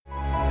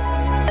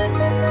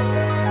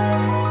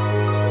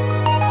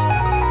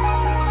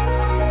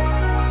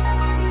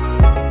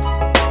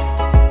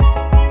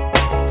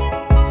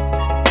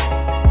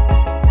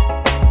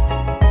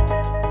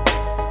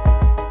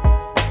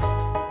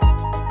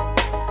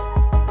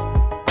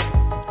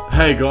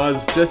Hey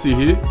guys, Jesse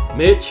here,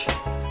 Mitch,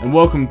 and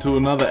welcome to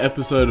another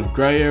episode of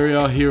Grey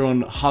Area here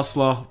on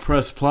Hustler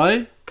Press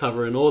Play.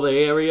 covering all the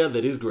area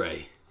that is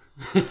grey.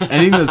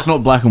 Anything that's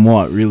not black and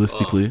white,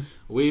 realistically.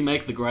 We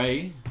make the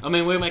grey.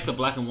 We make the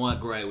black and white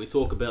grey. We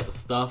talk about the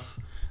stuff.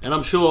 And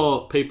I'm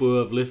sure people who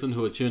have listened,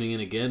 who are tuning in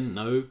again,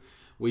 know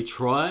we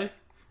try.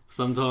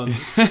 Sometimes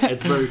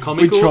it's very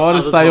comical. We try to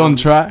Other stay on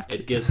times track.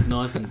 It gets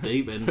nice and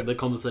deep and the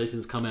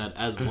conversations come out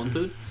as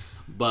wanted.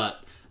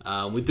 But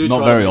we do Not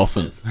try very to make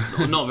often. sense.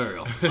 No, not very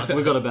often. Like,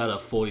 we've got about a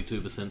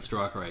 42%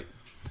 strike rate.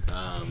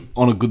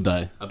 On a good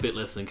day. A bit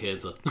less than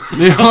cancer. For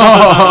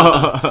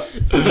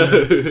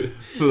So,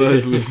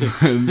 those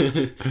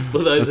listening. for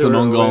those That's who an are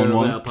ongoing aware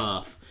one. of our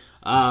path.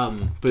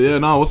 But yeah,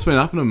 no, what's been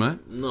happening,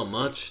 mate? Not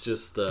much.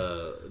 Just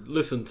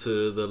listen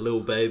to the Lil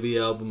Baby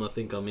album. I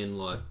think I'm in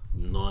like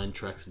 9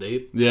 tracks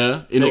deep.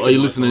 Yeah? Taking Are you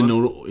my listening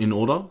time. in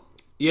order?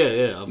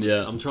 Yeah.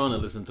 Yeah. I'm trying to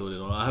listen to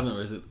it. I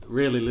haven't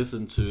really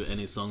listened to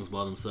any songs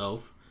by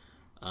themselves.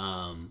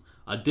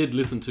 I did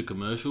listen to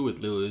Commercial with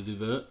Lil Uzi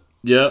Vert.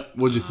 Yeah.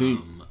 What'd you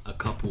think? A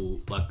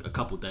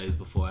couple days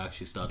before I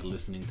actually started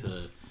listening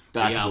to the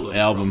actual album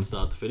album. from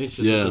start to finish.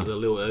 Just Yeah. because of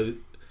Lil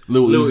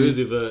Lil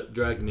Uzi Vert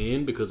dragged me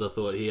in because I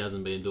thought he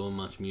hasn't been doing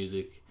much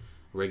music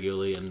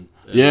regularly and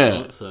Yeah.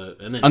 whatnot, so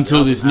and then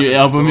Until this new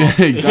album, yeah,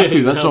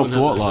 exactly. That dropped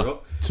what, like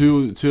drop.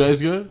 2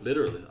 days ago?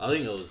 Literally, I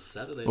think it was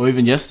Saturday. Or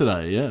even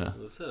yesterday, yeah.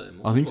 It was Saturday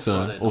morning, I think or so.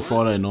 Friday Or night.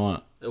 Friday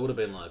night. It would have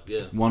been like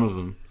One of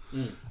them.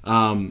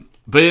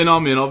 But yeah, no,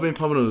 man, I've been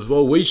pumping it as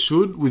well. We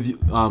should with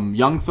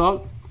Young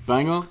Thug,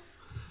 banger.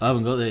 I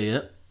haven't got there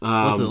yet.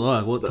 What's it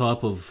like? What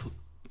type of?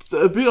 It's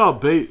a bit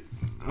upbeat.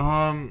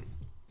 I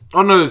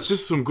don't know. It's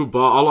just some good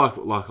bar.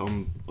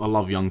 I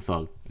love Young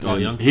Thug. Oh,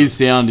 And Young Thug. his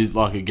sound is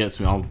like it gets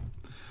me.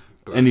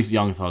 Any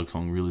Young Thug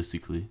song,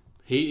 realistically.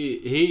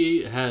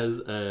 He has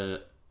a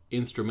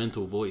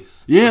instrumental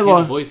voice. Yeah, his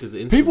like, voice is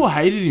instrumental. People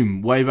hated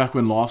him way back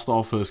when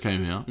Lifestyle first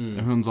came out.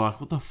 Everyone's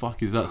like, "What the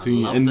fuck is that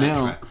singing?" love And that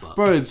now, track, but-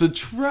 bro, it's a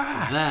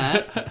track.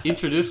 That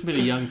introduced me to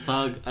Young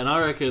Thug, and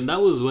I reckon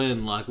that was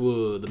when like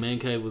the Man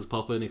Cave was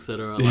popping,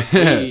 etc. Like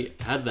Yeah. we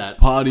had that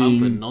Partying.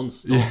 pumping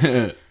non-stop.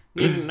 Yeah.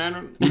 like,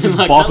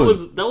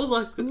 bopping. that was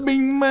like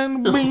Bing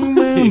man, bing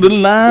man, the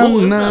line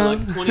what was now.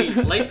 that, like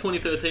late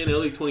 2013,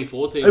 early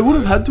 2014. It would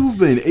have had to have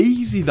been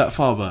easy that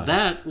far back.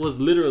 That was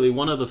literally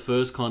one of the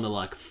first kind of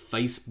like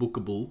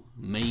Facebookable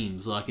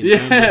memes, like in Yeah.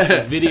 terms of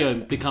the video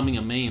becoming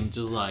a meme,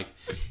 just like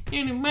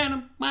like it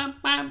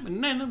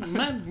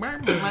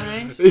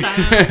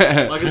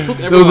took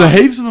There everyone. was a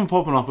heaps of them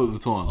popping up at the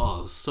time.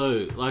 Oh,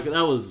 so like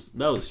that was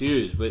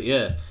huge, but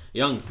yeah,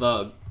 Young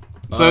Thug.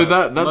 So most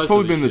that's of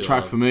probably his been the shit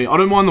track I for me. I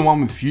don't mind the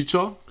one with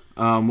Future.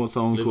 What's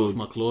that one Live called? Off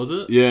My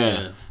Closet.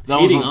 Yeah. That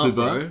Heating was not too Up,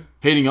 bad. bro.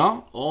 Heating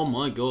Up? Oh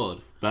my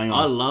god, Bang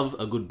I on. love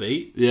a good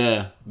beat.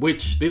 Yeah.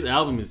 Which this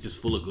album is just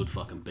full of good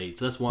fucking beats.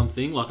 That's one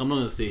thing. Like I'm not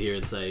gonna sit here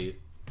and say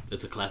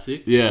it's a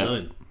classic. Yeah. I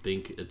don't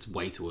think it's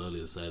way too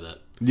early to say that.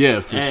 Yeah,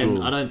 for And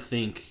sure. I don't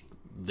think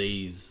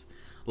these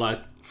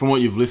like From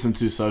what you've listened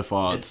to so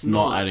far, it's It's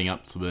not not. adding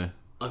up to be.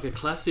 a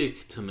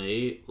classic to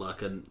me,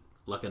 like a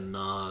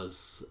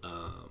Nas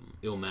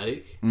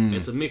Illmatic. Mm.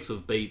 It's a mix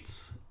of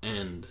beats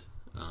and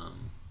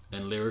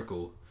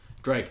lyrical.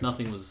 Drake,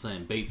 nothing was the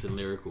same. Beats and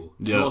lyrical.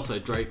 Yeah. And also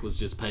Drake was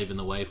just paving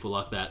the way for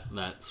like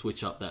that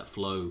switch up, that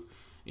flow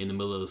in the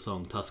middle of the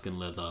song. Tuscan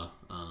Leather,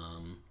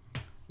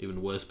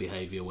 even Worse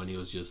Behavior when he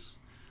was just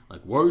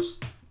like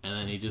worst, and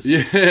then he just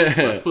Yeah.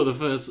 like, for the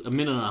first a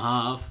minute and a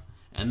half,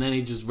 and then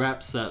he just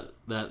raps that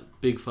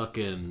big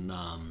fucking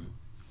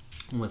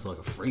almost like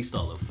a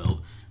freestyle it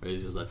felt, where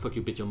he's just like fuck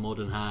you bitch I'm more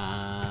than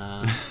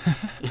high.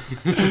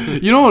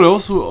 You know what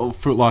else,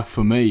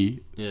 for me?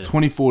 Yeah.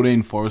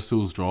 2014 Forest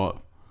Hills Drive.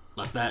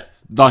 Like that.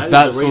 Like is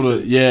that a sort of,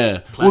 recent yeah.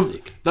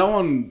 classic. Well, that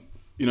one,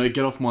 Get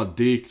Off My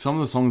Dick, some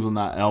of the songs on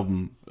that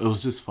album, it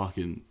was just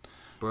fucking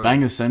Bro,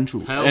 banger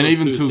central. Tale And of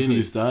even Two till to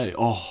Cities. this day.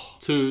 Oh,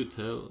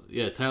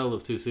 Tale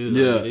of Two Cities.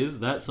 Yeah. It is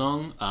that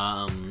song.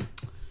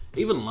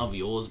 Even Love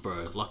Yours,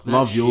 bro. Like that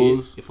Love shit,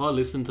 Yours. If I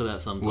listen to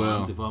that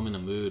sometimes, Wow. if I'm in a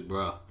mood,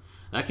 bro,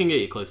 that can get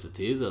you close to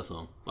tears. That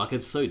song, like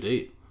it's so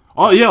deep.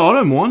 oh yeah, I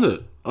don't mind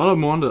it. What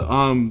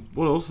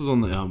else is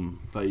on the album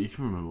that you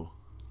can remember?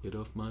 Get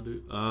off my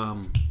dude.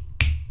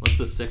 What's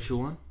the sexual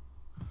one?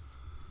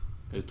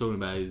 He was talking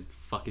about his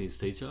fucking his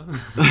teacher.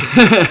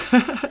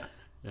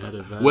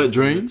 Wet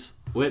Dreams?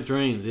 Wet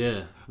Dreams, yeah.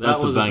 That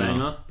That's a was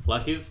banger.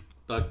 Like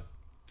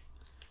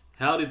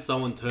how did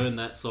someone turn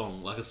that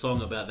song, like a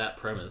song about that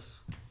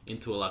premise,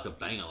 into like a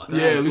banger? Like Yeah,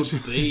 yeah, a good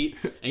literally. beat,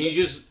 and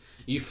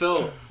you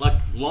felt like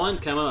lines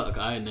came out like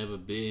I ain't never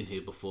been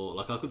here before.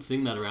 Like I could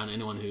sing that around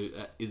anyone who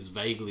is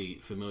vaguely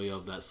familiar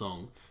of that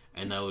song,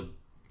 and they would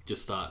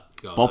just start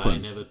going, I ain't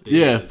Bopping. never been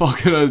Yeah, here.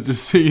 fucking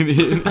just singing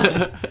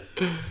it.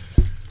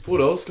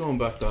 What else going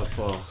back that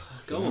far?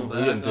 Going We're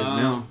getting back, deep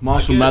now. I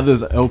Marshall guess-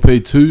 Mathers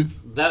LP2.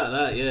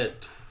 That yeah.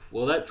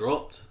 Well, that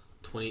dropped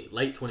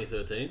late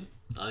 2013.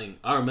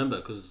 I remember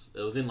because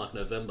it was in like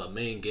November.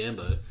 Me and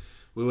Gambo,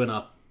 we went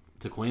up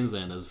to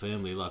Queensland as a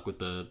family, like with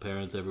the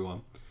parents,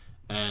 everyone,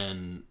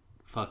 and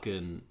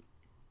fucking.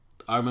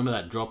 I remember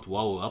that dropped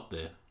while we were up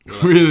there.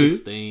 Like Really?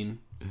 16.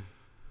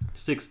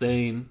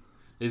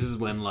 This is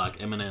when like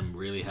Eminem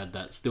really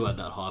still had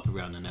that hype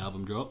around an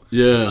album drop.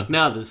 Yeah. Like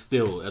now it'll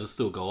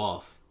still go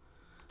off.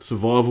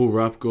 Survival,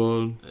 Rap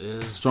God.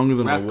 Yeah. Stronger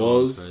Than Rap I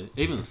God's Was. great.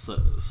 Even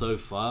so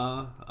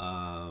far,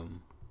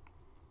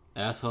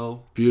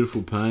 Asshole.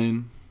 Beautiful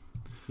Pain.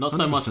 Not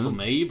so much 100%. for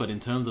me, but in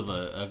terms of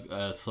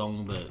a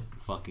song that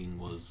fucking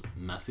was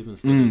massive and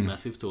still is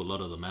massive to a lot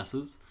of the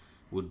masses,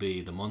 would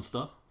be The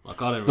Monster. Like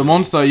I don't. The really,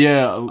 Monster,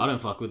 yeah. I don't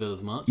fuck with it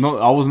as much.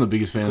 I wasn't the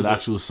biggest fan of the Because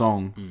actual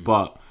song,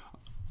 but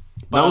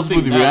But that I was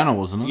think with Rihanna,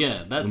 wasn't it?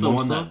 Yeah, that's The the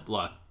one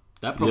Monster?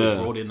 that probably Yeah.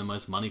 brought in the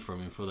most money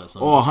from him for that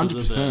song. Oh, just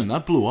 'cause of 100%.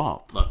 That blew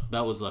up. Like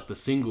that was like the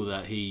single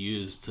that he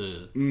used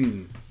to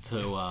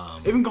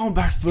Even going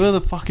back further,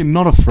 fucking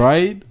Not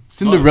Afraid.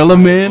 Cinderella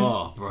Man.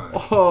 Oh, bro.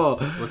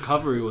 Oh,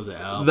 Recovery was an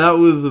album. that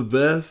was the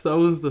best. That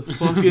was the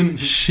fucking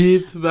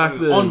shit back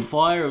then. On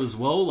Fire as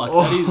well. Like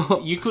that is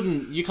you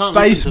can't Spacebound.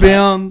 listen to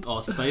that.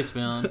 Oh,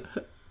 Spacebound.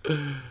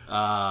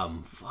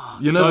 Fuck.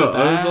 You're So Never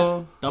Bad.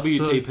 Over.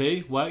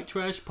 WTP. White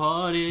Trash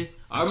Party.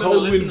 I remember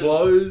Cold Wind listening.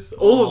 Blows.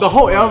 Oh, The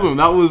whole bro. album.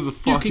 That was the You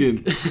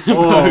fucking. can-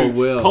 Oh,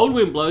 Bro, wow. Cold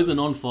Wind Blows and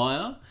On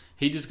Fire.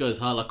 He just goes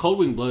hard. Like Cold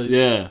Wind Blows.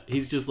 Yeah.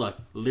 He's just like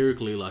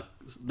lyrically like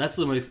that's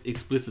the most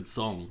explicit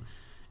song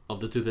of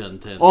the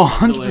 2010. Oh,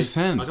 Like, the way-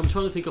 100%. Like I'm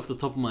trying to think off the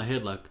top of my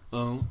head. Like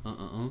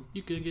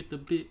you can get the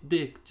big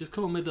dick. Just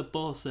call me the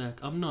ball sack.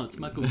 I'm nuts.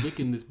 Michael Vick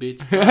in this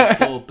bitch. Don't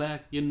fall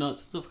back. You're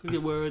nuts. Stuff your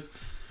words.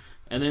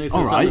 And then he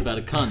says Alright. something about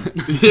a cunt.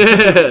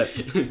 Yeah.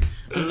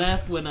 I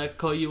laugh when I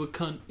call you a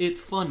cunt. It's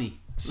funny.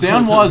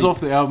 Sound wise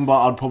off the album, but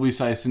I'd probably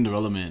say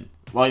Cinderella Man.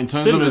 Like in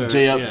terms of a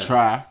G up yeah.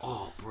 track,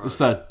 Oh, bro. it's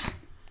that.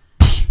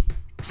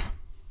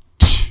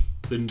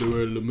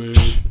 Cinderella Man.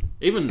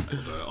 Even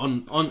bro,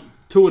 on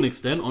to an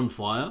extent, On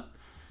Fire.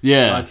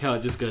 Yeah. Like how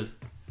it just goes.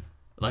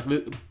 Like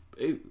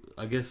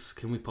I guess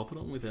can we pop it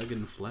on without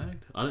getting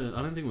flagged? I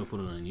don't think we're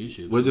putting it on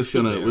YouTube. We're so just it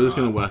should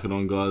gonna be whack it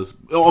on, guys.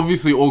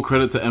 Obviously, all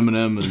credit to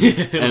Eminem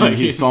and like-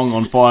 his song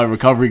 "On Fire"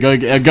 Recovery. Go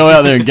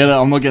out there and get it.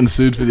 I'm not getting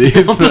sued for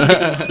this.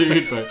 alright.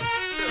 Sued, bro.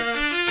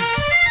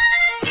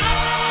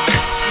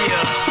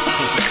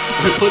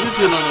 We put this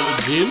in on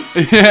the gym.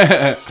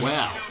 Yeah,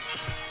 Wow.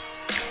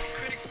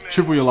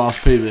 triple your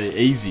last PB,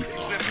 easy. Never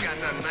got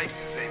nothing nice to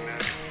say, man.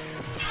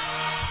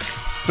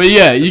 But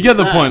yeah, you get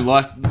the Sad. point.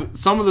 Like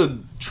some of the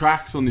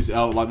tracks on this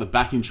album, like the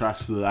backing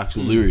tracks to the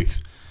actual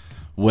lyrics.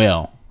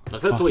 Wow.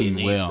 Like that's what you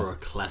Fucking need wow. for a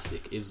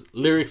classic is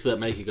lyrics that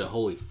make you go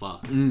holy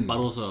fuck, but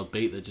also a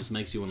beat that just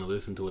makes you want to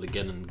listen to it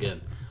again and again.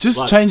 Just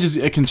Like, changes.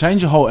 It can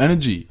change your whole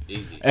energy.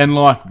 Easy. And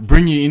like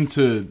bring you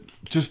into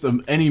just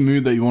any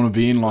mood that you want to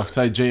be in. Like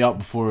say G up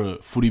before a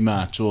footy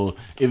match, or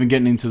even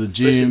getting into the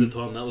Especially gym. the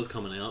time that was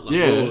coming out. Like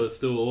Yeah. we were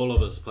still all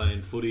of us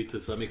playing footy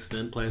to some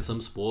extent, playing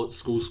some sport,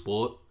 school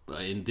sport,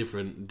 in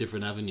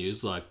different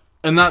avenues. Like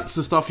And that's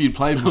the stuff you'd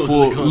play was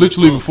before, the kind of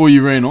literally stuff. before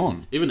you ran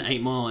on. even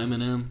 8 Mile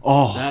Eminem.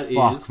 Oh, that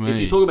fuck is me. if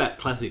you talk about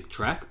classic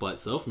track by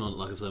itself, not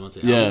like I so much.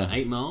 Yeah.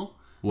 8 Mile.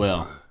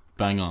 Wow,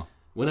 banger.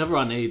 Whenever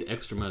I need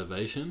extra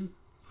motivation,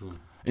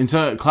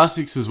 Into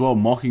classics as well,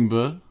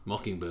 Mockingbird.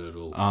 Mockingbird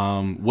or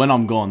When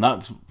I'm Gone.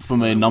 That's for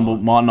me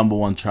my number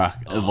one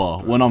track ever. bro,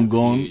 When I'm that's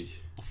Gone.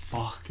 huge.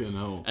 Fucking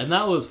hell. And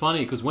that was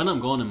funny because When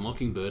I'm Gone and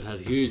Mockingbird had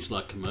huge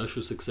like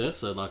commercial success,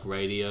 so like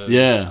radio.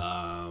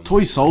 Yeah.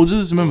 Toy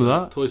Soldiers, remember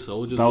that? Toy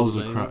Soldiers. That was a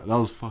banger. crap. That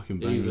was fucking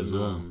banger as Even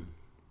well.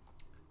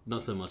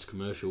 not so much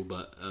commercial,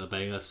 but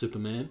banger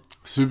Superman,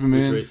 which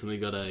Superman. recently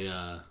got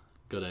a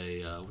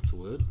what's the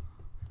word?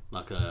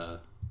 Like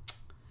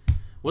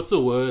what's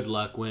the word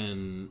like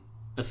when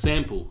a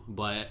sample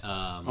by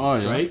yeah.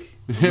 Drake.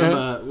 Yeah.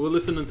 Remember, we're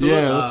listening to it.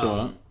 Yeah, that's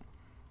right.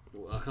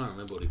 I can't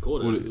remember what he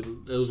called What it.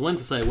 It was when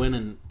to say when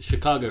in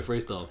Chicago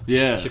Freestyle.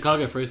 Yeah.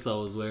 Chicago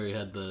Freestyle was where he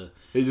had the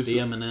He just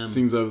Eminem.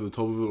 sings over the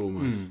top of it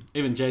almost.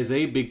 Even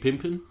Jay-Z, Big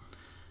Pimpin'.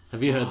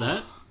 Have you heard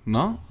that?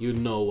 No? You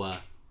know why.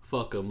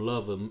 Fuck 'em,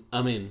 love 'em.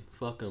 I mean,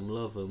 fuck 'em,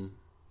 love 'em.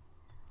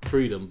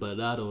 Treat 'em, but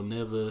I don't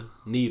ever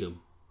need 'em.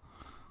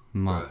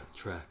 No. Bro,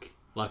 track.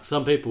 Like,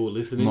 some people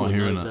listening Not will know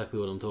hearing it. exactly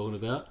what I'm talking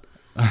about.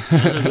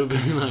 And it'll be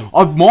like...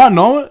 I might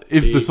know it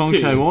if the song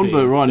Big came on,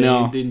 but Pimpin', right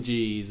now. Spending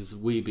G's,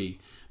 we be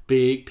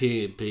Big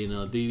Pimpin',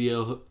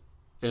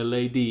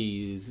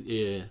 DDLADs,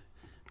 yeah.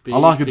 Big I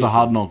like It's a Pimpin'.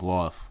 Hard Knock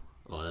Life.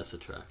 Oh, that's a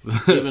track.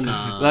 Even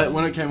That,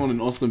 when it came on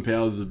in Austin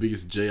Powers, the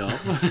biggest G up.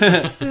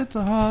 It's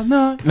a hard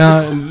knock.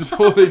 No, and just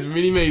all these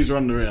mini me's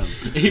running around.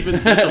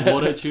 even Death of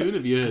Auto Tune,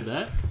 have you heard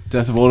that?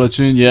 Death of Auto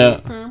Tune, yeah.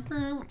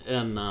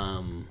 And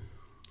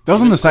That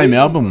was on the same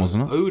album,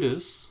 wasn't it?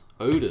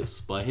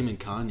 Otis by him and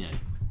Kanye.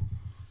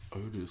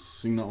 Otis,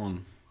 sing that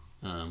one.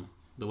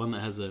 The one that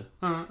has a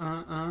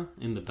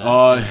in the back.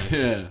 Oh, like,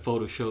 yeah.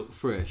 Photoshop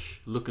fresh,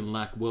 looking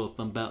like wealth.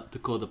 I'm about to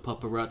call the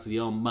paparazzi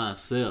on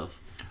myself.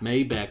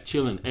 Maybach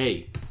chilling,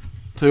 hey.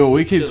 Tell you what,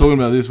 we keep talking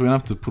about this. We're gonna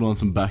have to put on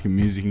some backing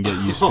music and get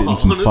you spitting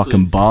some Honestly.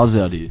 fucking bars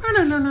out here.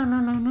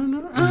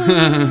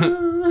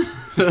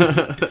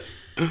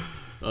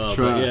 But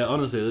yeah,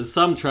 honestly, there's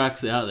some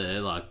tracks out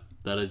there like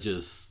that are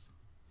just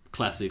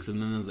classics,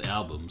 and then there's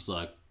albums.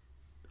 Like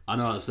I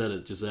know I said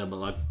it just then, but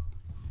like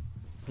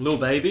Lil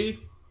Baby,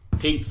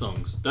 Heat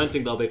songs. Don't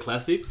think they'll be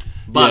classics,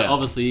 but Yeah.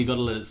 obviously you got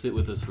to let it sit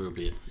with us for a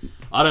bit.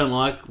 I don't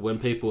like when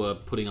people are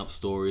putting up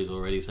stories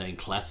already saying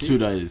classic. 2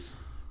 days.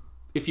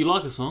 If you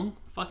like a song,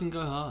 fucking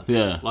go hard.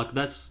 Yeah. Like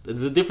there's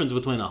a difference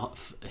between a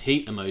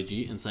heat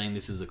emoji and saying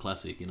this is a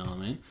classic. You know what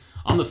I mean?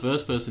 I'm the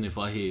first person if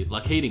I hear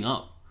like heating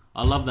up.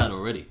 I love that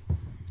already.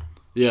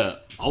 Yeah.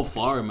 I'll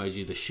fire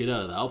emoji the shit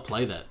out of that. I'll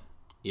play that.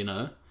 You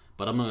know,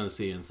 but I'm not gonna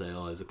sit here and say,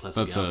 oh, it's a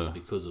classic That's album a-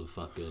 because of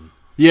fucking.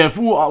 Yeah,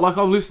 like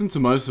I've listened to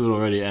most of it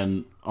already,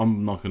 and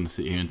I'm not going to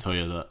sit here and tell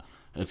you that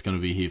it's going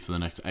to be here for the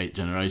next 8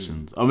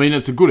 generations. I mean,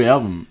 it's a good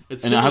album,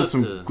 It's and it has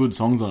some similar to- good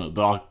songs on it,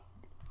 but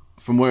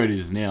from where it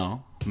is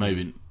now,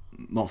 maybe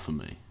not for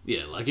me.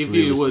 Yeah, like if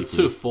you were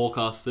Realistically. to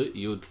forecast it,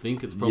 you would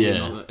think it's probably Yeah.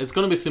 not. It's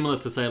going to be similar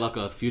to say like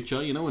a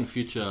Future. You know when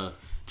Future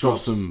Drop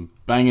some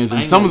bangers,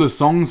 and some of the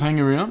songs hang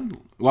around.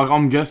 Like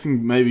I'm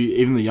guessing maybe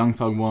even the Young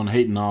Thug one,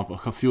 Heating Up,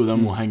 like a few of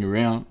them will hang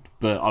around,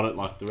 but I don't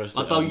like the rest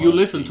like of the album. you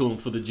listen to them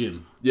for the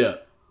gym, Yeah.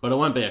 but it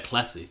won't be a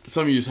classic.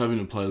 Some you just have in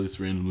a playlist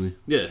randomly.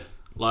 Yeah,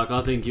 like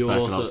I think you'll Back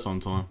it up also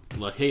sometime.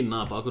 like Heating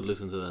Up. I could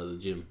listen to that at the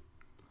gym,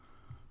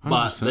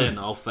 but 100%. then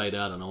I'll fade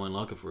out and I won't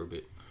like it for a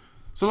bit.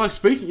 So like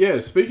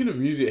speaking of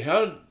music,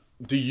 how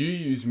do you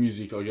use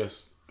music, I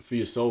guess, for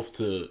yourself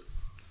to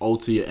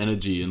alter your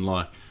energy and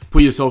like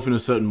put yourself in a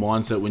certain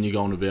mindset when you're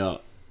going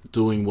about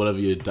doing whatever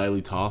your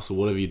daily tasks or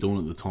whatever you're doing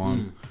at the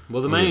time?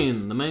 Well, the I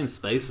main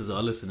spaces I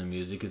listen to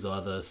music is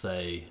either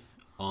say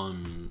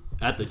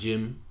at the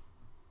gym.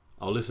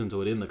 I'll listen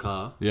to it in the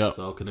car. Yeah.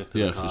 So I'll connect to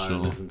Yeah, the for car sure.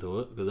 and listen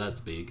to it because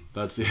that's big.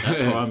 That's That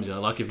it. primes you.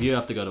 Like if you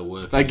have to go to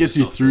work, That and gets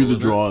you're you just through the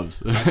not feeling it,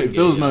 drives. If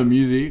there was no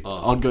music,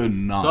 I'd go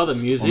nuts. It's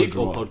either music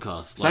on or the drive.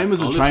 podcast. Same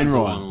as a I'll train listen to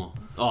ride. one or-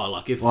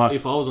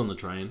 if I was on the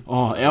train,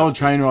 Oh, our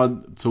train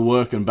ride to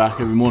work and back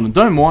every morning.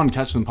 Don't mind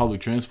catching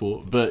public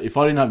transport, but if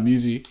I didn't have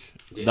music,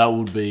 that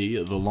would be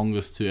the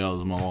longest 2 hours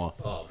of my life.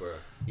 oh bro,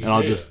 And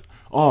I just,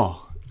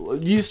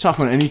 you just chuck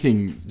on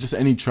anything, just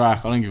any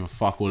track. I don't give a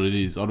fuck what it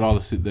is. I'd rather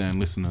sit there and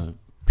listen to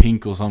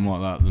Pink or something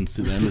like that than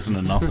sit there and listen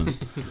to nothing.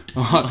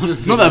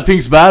 Not that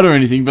Pink's bad or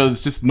anything, but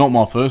it's just not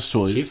my first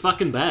choice. she's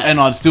fucking bad. And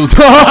I'd still.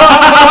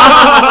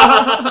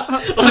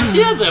 Like, she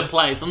has her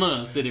place. I'm not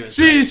gonna sit here and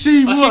she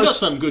say. Like, she got was.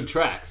 some good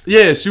tracks.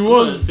 Yeah, she I'm not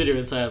gonna was. sit here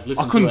and say I've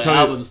listened couldn't to tell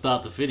her you. album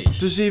start to finish.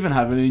 Does she even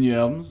have any new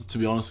albums? To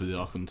be honest with you,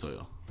 I couldn't tell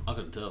you. I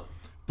couldn't tell.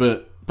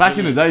 But back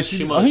in the day,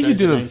 She might I think she change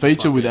did her a name to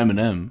feature with fucking-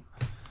 Eminem.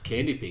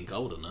 Candy Pink, I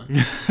wouldn't know.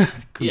 Couldn't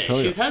Yeah, tell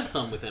you. she's had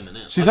some with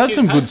Eminem. She's had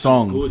some good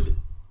some songs. good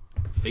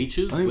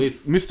features I think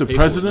with Mr. people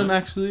President, with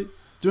actually. Do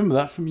you remember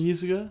that from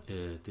years ago?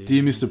 Yeah,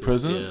 Dear Mr.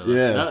 President? Yeah,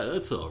 Yeah.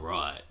 that's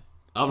alright.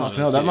 I'm not Fuck,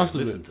 gonna no, sit that here must and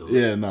have listen been. to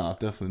it. Yeah, no,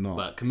 definitely not.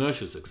 But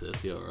commercial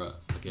success, yeah, alright.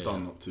 Okay,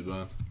 Done not too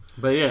bad.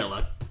 But yeah,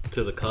 like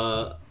to the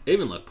car,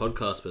 even like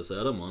podcasts per se,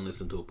 I don't mind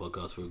listening to a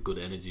podcast for a good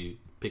energy,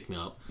 pick me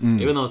up.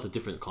 Even though it's a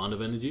different kind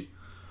of energy.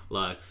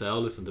 Like, say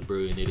I'll listen to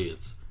Brilliant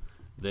Idiots.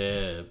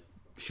 They're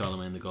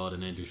Charlemagne the God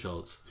and Andrew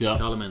Schultz. Yeah.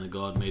 Charlemagne the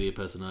God, media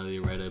personality,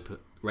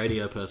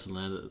 radio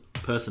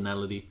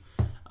personality.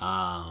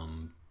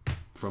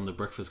 From the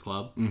Breakfast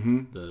Club,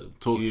 the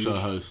Talk huge- show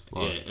host.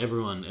 Yeah, Like,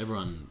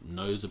 everyone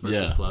knows the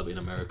Breakfast Yeah. Club in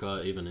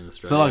America, even in is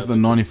Australia. that like the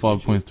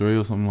because 95.3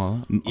 or something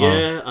like that?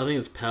 yeah, I think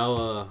it's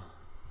Power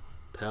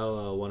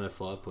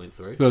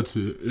 105.3. That's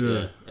it,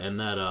 Yeah, and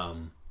that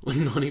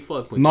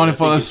 95.3. 95, I think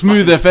that's is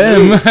Smooth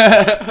fucking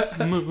FM.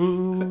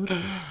 Smooth.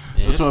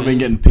 That's where I've been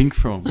getting Pink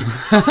from.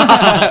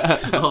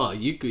 Oh,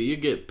 you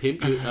get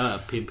pimp.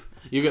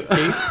 You get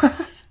pimp.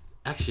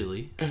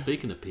 Actually,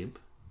 speaking of pimp,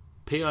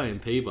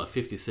 P.I.M.P. by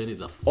 50 Cent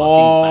is a fucking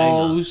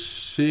Oh, banger.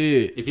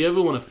 shit. If you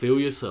ever want to feel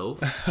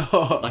yourself,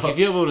 like if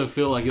you ever want to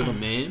feel like you're the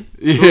man,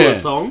 Yeah. feel a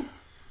song.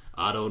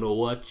 I don't know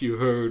what you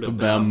heard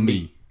About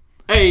me.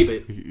 Hey,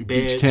 but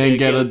Bitch can't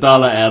get a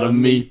dollar out of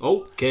me.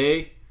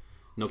 Okay.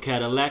 No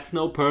Cadillacs,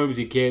 no perms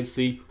you can't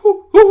see.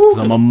 Cause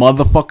I'm a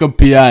motherfucker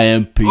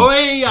PIMP. Oh,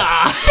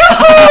 yeah.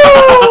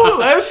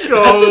 Let's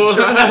go.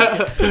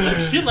 Like,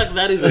 shit like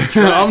that is a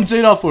track. I'm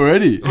G'd up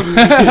already.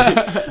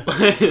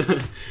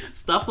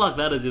 Stuff like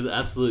that are just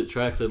absolute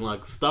tracks and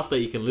like stuff that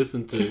you can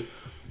listen to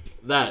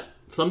that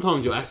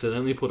sometimes you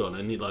accidentally put on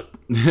and you like,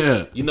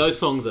 Yeah. you know,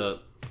 songs are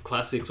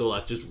classics or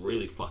like just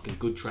really fucking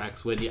good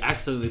tracks when you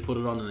accidentally put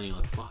it on and then you're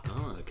like, fuck, I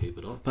don't know how to keep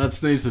it on.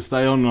 That needs to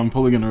stay on and I'm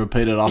probably going to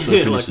repeat it after it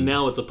Yeah, finishes. like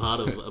now it's a part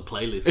of a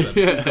playlist that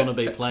is going to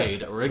be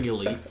played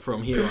regularly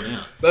from here on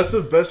out. That's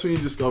the best when you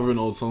discover an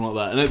old song like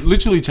that. And it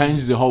literally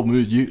changes your whole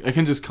mood. It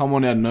can just come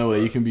on out of nowhere.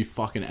 You can be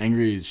fucking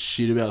angry as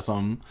shit about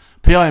something.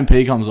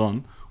 PIMP comes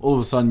on. All of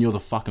a sudden, you're the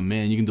fucking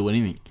man. You can do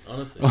anything.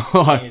 Honestly.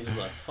 And you're just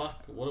like,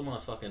 fuck, what am I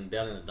fucking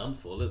down in the dumps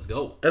for? Let's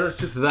go. And it's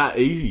just that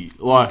easy.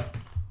 Like,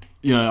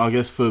 you know, I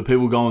guess for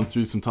people going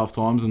through some tough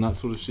times and that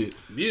sort of shit.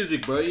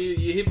 Music, bro.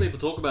 You hear people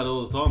talk about it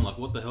all the time. Like,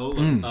 what the hell?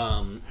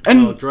 Like,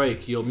 And-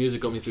 Drake, your music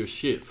got me through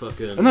shit.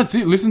 Fucking. And that's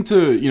it. Listen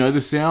to, you know,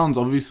 the sound's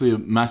obviously a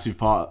massive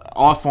part.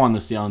 I find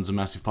the sound's a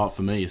massive part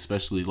for me,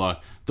 especially like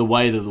the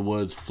way that the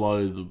words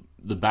flow,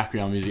 the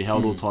background music, how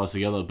it all ties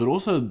together. But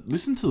also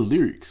listen to the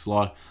lyrics.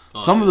 Like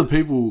some of the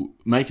people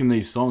making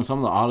these songs, some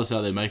of the artists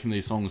out there making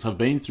these songs have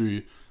been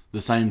through the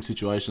same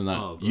situation that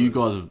Oh, bro. you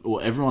guys have,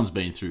 or everyone's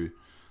been through.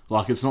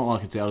 Like, it's not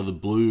like it's out of the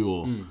blue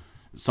or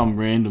some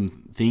random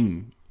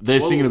thing. They're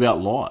singing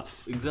about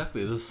life.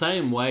 Exactly. The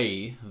same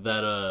way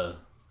that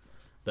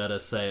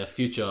say a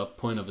Future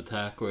Point of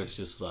Attack, where it's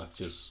just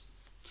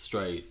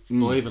straight,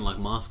 or even like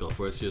Mask Off,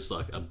 where it's just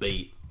like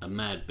a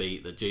mad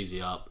beat that G's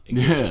you up and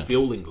gets you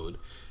feeling good.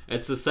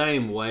 It's the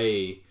same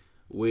way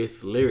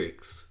with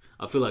lyrics.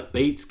 I feel like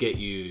beats get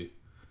you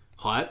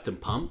hyped and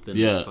pumped and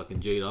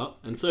fucking G'd up,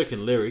 and so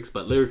can lyrics,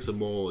 but lyrics are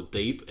more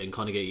deep and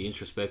kind of get you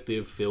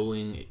introspective,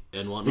 feeling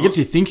and whatnot. It gets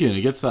you thinking.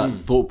 It gets that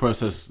thought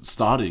process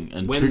starting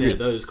and when triggered.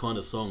 they're those kind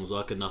of songs,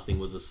 like Nothing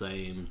Was the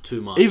Same,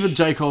 Too Much. Even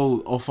J.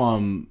 Cole off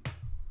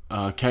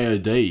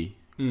KOD,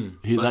 that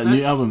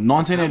new album,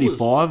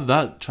 1985,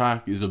 that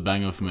track is a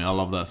banger for me. I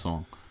love that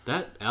song.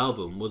 That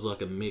album was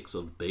like a mix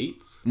of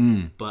beats,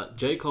 but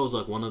J. Cole's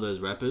like one of those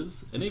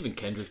rappers, and even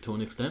Kendrick to an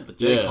extent, but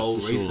J. Cole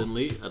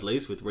recently, at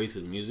least with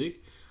recent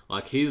music,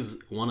 like he's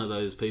one of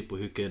those people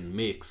who can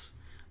mix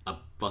a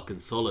fucking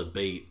solid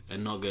beat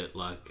and not get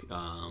like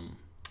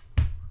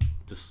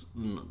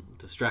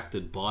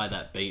distracted by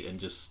that beat and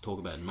just talk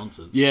about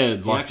nonsense. Yeah,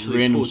 He like actually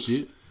random puts-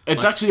 shit.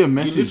 It's like, actually a you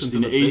message listen to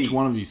in the each beat.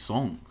 one of his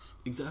songs.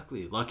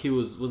 Exactly. Like he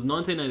was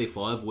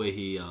 1985 where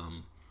he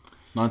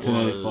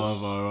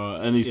 1985,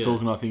 alright. And he's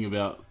talking, I think,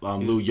 about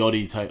Lil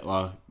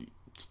Yachty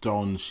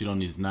throwing shit on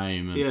his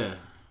name. And,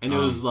 and it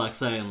was like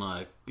saying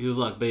like he was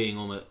like being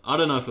almost, I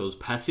don't know if it was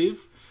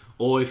passive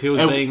or if he was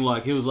being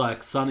like, he was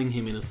like sunning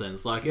him in a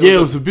sense. Like it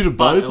was a bit of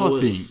both,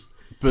 I think.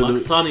 But like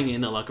sunning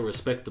in like a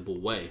respectable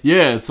way.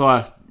 Yeah, it's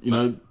like, you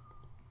know,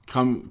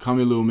 come here,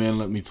 little man,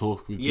 let me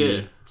talk with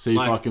you. See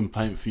like, if I can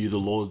paint for you the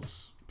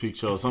Lord's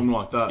picture or something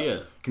like that. Yeah.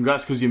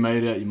 Congrats because you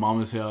made it out your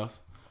mama's house.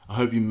 I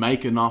hope you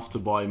make enough to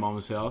buy your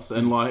mama's house.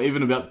 And like,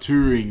 even about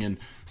touring and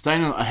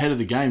staying ahead of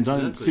the game.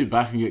 Don't sit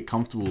back and get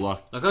comfortable.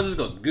 Like I just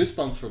got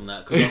goosebumps from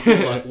that because I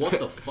feel like, what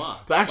the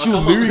fuck? The actual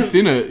lyrics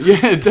in it.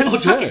 Yeah,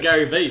 that's it.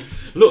 Gary V.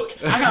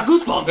 Look, I got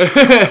goosebumps.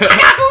 I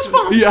got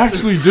goosebumps. You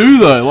actually do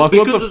though. Like,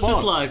 because what the it's fuck?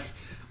 just like,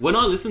 when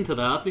I listen to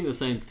that, I think the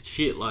same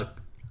shit. Like,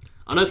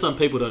 I know some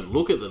people don't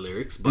look at the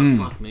lyrics, but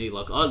fuck me.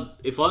 Like,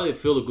 if I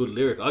feel a good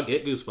lyric, I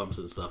get goosebumps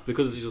and stuff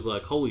because it's just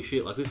like, holy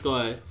shit. Like, this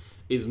guy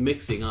is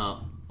mixing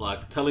up,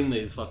 like, telling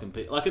these fucking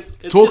people. Like, it's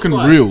talking just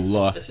like, real.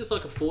 Like, it's just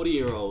like a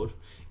 40-year-old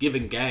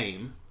giving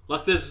game.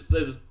 Like, there's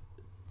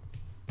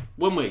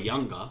when we're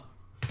younger,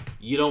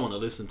 you don't want to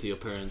listen to your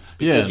parents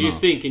because you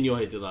think in your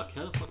head, you're like,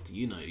 how the fuck do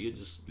you know? You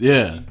just you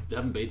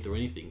haven't been through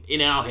anything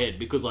in our head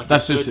because like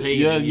that's you're just 13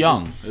 you're and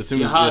young.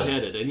 You're hard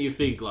headed and you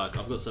think like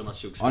I've got so much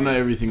to experience. I know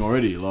everything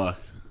already. Like,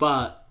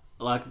 but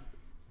like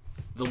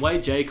the way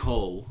J.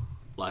 Cole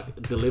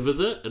like delivers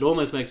it, it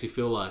almost makes me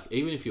feel like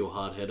even if you're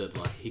hard headed,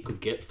 like he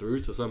could get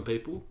through to some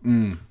people.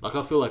 Like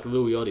I feel like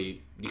Lil Yachty,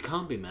 you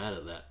can't be mad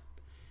at that.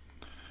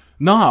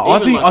 No,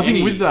 Even I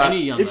think with that,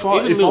 if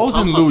I was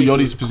in Lil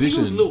Yachty's position,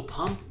 it was Lil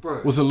Pump,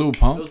 bro. Was it Lil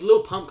Pump? It was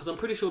Lil Pump because I'm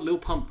pretty sure Lil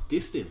Pump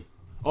dissed him.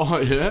 Oh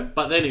yeah.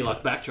 But then he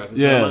like backtracked and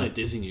said, I'm only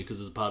dissing you because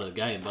it's part of the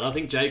game. But I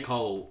think J.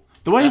 Cole,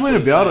 the way he went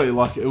about it,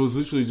 like it was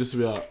literally just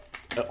about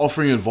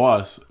offering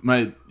advice,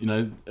 mate. You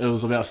know, it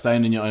was about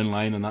staying in your own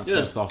lane and that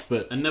sort of stuff.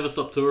 But and never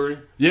stop touring.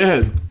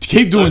 Yeah,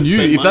 keep doing Don't you.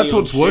 spend If that's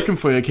money what's on working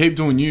shit. for you, keep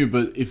doing you.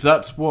 But if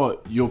that's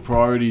what your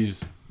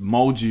priorities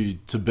mold you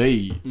to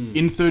be,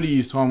 in 30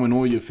 years' time, when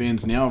all your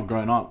fans now have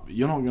grown up,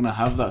 you're not going to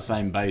have that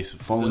same base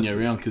following you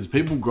around because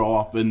people grow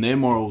up and their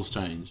morals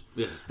change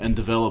and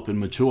develop and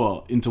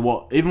mature into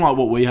what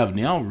we have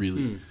now.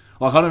 Really,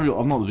 like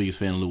I'm not the biggest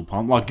fan of Lil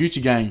Pump. Like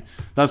Gucci Gang,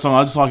 that song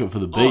I just like it for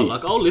the beat. Oh,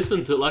 like I'll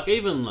listen to like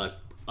even like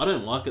I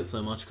don't like it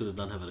so much because it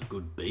doesn't have a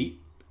good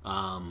beat.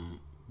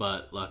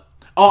 But like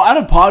at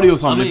a party or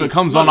something, if it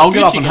comes on, I'll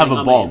get up and have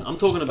a bob. I'm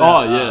talking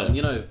about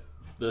you know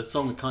the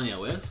song with Kanye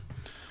West.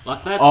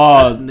 Like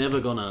that's never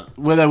gonna.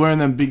 Where they're wearing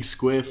them big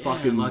square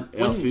fucking like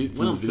outfits.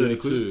 When in I'm the video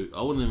 32,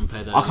 I wouldn't even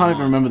pay that. I can't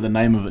even remember the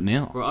name of it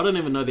now. Bro, I don't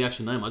even know the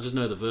actual name. I just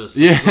know the verse.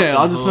 Yeah,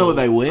 I just know what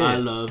they wear. I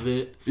love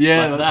it.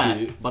 Yeah, like that's that.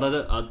 it. But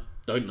I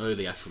don't know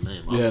the actual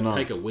name. I'll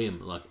take a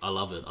whim. Like I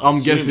love it. I'm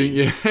guessing.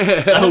 Yeah,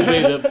 that'll be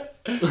the.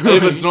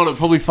 If it's not, it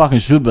probably fucking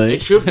should be.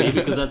 It should be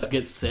because that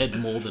gets said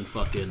more than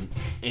fucking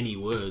any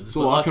words.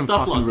 So but I like can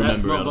stuff like fucking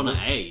that's remember not out of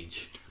gonna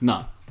age.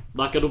 No,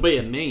 Like it'll be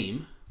a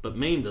meme, but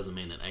meme doesn't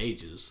mean it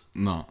ages.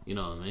 no. You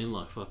know what I mean?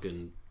 Like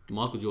fucking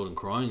Michael Jordan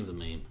crying's a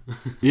meme.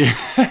 Yeah.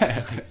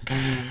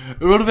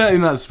 What about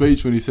in that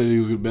speech when he said he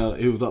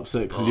was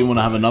upset because he didn't want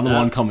to have another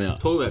one come out?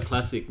 Talk about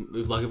classic.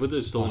 If we're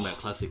just talking about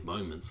classic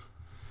moments,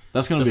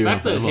 That's gonna the be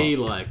fact around that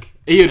forever.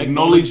 he He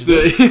acknowledged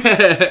it.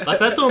 Yeah. like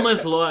that's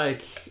almost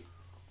like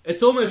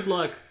it's almost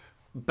like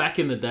back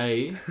in the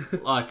day.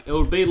 Like it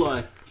would be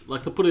like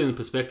to put it in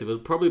perspective, it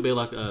would probably be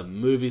like a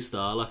movie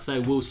star, like say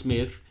Will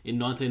Smith in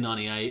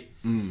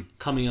 1998,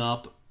 coming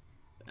up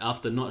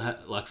after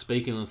not like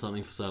speaking on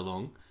something for so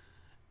long,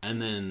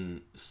 and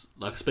then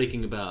like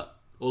speaking about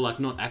or like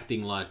not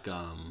acting like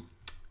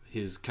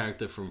his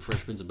character from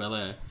Fresh Prince of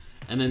Bel-Air,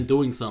 and then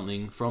doing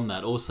something from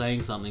that or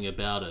saying something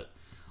about it.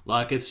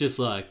 Like it's just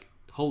like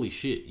holy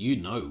shit, you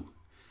know.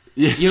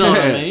 Yeah. You know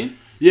what I mean?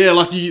 Yeah,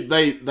 like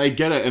they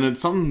get it, and it's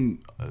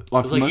something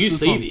like It's like most you of the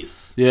see time-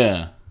 this.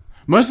 Yeah,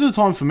 Most of the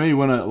time for me,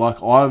 when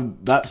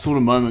that sort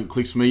of moment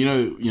clicks for me, you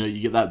know,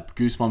 you get that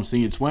goosebumps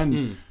thing. It's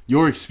when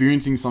you're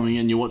experiencing something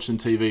and you're watching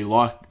TV,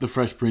 like The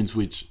Fresh Prince,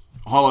 which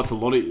highlights a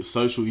lot of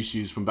social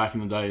issues from back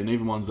in the day, and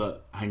even ones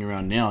that hang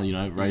around now. You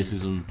know,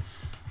 racism,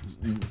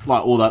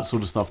 like all that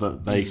sort of stuff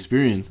that they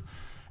experience.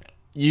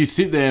 You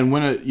sit there, and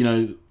when it, you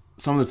know,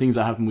 some of the things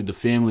that happen with the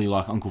family,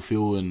 like Uncle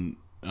Phil and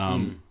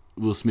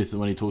Will Smith,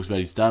 when he talks about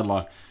his dad,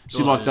 like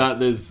shit that.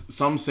 There's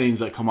some scenes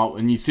that come up,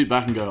 and you sit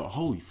back and go,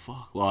 "Holy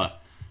fuck!" Like,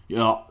 you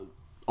know,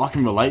 I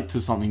can relate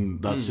to something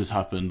that's just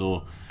happened,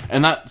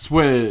 and that's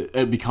where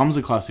it becomes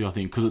a classic, I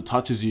think, because it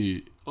touches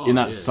you in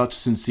that such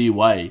sincere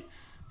way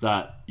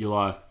that you're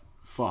like,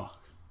 "Fuck."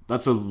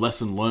 That's a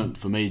lesson learnt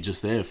for me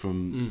just there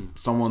from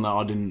someone that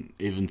I didn't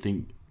even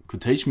think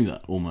could teach me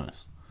that,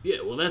 almost.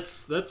 Yeah, well,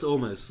 that's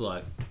almost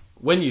like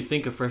when you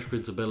think of Fresh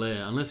Prince of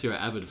Bel-Air, unless you're an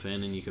avid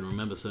fan and you can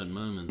remember certain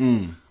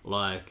moments,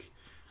 like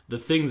the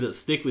things that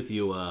stick with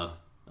you are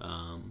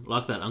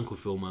like that Uncle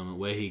Phil moment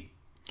where he.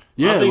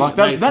 Yeah, like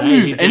that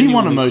moves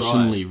anyone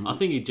emotionally. Cried. I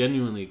think he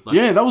genuinely. Like,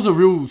 yeah, that was a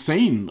real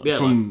scene. Yeah,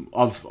 from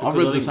I've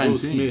read the same Will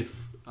thing.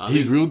 Smith,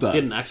 his real dad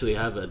didn't actually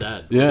have a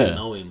dad. Yeah, didn't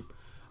know him.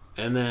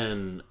 And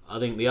then I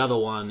think the other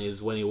one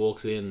is when he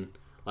walks in.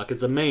 Like,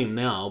 it's a meme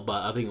now,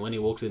 but I think when he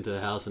walks into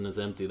the house and it's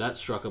empty, that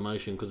struck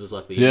emotion because it's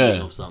like the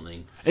ending of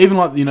something. Even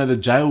like, you know, the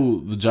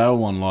jail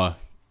one, like,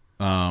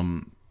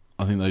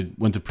 I think they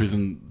went to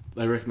prison.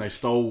 They reckon they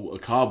stole a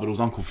car, but it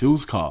was Uncle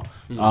Phil's car.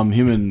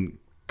 Him and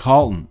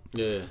Carlton.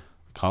 Yeah.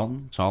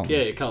 Charlton?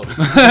 Yeah, Carlton.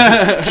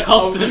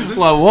 Charlton.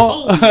 Like,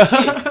 what?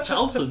 Holy shit,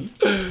 Charlton.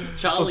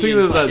 Charlie I was thinking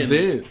of that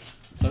dance.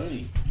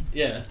 Tony.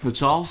 Yeah. The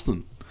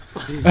Charleston.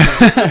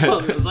 That's what I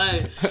was going to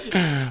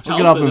say.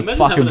 Get up and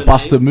fucking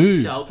bust a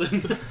move.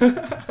 Charlton.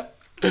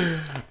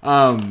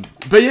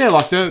 But yeah,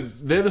 like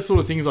they're the sort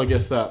of things, I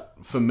guess, that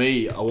for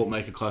me are what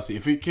make a classic.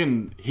 If it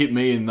can hit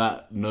me in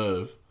that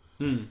nerve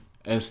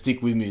and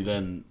stick with me,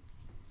 then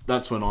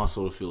that's when I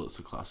sort of feel it's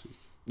a classic.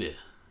 Yeah,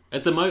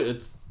 it's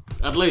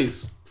at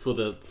least for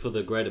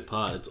the greater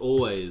part. It's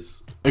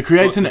always it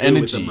creates an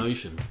energy, with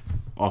emotion.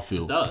 I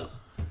feel It does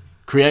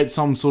create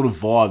some sort of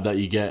vibe that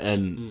you get,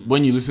 and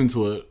when you listen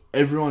to it,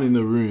 everyone in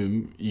the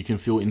room you can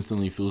feel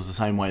instantly feels the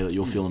same way that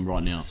you're feeling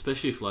right now.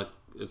 Especially if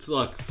it's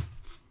like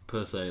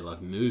per se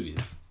like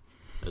movies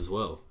as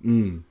well,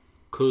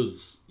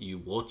 because you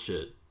watch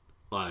it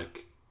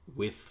like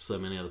with so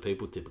many other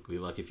people. Typically,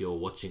 like if you're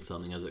watching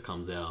something as it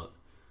comes out,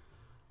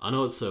 I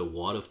know it's so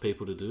wide of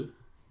people to do,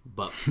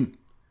 but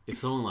if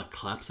someone like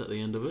claps at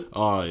the end of it,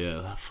 oh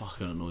yeah, that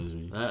fucking annoys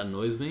me. That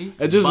annoys me.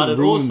 It just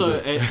ruins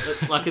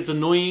like it's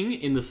annoying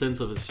in the sense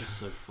of it's just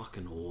so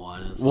fucking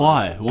wide. And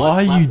why? Like,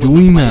 why are you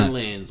doing that?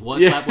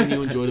 Why clap when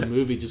you enjoyed a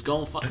movie? Just go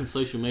on fucking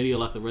social media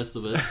like the rest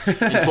of us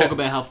and talk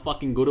about how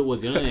fucking good it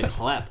was. You don't need to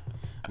clap.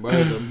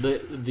 Bro,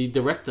 the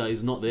director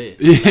is not there.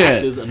 Yeah. The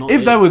actors are not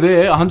if there. they were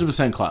there,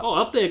 100% clap. Oh,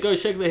 up there, go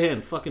shake their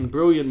hand. Fucking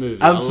brilliant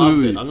movie. Absolutely. I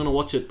loved it. I'm going to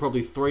watch it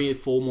probably 3 or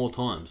 4 more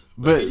times.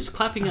 But if you're just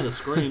clapping at a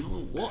screen,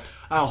 what?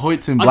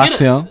 Hoyt's in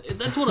Blacktown.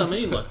 That's what I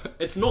mean. Like,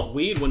 it's not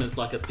weird when it's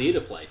like a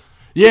theatre play.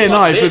 Yeah, it's no,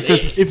 like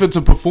if it's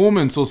a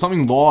performance or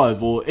something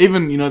live, or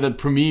even, you know, the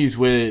premieres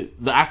where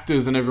the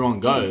actors and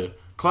everyone go,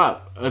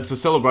 clap. It's a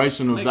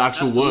celebration of the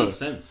actual work. Makes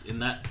sense in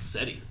that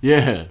setting.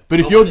 Yeah, but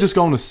if you're just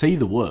going to see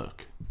the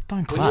work,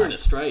 don't clap. When you're in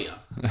Australia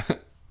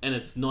and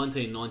it's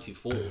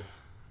 1994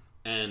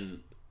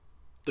 and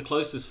the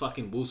closest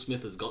fucking Will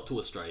Smith has got to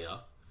Australia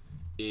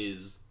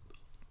is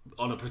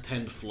on a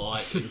pretend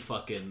flight in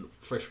fucking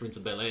Fresh Prince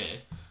of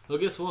Bel-Air, well,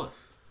 guess what?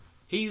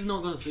 He's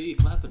not going to see you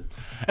clapping.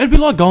 It'd be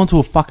like going to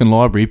a fucking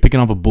library, picking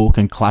up a book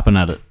and clapping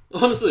at it.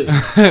 Honestly.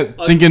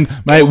 Thinking,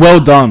 mate, well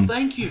done.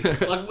 Thank you.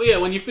 Like, yeah,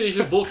 when you finish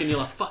a book and you're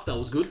like, fuck, that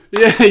was good.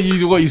 Yeah,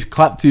 you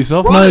clap to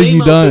yourself? Write No, an you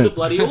email don't. to the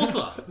bloody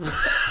author.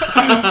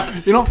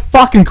 You're not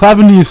fucking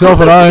clapping to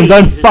yourself at home.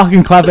 Don't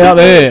fucking clap out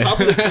there.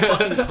 Public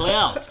fucking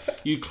clout.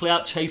 You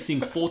clout chasing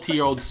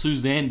 40-year-old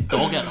Suzanne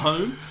dog at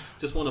home.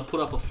 Just want to put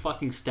up a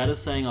fucking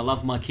status saying I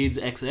love my kids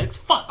XX.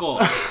 Fuck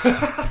off.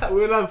 We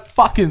don't have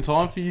fucking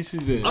time for you,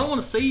 Suzanne. I don't want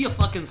to see your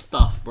fucking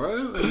stuff,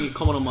 bro. And you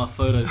comment on my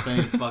photo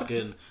saying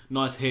fucking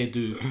nice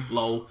hairdo,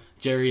 lol.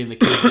 Jerry and the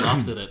kids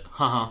laughed at it.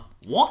 Haha.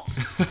 What?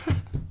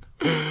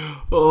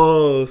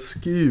 Oh,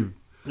 skew.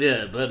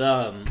 Yeah, but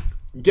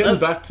Getting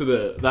back to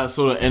that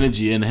sort of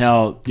energy and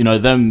how, you know,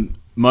 them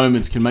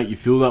moments can make you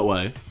feel that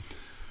way.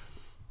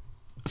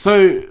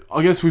 So,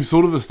 I guess we've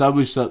sort of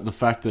established that the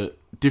fact that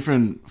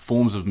different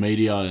forms of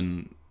media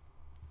and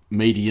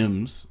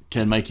mediums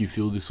can make you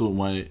feel this sort of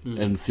way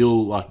and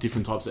feel like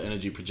different types of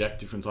energy, project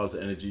different types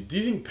of energy. Do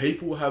you think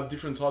people have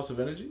different types of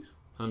energies?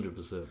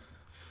 100%.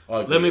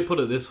 Let me put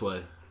it this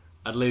way,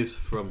 at least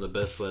from the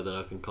best way that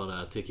I can kind of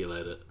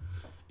articulate it,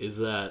 is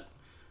that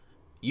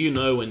you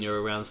know when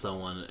you're around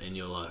someone and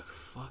you're like,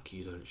 fuck,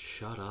 you don't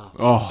shut up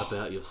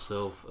about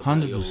yourself, about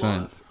 100%. your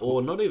life.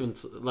 Or not even,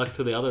 like,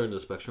 to the other end of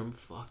the spectrum,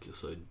 fuck, you're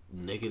so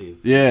negative.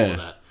 Yeah. All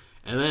that.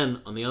 And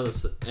then, on the other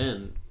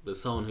end,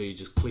 there's someone who you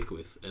just click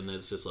with, and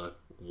there's just like,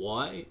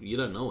 why? You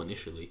don't know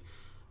initially.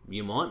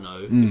 You might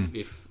know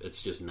if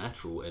it's just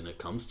natural and it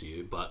comes to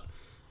you, but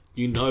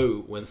you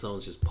know when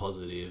someone's just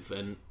positive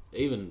and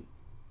even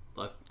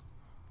like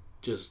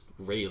just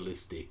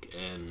realistic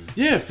and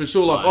Yeah, for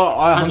sure. Like,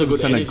 I has a good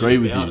 100% energy agree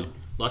with about you. them.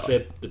 Like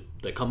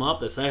they come up,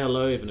 they say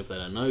hello even if they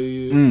don't know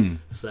you.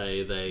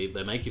 Say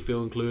they make you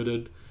feel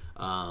included.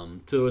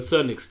 To a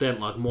certain extent,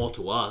 like more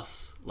to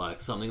us,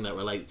 like something that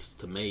relates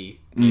to me,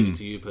 maybe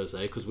to you per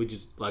se, because we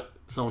just like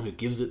someone who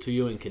gives it to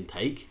you and can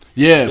take.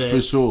 Yeah, They're-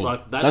 for sure.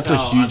 Like That's how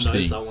a huge I know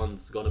thing.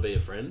 someone's gonna be a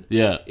friend.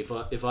 Yeah.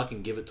 If I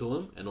can give it to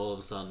them, and all of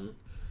a sudden,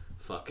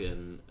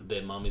 fucking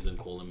their mum isn't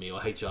calling me or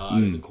HR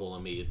isn't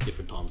calling me at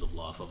different times of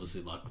life,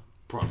 obviously like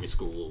primary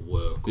school or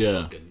work or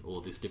Yeah. fucking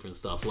all this different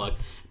stuff. Like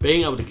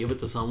being able to give it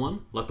to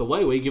someone, like the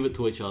way we give it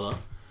to each other,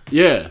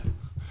 Yeah.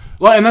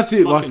 Like, and that's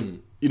it. Like,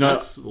 fucking, you know,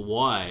 that's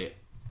why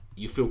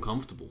you feel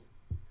comfortable.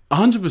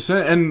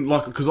 100%. And,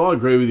 like, because I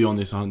agree with you on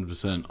this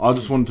 100%. I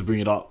just wanted to bring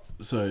it up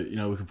so, you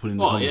know, we could put in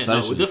the Oh yeah, conversation. no,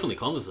 we'll definitely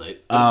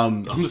conversate.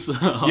 I've yeah.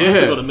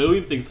 still got a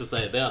million things to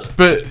say about it.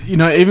 But, you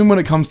know, even when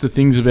it comes to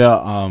things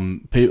about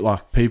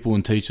like people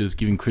and teachers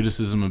giving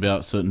criticism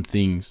about certain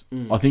things,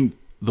 I think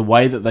the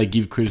way that they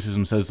give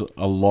criticism says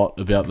a lot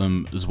about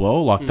them as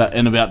well, like that,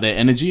 and about their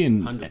energy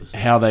and 100%.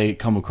 how they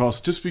come across.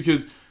 Just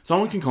because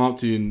someone can come up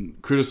to you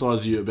and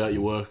criticize you about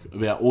your work,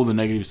 about all the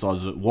negative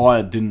sides of it, why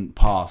it didn't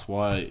pass,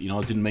 why, you know,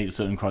 it didn't meet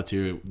certain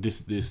criteria,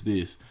 this.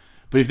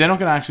 But if they're not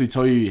going to actually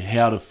tell you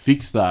how to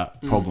fix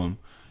that problem,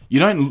 you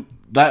don't,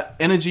 that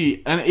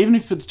energy, and even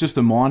if it's just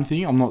a mind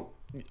thing, I'm not,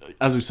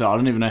 as we said, I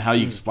don't even know how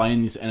you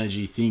explain this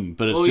energy thing,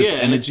 but it's Well, just yeah,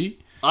 energy.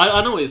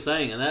 I know what you're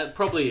saying, and that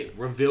probably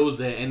reveals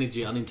their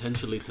energy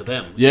unintentionally to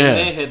them. Yeah.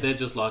 In their head, they're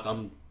just like,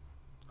 I'm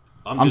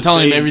just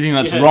telling him being- everything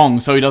that's yeah. wrong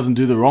so he doesn't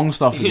do the wrong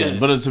stuff again. Yeah.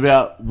 But it's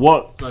about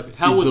what It's like,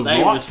 how is would the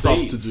they right stuff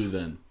receive? to do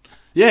then.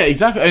 Yeah,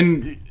 exactly.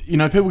 And, you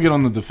know, people get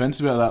on the defense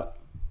about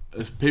that.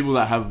 If people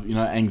that have, you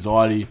know,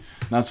 anxiety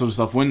and that sort of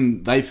stuff,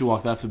 when they feel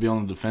like they have to be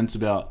on the defense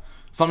about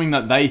something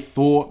that they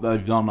thought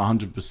they've done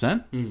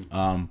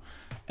 100%,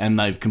 and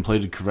they've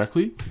completed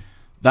correctly,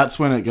 that's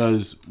when it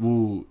goes,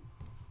 well,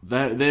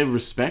 their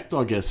respect,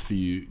 I guess, for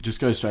you just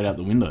goes straight out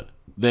the window.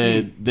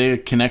 Their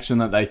connection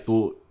that they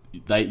thought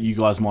you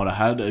guys might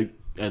have had,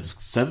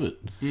 it's severed.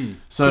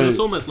 So 'Cause it's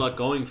almost like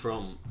going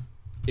from,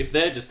 if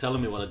they're just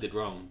telling me what I did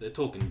wrong, they're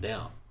talking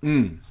down.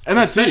 and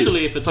that's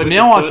Especially it. if it's so with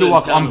now a I feel certain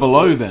like tone I'm of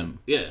below voice. them.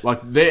 Yeah. Like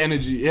their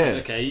energy.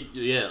 Yeah. Okay,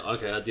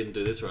 I didn't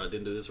do this right, I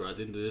didn't do this right, I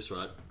didn't do this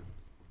right.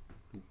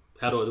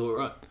 How do I do it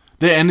right?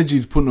 Their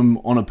energy's putting them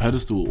on a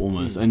pedestal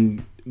almost,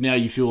 and now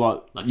you feel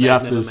like you they've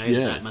have never to. made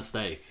Yeah. that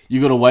mistake.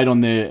 You got to wait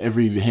on their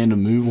every hand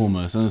and move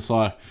almost, and it's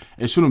like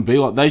it shouldn't be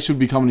like. They should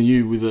be coming to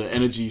you with the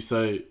energy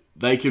so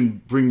they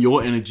can bring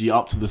your energy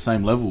up to the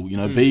same level. You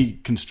know, be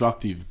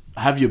constructive,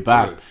 have your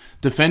back, Bro.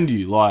 defend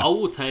you. Like I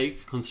will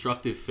take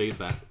constructive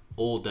feedback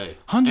all day.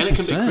 100%. And it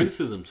can be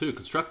criticism too,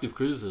 constructive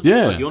criticism.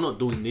 Yeah. Like, you're not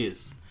doing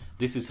this.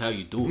 This is how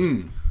you do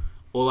it.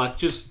 Or like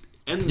just...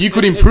 and you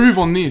could it's improve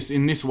on this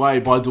in this way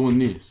by doing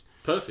this.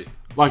 Perfect.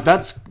 Like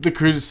that's the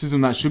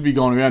criticism that should be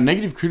going around.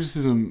 Negative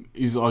criticism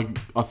is, I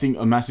think,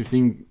 a massive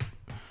thing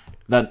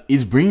that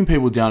is bringing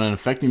people down and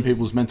affecting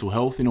people's mental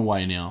health in a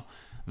way now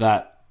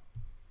that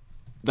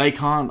they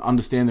can't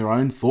understand their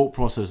own thought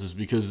processes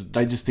because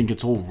they just think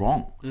it's all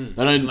wrong. They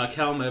don't. Like,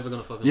 how am I ever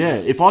going to fucking... Yeah,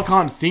 know? if I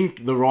can't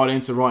think the right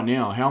answer right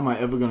now, how am I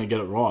ever going to get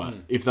it right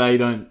if they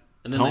don't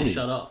And then tell they me?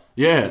 shut up.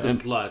 Yeah,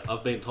 Because, and like,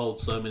 I've been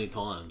told so many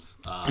times.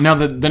 and now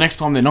the next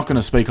time they're not going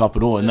to speak up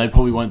at all, and they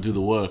probably won't do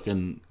the work.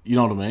 And you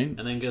know what I mean?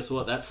 And then guess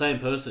what? That same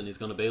person is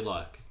going to be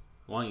like,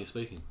 why aren't you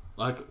speaking?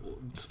 Like,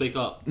 speak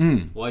up.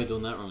 Why are you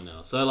doing that wrong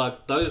now? So,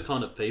 like, those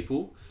kind of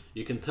people,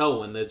 you can tell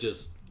when they're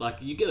just... Like,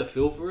 you get a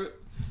feel for it.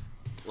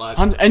 Like,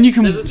 And you there's a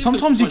can difference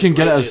sometimes you between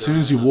can get it great as soon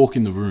as you leader and walk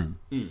in the room,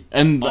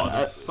 and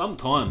there's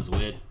sometimes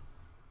where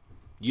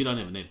you don't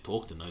even need to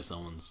talk to know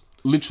someone's...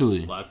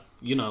 literally. Like,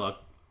 you know, like,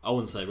 I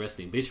wouldn't say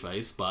resting bitch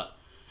face, but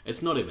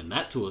it's not even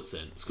that to a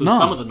sense. Because No.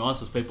 some of the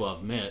nicest people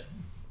I've met,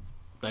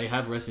 they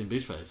have resting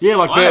bitch face. Yeah,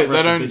 like I have they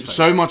resting don't bitch face.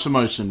 show much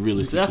emotion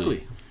realistically.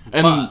 Exactly.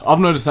 And But- I've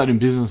noticed that in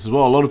business as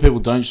well. A lot of people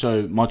don't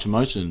show much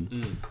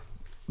emotion,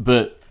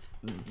 but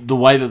the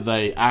way that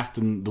they act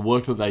and the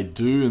work that they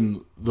do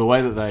and the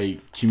way that they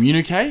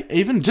communicate,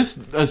 even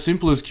just as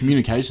simple as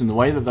communication, the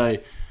way that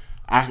they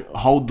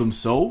hold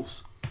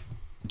themselves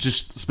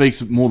just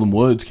speaks more than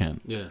words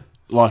can. Yeah.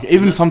 Like,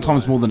 even that's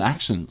sometimes why- more than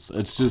actions.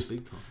 It's just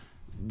Big time.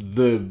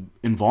 the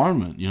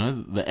environment, you know,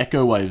 the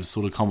echo waves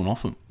sort of coming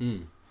off them.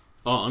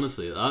 Oh,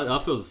 honestly, I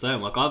feel the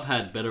same. Like, I've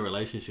had better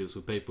relationships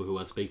with people who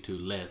I speak to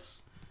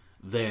less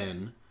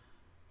than,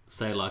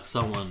 say, like,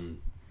 someone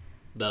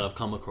that I've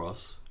come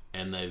across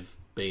and they've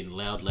been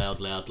loud,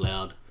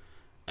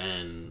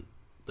 and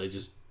they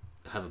just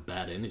have a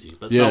bad energy.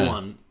 But Yeah.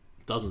 someone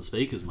doesn't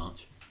speak as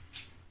much,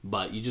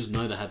 but you just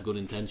know they have good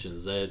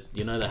intentions.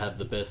 You know they have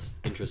the best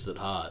interests at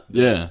heart.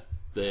 Yeah.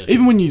 They're,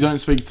 Even when you don't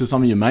speak to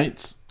some of your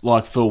mates,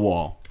 like, for a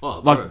while. oh,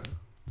 like,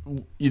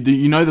 bro.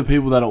 you know the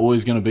people that are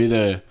always going to be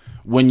there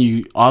when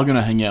you are going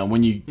to hang out,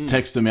 when you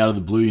text them out of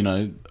the blue, you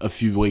know, a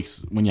few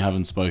weeks when you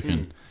haven't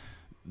spoken.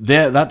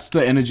 That's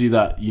the energy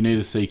that you need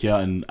to seek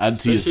out and add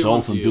to Especially yourself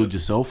once and you build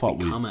yourself up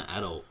with. become an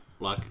adult.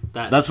 like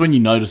that. That's when you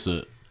notice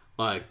it.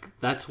 Like,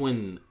 that's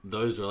when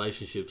those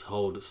relationships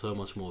hold so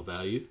much more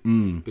value.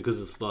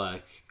 Because it's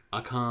like,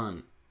 I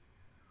can't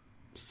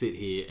sit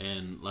here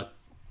and, like,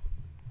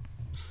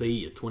 see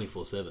you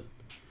 24/7.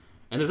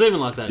 And it's even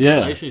like that in a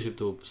relationship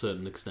to a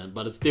certain extent.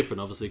 But it's different,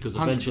 obviously, because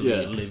eventually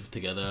you live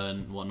together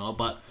and whatnot.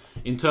 But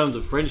in terms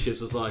of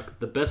friendships, it's like,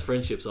 the best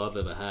friendships I've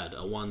ever had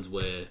are ones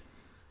where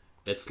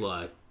it's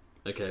like,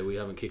 okay, we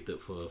haven't kicked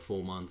it for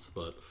 4 months,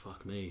 but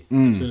fuck me.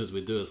 As soon as we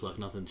do, it's like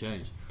nothing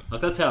changed.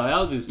 Like, that's how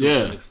ours is to a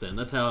certain extent.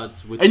 That's how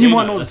it's with And Chino. you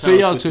might not that's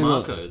see how our it's with Chino.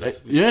 Marco.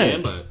 That's with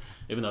Jambo.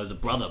 Even though he's a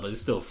brother, but he's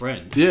still a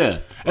friend. Yeah.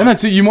 And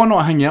that's it. You might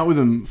not hang out with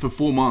them for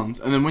 4 months,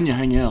 and then when you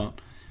hang out,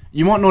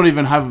 you might not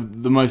even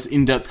have the most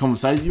in-depth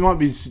conversation. You might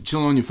be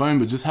chilling on your phone,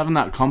 but just having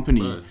that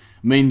company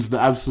means the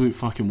absolute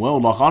fucking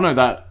world. Like, I know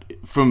that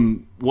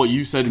from what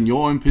you said in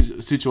your own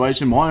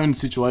situation, my own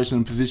situation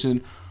and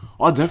position,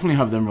 I definitely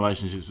have them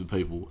relationships with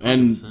people.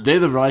 And 100%. They're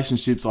the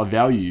relationships I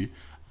value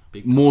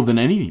more than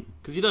anything.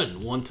 Because you don't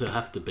want to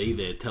have to be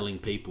there telling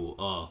people,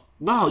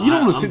 no, you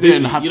don't want to sit there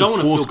and have to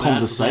force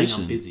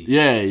conversation. I'm busy.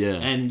 Yeah.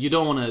 And you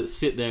don't want to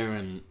sit there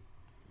and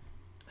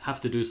have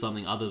to do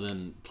something other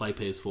than play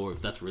PS4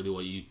 if that's really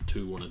what you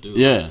two want to do.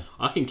 Yeah.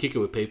 I can kick it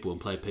with people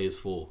and play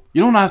PS4.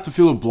 You don't have to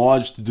feel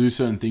obliged to do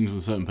certain things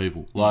with certain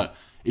people. Like,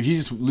 if you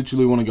just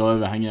literally want to go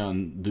over, hang out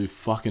and do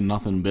fucking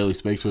nothing and barely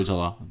speak to each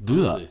other,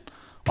 do that.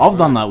 I've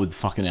done that with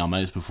fucking our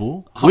mates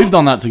before. We've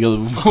done that together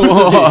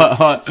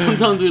before.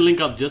 Sometimes we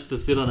link up just to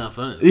sit on our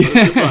phones. But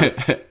it's just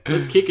like,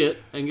 let's kick it,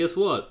 and guess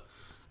what?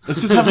 It's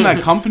just having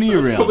that company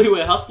around. That's probably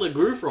where Hustler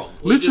grew from.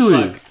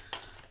 Literally. Just like,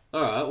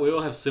 alright, we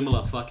all have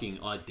similar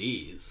fucking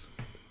ideas.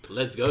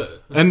 Let's go.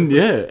 And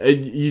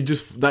you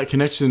just, that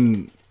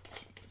connection,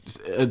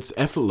 it's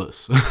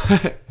effortless,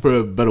 for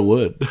a better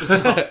word.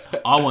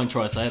 I won't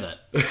try to say that.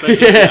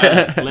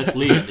 Especially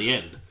Leslie at the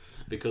end.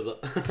 Because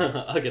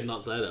I could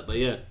not say that. But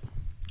yeah.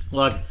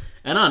 Like,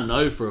 and I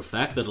know for a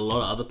fact that a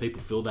lot of other people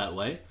feel that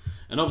way.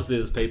 And obviously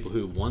there's people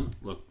who want,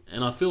 like,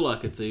 and I feel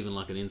like it's even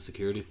like an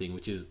insecurity thing,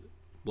 which is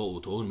what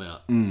we're talking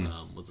about.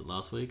 Was it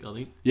last week, I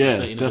think? Yeah,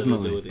 that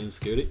definitely. With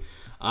insecurity.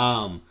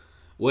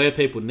 Where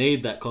people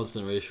need that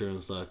constant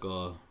reassurance, like,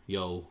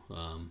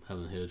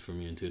 haven't heard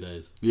from you in 2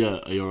 days. Yeah,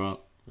 are you alright?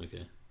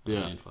 Okay.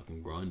 Yeah. I ain't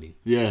fucking grinding.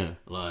 Yeah.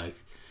 Like,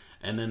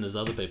 and then there's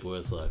other people where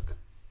it's like,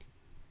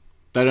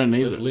 they don't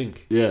need let's it.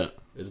 link. Yeah.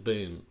 It's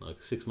been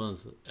like 6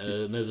 months,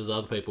 and then there's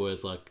other people where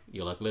it's like,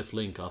 you're like, let's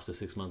link after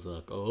 6 months. They're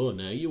like, oh,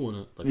 now you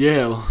want to,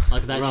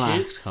 like that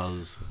relax, shit,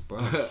 cuz. bro.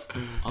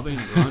 I've been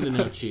grinding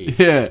out shit.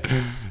 Yeah,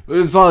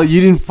 it's like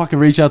you didn't fucking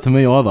reach out to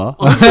me either.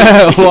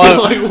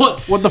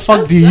 Like, what the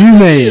fuck do you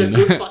mean? A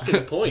good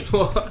fucking point.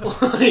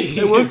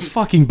 It works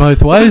fucking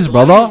both ways,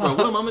 brother. Bro,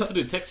 what am I meant to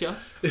do? Text you?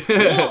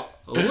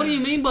 What do you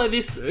mean by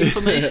this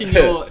information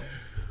you're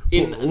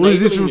what is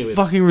this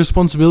fucking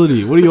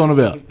responsibility? What are you on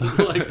about?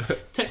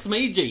 Like, text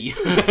me, G.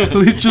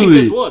 Literally. And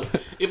guess what?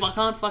 If I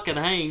can't fucking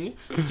hang,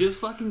 just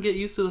fucking get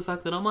used to the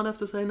fact that I might have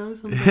to say no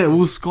sometimes. Yeah,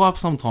 we'll Skype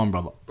sometime,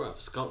 brother. Bro,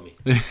 Skype me.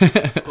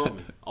 Skype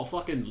me. I'll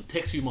fucking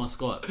text you my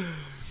Skype.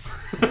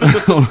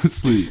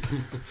 Honestly.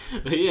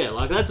 But yeah,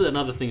 like, that's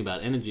another thing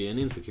about energy and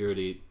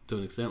insecurity to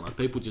an extent. Like,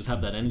 people just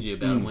have that energy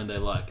about them when they're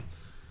like,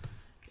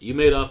 you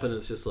meet up and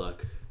it's just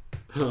like,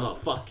 oh,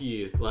 fuck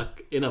you.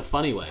 Like, in a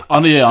funny way.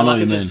 Oh, yeah, I know like, what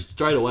you mean. Just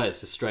straight away,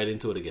 it's just straight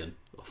into it again.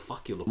 Oh,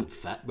 fuck, you're looking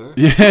fat, bro.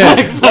 Yeah.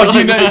 Like,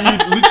 you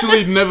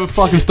literally never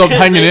fucking stopped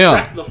hanging out.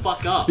 Crack the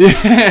fuck up. Yeah.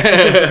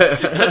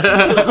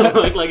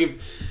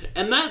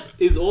 And that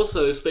is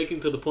also speaking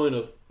to the point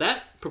of,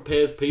 that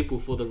prepares people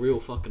for the real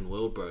fucking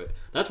world, bro.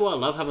 That's why I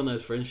love having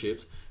those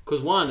friendships.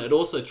 Because one, it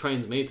also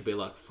trains me to be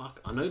like,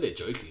 fuck, I know they're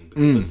joking.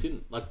 Because they're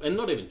sitting, like, and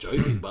not even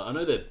joking, but I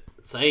know they're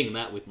saying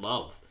that with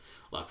love.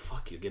 Like,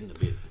 fuck, you're getting a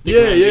bit...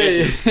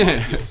 Yeah.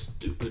 Fuck, you're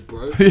stupid,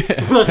 bro.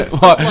 Yeah. Like,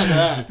 stuff like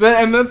that.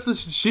 And that's the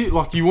shit.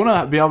 Like, you want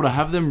to be able to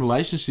have them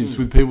relationships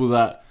with people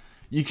that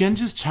you can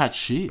just chat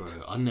shit.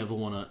 Bro, I never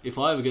want to... If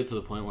I ever get to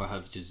the point where I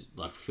have just,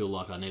 like, feel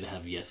like I need to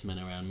have yes men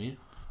around me...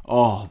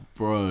 Oh,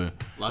 bro.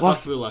 Like, I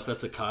feel like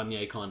that's a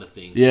Kanye kind of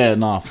thing. Yeah,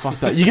 nah, fuck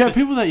that. You get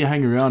people that you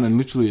hang around and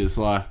literally it's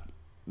like,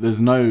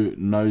 there's no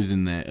no's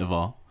in there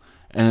ever.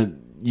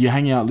 And you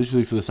hang out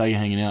literally for the sake of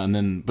hanging out, and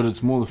then, but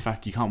it's more the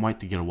fact you can't wait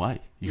to get away.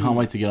 You can't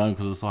wait to get home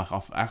because it's like,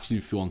 I actually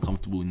feel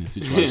uncomfortable in this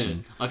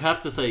situation. Like, I have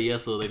to say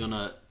yes or they're going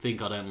to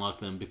think I don't like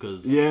them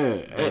because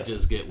they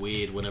just get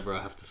weird whenever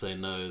I have to say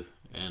no.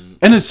 And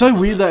it's so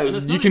weird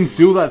that you can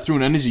feel that through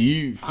an energy.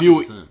 You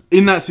feel 100%.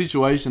 In that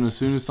situation, as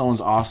soon as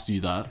someone's asked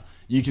you that,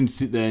 you can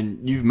sit there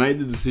and you've made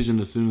the decision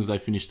as soon as they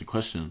finish the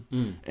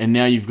question. And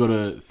now you've got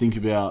to think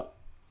about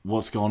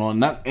what's going on.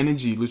 That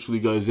energy literally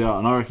goes out,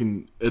 and I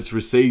reckon it's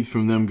received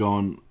from them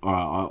going,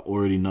 alright, I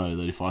already know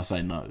that if I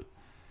say no,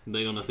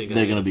 they're going to think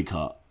they're going to be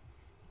cut.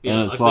 Yeah,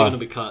 and like it's they're going to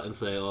be cut and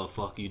say, oh,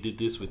 fuck, you did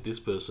this with this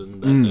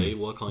person that day.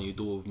 Why can't you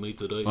do it with me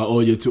today?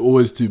 Oh, you're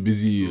always too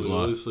busy. You're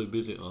always so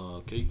busy. Oh,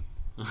 okay.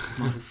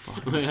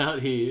 We're out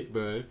here,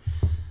 bro.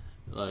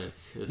 Like,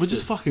 we're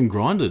just fucking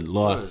grinded.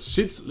 Like, bro,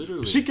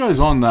 shit goes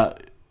on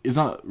that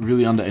isn't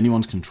really under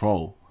anyone's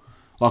control.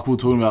 like we were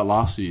talking about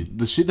last year,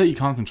 the shit that you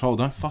can't control,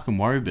 don't fucking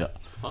worry about.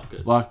 Fuck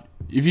it. Like,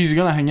 if you're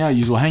gonna hang out,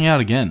 you will hang out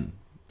again.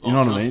 You know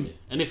what I trust mean? me.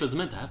 And if it's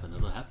meant to happen,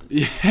 it'll happen.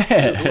 Yeah.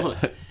 Guess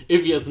what?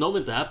 If it's not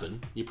meant to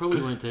happen, you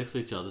probably won't text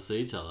each other, see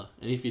each other.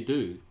 And if you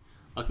do,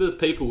 like there's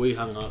people we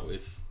hung out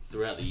with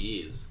throughout the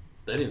years,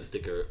 they didn't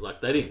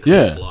they didn't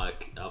Yeah.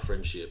 like our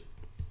friendship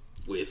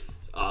with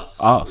us.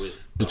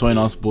 Between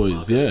us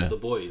boys, like, yeah. The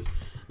boys.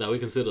 That we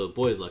consider the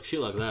boys, like shit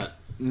like that.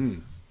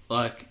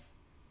 Like,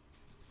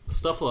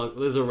 stuff like,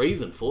 there's a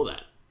reason for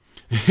that.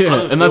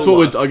 Yeah, and that's feel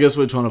what I guess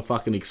we're trying to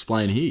fucking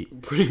explain here.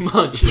 Pretty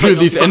much. Through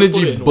this I'm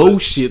energy putting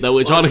bullshit that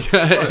we're trying to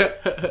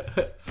get.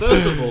 Right.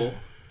 First of all,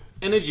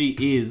 energy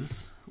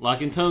is,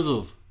 like, in terms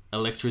of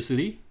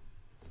electricity,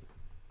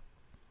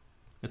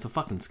 it's a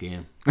fucking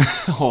scam.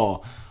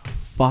 Oh,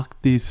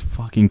 fuck this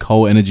fucking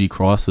coal energy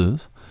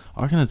crisis.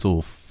 I reckon it's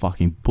all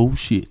fucking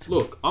bullshit.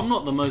 Look, I'm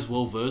not the most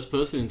well-versed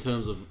person in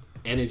terms of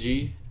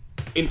energy.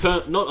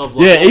 Not of,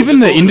 Yeah, what even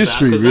we're the talking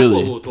industry, about, 'cause really.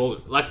 That's what we're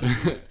talking.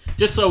 Like,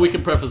 just so we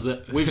can preface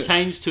it, we've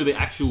changed to the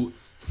actual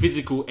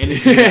physical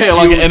energy. that Yeah,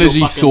 like an fuels your energy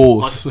fucking-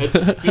 source. Like,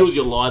 it fuels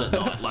your light at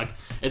night. Like,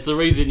 it's the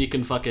reason you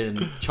can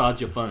fucking charge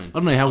your phone. I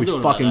don't know how we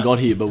fucking got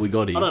here, but we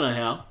got here. I don't know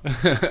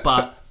how,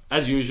 but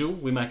as usual,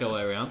 we make our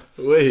way around.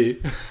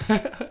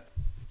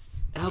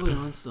 Albert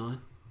Einstein,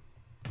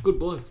 good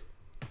bloke.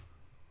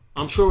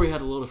 I'm sure he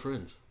had a lot of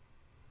friends.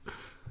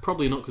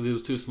 Probably not because he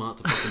was too smart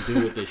to fucking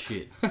deal with this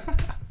shit.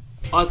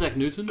 Isaac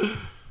Newton,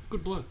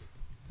 good bloke.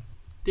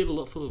 Did a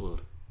lot for the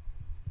world.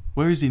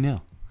 Where is he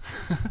now?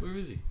 Where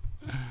is he?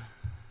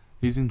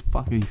 He's in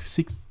fucking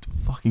 6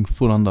 fucking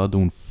foot under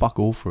doing fuck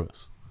all for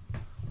us.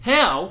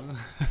 How,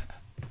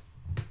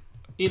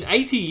 in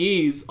 80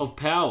 years of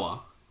power,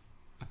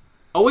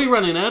 are we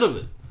running out of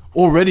it?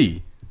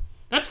 Already.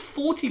 That's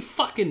 40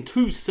 fucking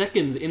 2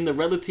 seconds in the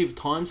relative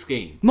time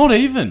scheme. Not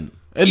even.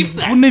 It If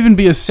that- wouldn't even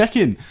be a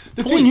second.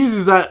 The thing Points.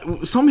 is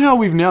that somehow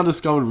we've now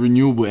discovered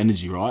renewable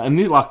energy, right? And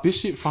this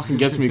shit fucking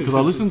gets me because I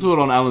listened to it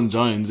on Alan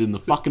Jones in the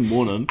fucking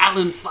morning.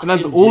 Alan fucking And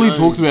that's all Jones.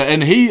 he talks about.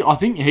 And I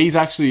think he's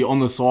actually on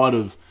the side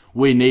of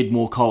we need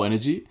more coal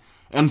energy.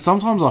 And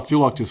sometimes I feel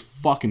like just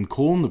fucking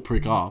calling the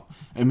prick up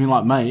and being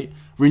like, mate,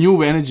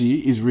 renewable energy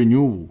is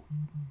renewable.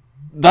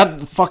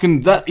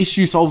 That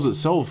issue solves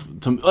itself.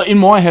 In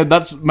my head,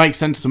 that makes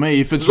sense to me.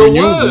 If it's The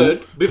renewable,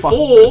 word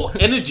before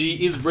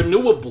energy is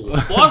renewable.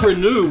 By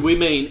renew, we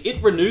mean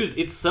it renews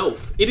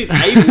itself. It is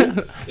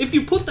able. If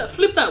you flip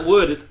that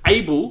word, it's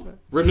able,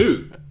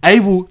 renew.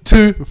 able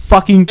to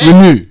fucking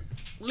renew.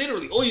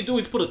 Literally, all you do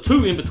is put a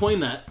 2 in between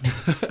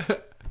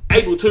that.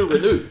 Able to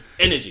renew.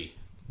 Energy.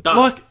 Done.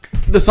 Like,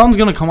 the sun's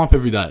gonna come up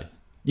every day.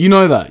 You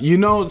know that. You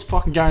know it's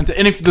fucking guaranteed.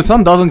 And if the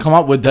sun doesn't come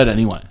up, we're dead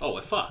anyway. Oh,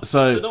 we're fucked.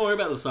 So- So don't worry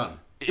about the sun.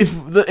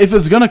 If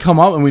it's gonna come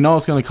up and we know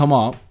it's gonna come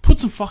up, put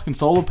some fucking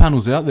solar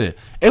panels out there.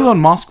 Elon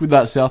Musk with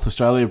that South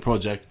Australia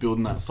project,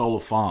 building that solar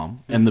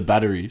farm and the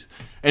batteries,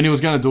 and he was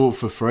gonna do it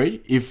for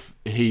free if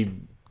he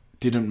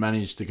didn't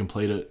manage to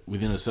complete it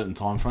within a certain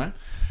time frame.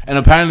 And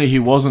apparently he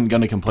wasn't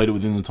going to complete it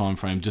within the time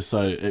frame just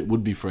so it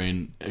would be free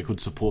and it could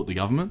support the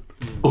government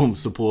or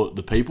support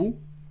the people.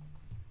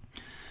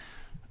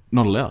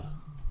 Not allowed.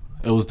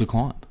 It was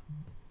declined.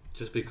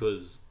 Just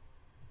because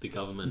the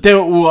government...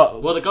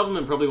 Well, the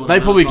government probably wanted They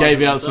to probably monetize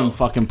gave it out some themselves.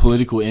 fucking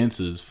political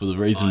answers for the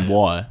reason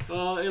why.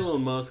 Oh,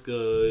 Elon Musk,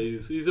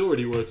 he's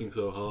already working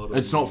so hard.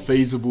 It's not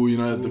feasible, you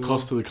know, the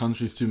cost to the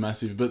country is too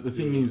massive. But the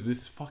thing is,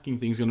 this fucking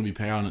thing's going to be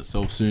powering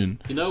itself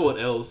soon. You know what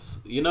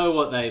else? You know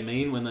what they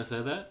mean when they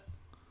say that?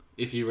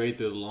 If you read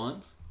through the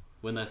lines,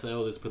 when they say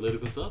all this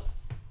political stuff?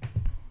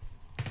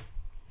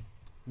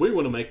 We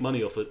want to make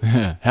money off it.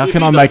 Yeah. How If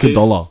can he I does make this,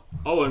 $1?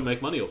 I won't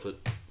make money off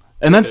it.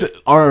 And that's,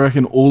 I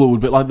reckon, all it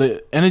would be. Like,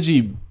 the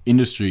energy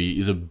industry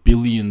is $1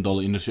 billion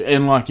industry.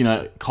 And, like, you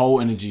know,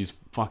 coal energy is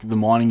fucking... The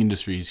mining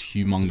industry is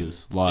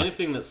humongous. Like,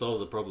 Anything that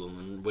solves a problem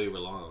and we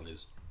rely on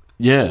is...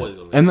 yeah. always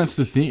gonna be And that's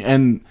the thing.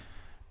 And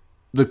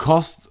the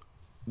cost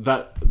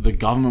that the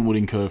government would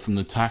incur from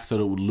the tax that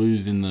it would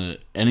lose in the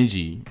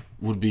energy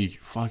would be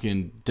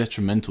fucking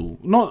detrimental.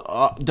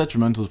 Not...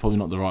 detrimental is probably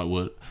not the right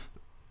word.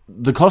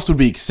 The cost would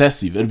be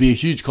excessive. It'd be a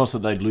huge cost that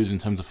they'd lose in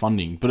terms of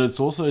funding. But it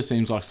also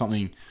seems like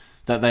something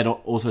that they'd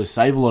also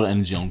save a lot of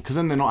energy on, because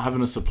then they're not having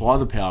to supply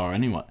the power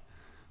anyway.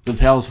 The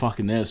power's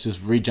fucking there. It's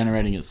just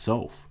regenerating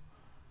itself.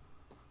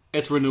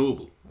 It's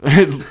renewable.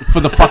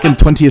 For the fucking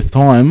 20th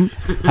time,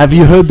 have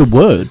you heard the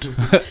word?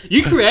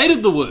 You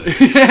created the word.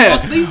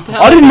 Like, these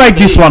I didn't make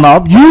this one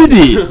up. You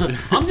did.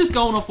 I'm just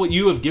going off what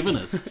you have given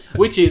us,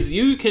 which is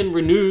you can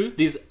renew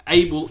this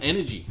able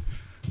energy.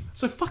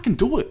 So fucking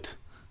do it.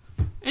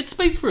 It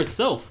speaks for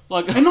itself.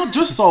 Like, And not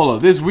just solar.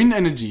 There's wind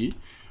energy.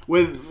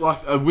 Where, like,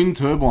 a wind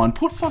turbine,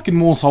 put fucking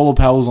more solar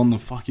panels on the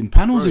fucking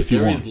panels if you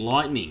there want. is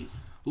lightning.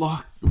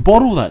 Like,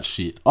 bottle that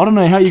shit. I don't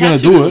know how you're going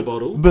Catch to it do in a it,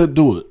 bottle. but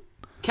do it.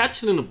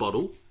 Catch it in a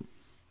bottle.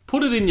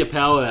 Put it in your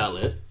power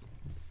outlet.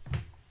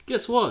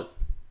 Guess what?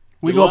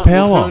 We Your got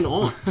light will power. turn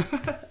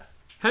on.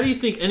 How do you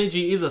think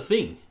energy is a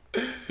thing?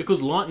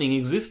 Because lightning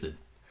existed.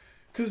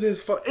 Because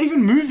there's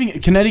even moving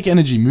kinetic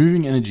energy,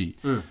 moving energy.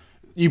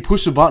 you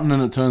push a button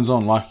and it turns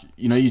on. Like,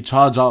 you know, you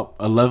charge up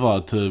a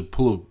lever to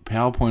pull a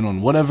power point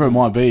on, whatever it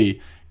might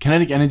be.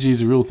 Kinetic energy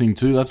is a real thing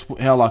too. That's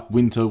how, like,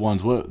 wind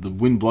turbines work. The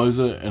wind blows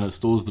it and it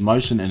stores the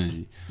motion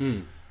energy.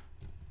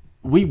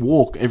 We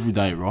walk every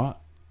day, right?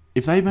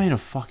 If they made a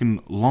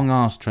fucking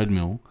long-ass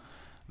treadmill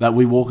that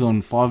we walk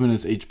on 5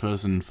 minutes each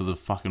person for the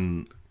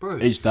fucking... Bro,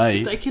 each day...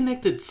 if they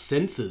connected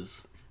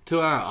sensors to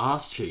our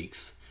ass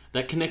cheeks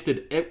that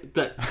connected...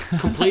 that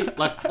complete...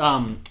 like,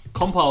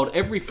 compiled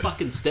every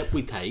fucking step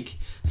we take,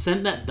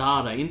 sent that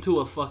data into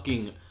a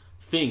fucking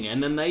thing,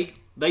 and then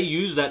they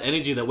use that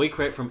energy that we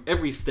create from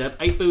every step,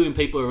 8 billion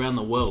people around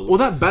the world. Well,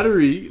 that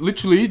battery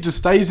literally just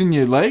stays in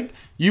your leg.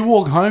 You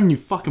walk home, you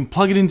fucking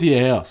plug it into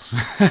your house.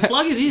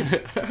 Plug it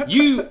in.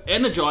 You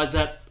energize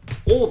that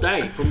all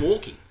day from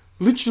walking.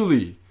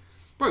 Literally.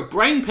 Bro,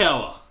 brain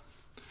power.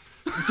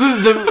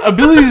 The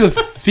ability to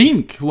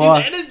think.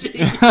 Like, It's energy.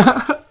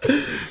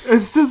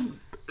 it's just...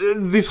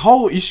 This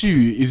whole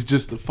issue is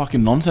just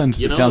fucking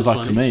nonsense, You it know sounds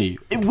what's like to me.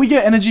 We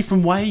get energy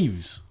from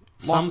waves.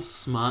 Some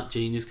smart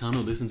genius cunt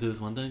will listen to this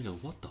one day and go,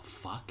 what the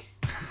fuck?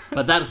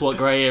 But that's what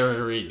grey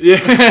area is.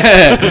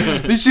 Yeah.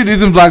 This shit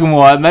isn't black and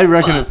white, and they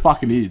reckon it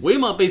fucking is. We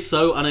might be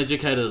so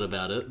uneducated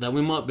about it that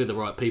we might be the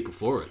right people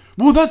for it.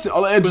 Well, it's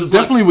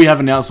definitely, like we have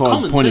an outside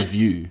common point of sense.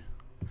 view.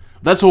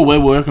 That's all we're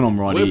working on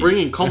right We're here.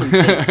 bringing common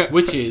sense,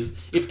 which is,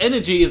 if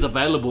energy is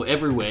available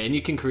everywhere and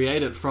you can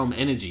create it from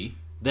energy,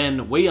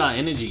 then we are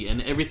energy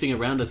and everything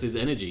around us is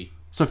energy.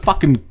 So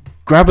fucking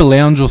grab a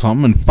lounge or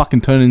something and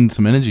fucking turn in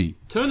some energy.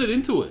 Turn it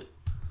into it.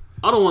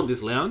 I don't want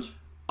this lounge.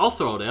 I'll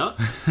throw it out.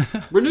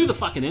 Renew the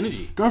fucking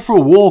energy. Go for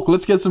a walk.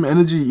 Let's get some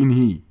energy in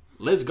here.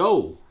 Let's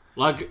go.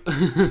 Like,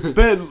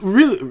 But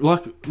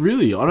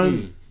really, I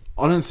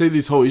don't see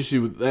this whole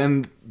issue with,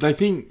 and they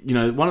think, you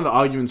know, one of the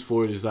arguments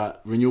for it is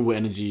that renewable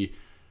energy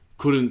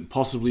couldn't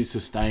possibly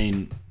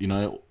sustain, you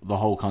know, the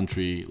whole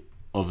country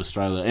of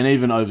Australia and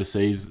even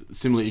overseas,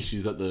 similar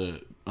issues that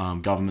the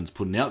government's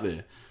putting out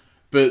there.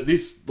 But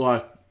this,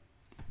 like,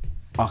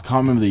 I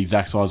can't remember the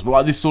exact size, but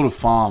like this sort of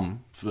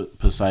farm,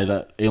 per se,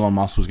 that Elon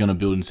Musk was going to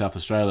build in South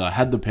Australia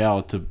had the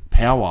power to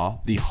power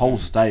the whole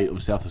state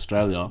of South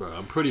Australia. bro,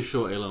 I'm pretty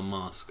sure Elon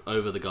Musk,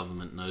 over the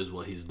government, knows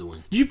what he's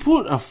doing. You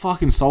put a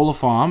fucking solar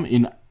farm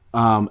in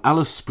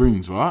Alice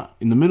Springs, right?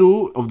 In the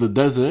middle of the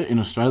desert in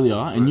Australia,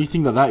 and you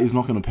think that is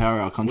not going to power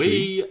our country?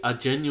 We are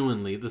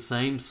genuinely the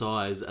same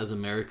size as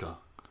America.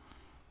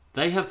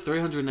 They have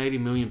 380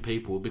 million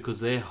people because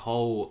their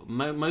whole...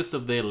 most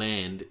of their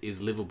land is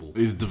livable.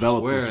 Is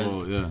developed Whereas as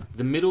well, yeah.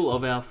 the middle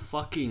of our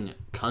fucking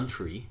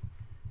country...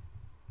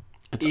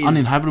 It's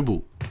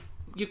uninhabitable.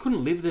 You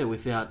couldn't live there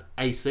without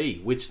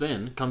AC, which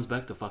then comes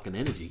back to fucking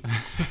energy.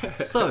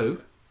 So,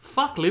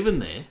 fuck living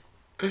there.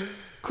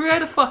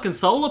 Create a fucking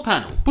solar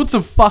panel. Put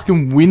some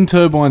fucking wind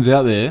turbines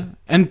out there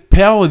and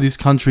power this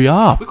country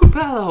up. We could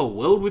power the whole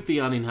world with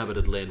the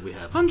uninhabited land we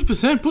have.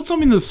 100%. Put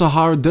some in the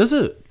Sahara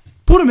Desert.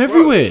 Put them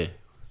everywhere.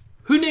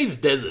 Who needs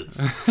deserts?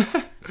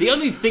 The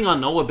only thing I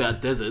know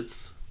about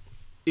deserts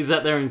is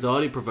that they're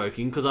anxiety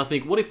provoking, because I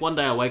think, what if one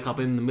day I wake up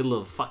in the middle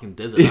of a fucking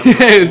desert? I have no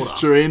Yeah, water?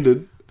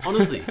 stranded.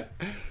 Honestly,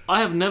 I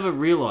have never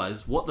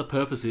realised what the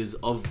purpose is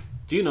of...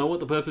 Do you know what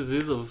the purpose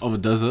is of Of a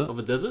desert?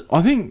 a desert?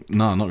 I think...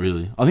 No, not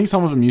really. I think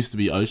some of them used to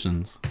be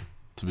oceans,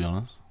 to be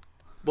honest.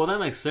 Well, that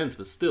makes sense,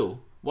 but still,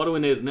 why do we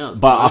need it now? It's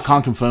But the I ocean.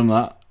 can't confirm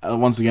that.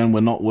 Once again,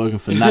 we're not working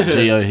for Nat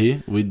Geo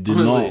here. We did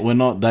Honestly, not. We're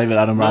not David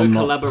Attenborough. No I'm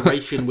not.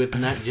 collaboration with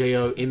Nat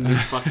Geo in this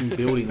fucking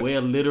building. We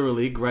are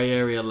literally grey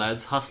area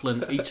lads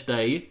hustling each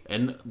day,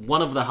 and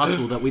one of the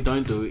hustle that we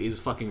don't do is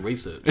fucking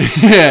research.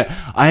 Yeah,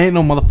 I ain't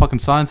no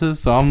motherfucking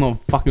scientist, so I'm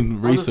not fucking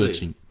Honestly.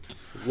 researching.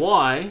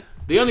 Why?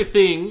 The only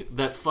thing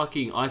that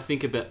fucking I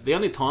think about... The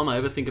only time I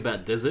ever think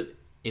about desert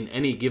in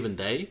any given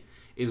day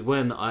is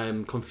when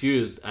I'm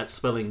confused at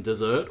spelling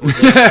dessert or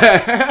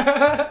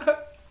desert.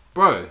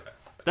 Bro,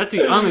 that's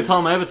the only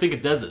time I ever think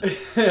of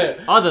deserts.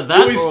 Either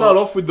that We or... start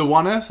off with the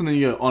one S and then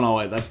you go, oh no,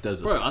 wait, that's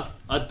desert. Bro,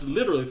 I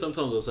literally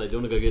sometimes I'll say, do you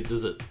want to go get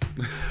dessert?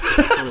 And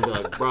I'll be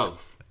like, bruv,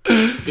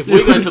 if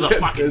we go to the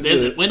fucking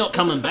desert, we're not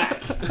coming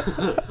back.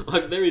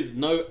 Like, there is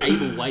no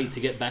able way to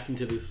get back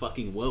into this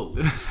fucking world.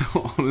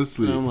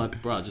 Honestly. And I'm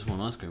like, bro, I just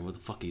want ice cream. What the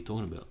fuck are you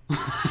talking about?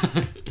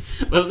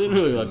 But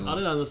literally, like, I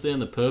don't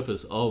understand the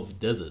purpose of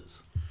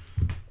deserts.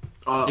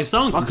 If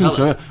someone can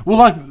tell us... Well,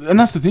 like, and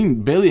that's the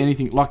thing, barely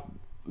anything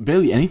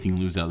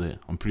lives out there,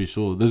 I'm pretty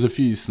sure. There's a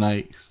few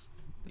snakes.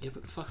 Yeah,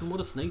 but fucking what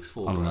are snakes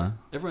for, I don't bro? know.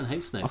 Everyone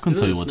hates snakes. I can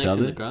tell you what's snakes out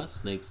in there. the grass.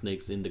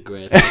 Snakes in the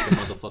grass. Make the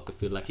motherfucker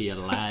feel like he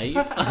alive.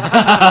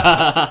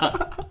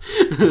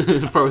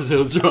 Forest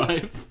Hills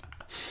Drive.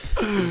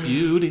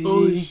 Beauty.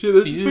 Holy shit,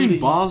 there's just beauty. been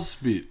bars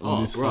spit on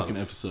Oh, this bro. fucking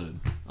episode.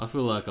 I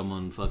feel like I'm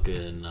on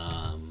fucking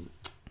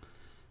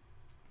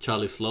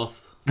Charlie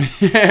Sloth.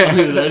 Yeah. On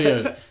the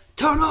radio.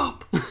 Turn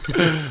up!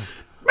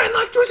 Man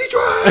like Drizzy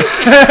Drake!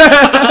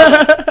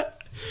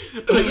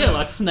 But yeah,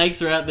 like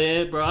snakes are out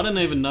there, bro. I don't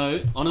even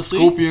know, honestly.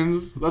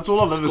 Scorpions, that's all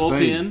I've ever seen.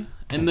 Scorpion.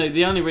 And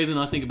the only reason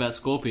I think about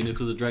Scorpion is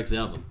because of Drake's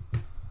album.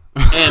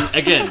 And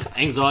again,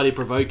 anxiety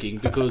provoking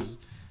because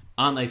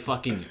aren't they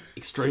fucking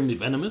extremely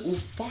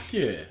venomous? Fuck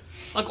yeah.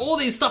 Like, all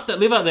these stuff that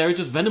live out there are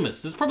just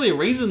venomous. There's probably a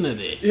reason they're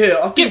there. Yeah,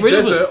 I think Get rid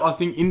of desert, it. I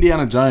think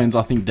Indiana Jones,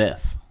 I think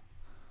death.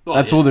 Oh,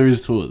 That's yeah. all there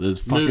is to it. There's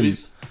fucking...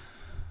 Movies.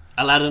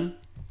 Aladdin.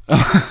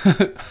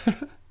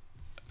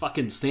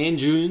 Fucking sand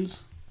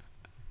dunes.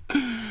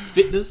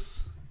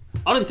 Fitness.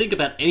 I don't think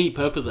about any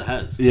purpose it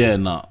has. Yeah,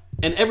 nah.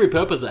 And every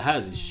purpose it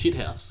has is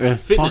shithouse. They're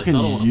Fitness, I don't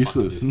fucking wanna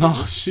useless. fucking do No,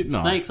 fitness. shit,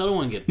 no. Snakes, I don't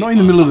want to get Not bit in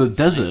the by a middle of the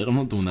fucking desert. snake. I'm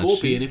not doing that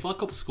Scorpion, shit. if I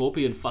cop a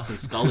scorpion fucking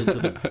skull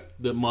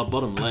into my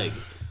bottom leg,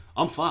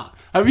 I'm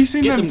fucked. Have you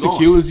seen Get them them gone.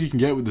 tequilas you can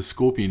get with the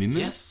scorpion in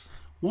there? Yes.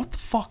 What the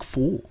fuck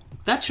for?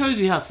 That shows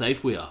you how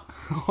safe we are.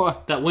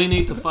 That we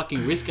need to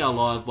fucking risk our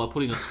life by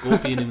putting a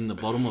scorpion in the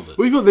bottom of it.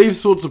 We've got these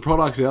sorts of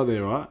products out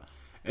there, right?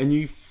 And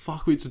you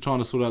fuckwits are trying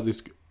to sort out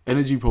this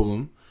energy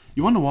problem.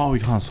 You wonder why we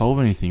can't solve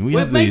anything. We're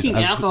have these making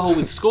alcohol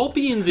with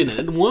scorpions in it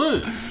and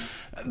worms.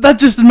 That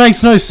just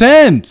makes no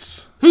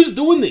sense. Who's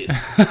doing this?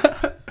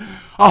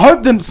 I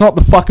hope that it's not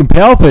the fucking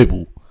power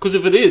people. Because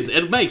if it is,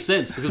 it makes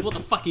sense. Because what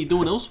the fuck are you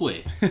doing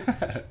elsewhere?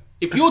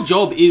 If your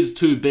job is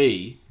to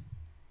be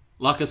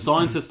like a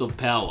scientist of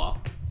power,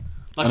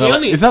 like the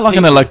only Is that like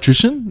an people-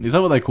 electrician? Is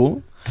that what they call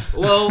it?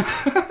 Well,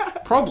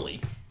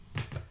 probably.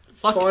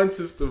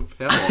 Scientist of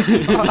power.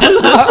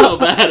 That's not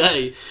bad,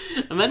 eh?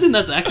 Imagine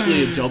that's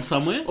actually a job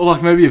somewhere. Or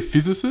like maybe a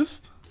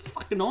physicist?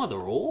 Fucking either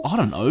or. I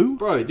don't know.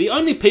 Bro, the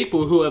only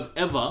people who have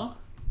ever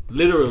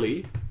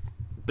literally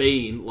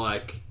been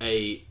like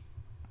a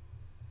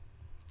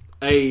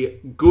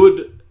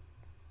good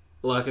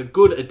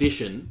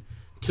addition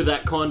to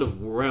that kind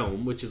of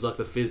realm, which is like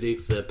the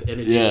physics, the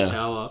energy, Yeah. the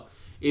power,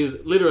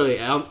 is literally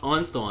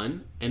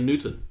Einstein and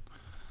Newton.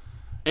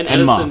 And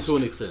And Edison Musk. to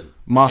an extent.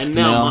 Musk and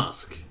now now.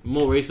 Musk.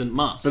 More recent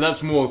Musk. But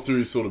that's more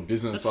through sort of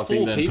business, That's I think,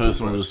 four than people,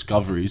 personal bro.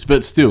 discoveries.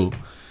 But still,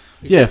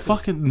 yeah,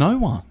 fucking no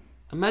one.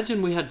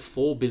 Imagine we had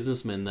 4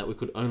 businessmen that we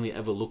could only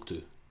ever look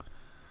to.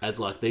 As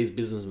like these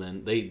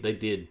businessmen, they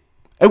did.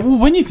 Well,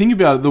 when you think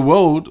about it, the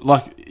world,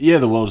 like, yeah,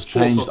 the world's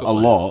Four changed soccer a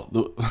lot.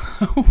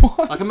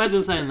 What? Like,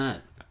 imagine saying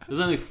that. There's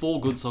only 4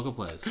 good soccer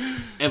players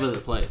ever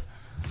that played.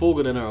 4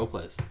 good NRL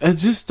players. It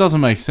just doesn't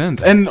make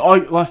sense. And I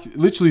like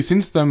literally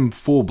since them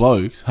 4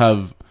 blokes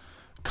have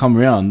come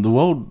around, the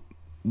world,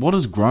 what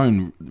has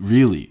grown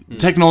really?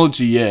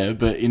 Technology, yeah,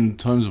 but in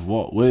terms of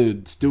what?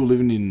 We're still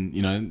living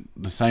in,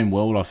 the same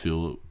world. I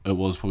feel it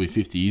was probably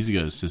 50 years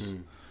ago. It's just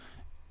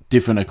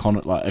different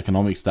economic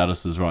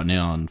statuses right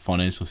now and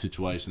financial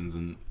situations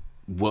and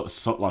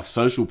like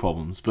social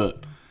problems.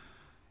 But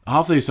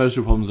half these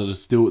social problems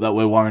that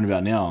we're worrying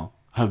about now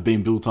have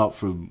been built up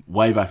from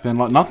way back then.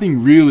 Like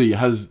nothing really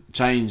has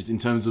changed in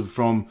terms of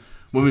from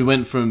when we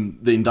went from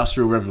the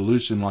Industrial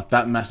Revolution, like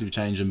that massive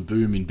change and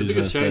boom in The business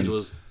biggest change and,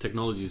 was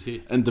technology's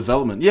here. and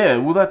development. Yeah,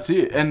 well that's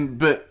it.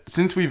 But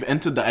since we've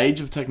entered the age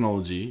of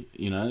technology,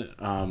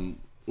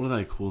 what do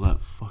they call that?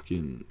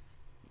 Fucking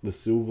the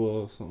silver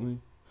or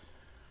something?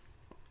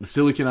 The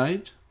Silicon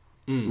Age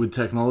with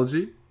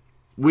technology.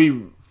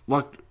 We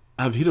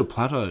have hit a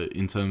plateau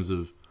in terms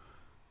of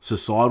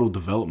societal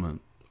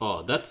development.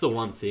 Oh, that's the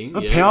one thing.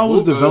 Power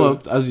was we'll go-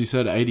 developed, as you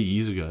said, 80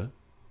 years ago.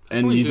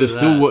 And do you you just do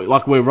still, that?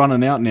 like, we're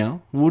running out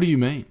now. What do you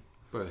mean?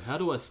 Bro, how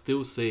do I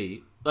still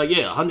see... Like,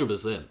 yeah,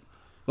 100%.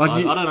 Like,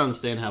 I don't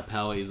understand how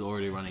power is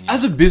already running out.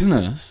 as a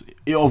business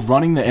of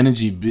running the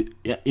energy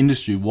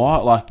industry,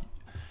 why,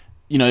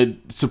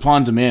 supply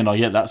and demand, I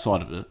get that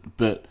side of it.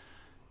 But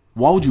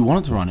why would you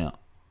want it to run out?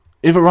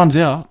 If it runs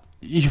out,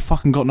 you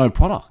fucking got no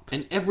product.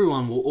 And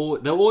everyone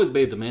there'll always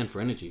be a demand for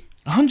energy.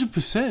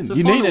 100%. So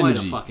You find need a way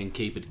energy. to fucking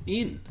keep it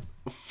in.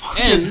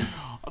 And...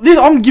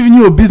 I'm giving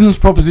you a business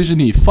proposition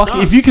here. Fuck,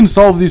 No. if you can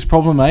solve this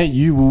problem, mate,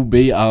 you will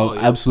be an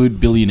yeah. absolute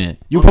billionaire.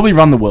 You'll probably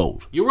run the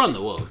world. You run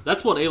the world.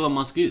 That's what Elon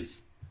Musk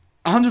is.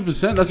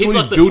 100%. That's He's what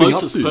like he's the building up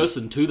closest to.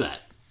 person to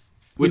that.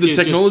 With Which the is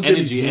technology in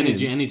just his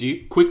energy, hands. energy.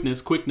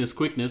 Quickness.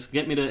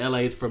 Get me to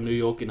LA from New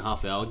York in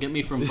half hour. Get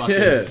me from fucking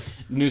Yeah.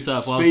 New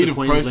South Wales Speed to of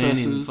Queensland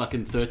in processes.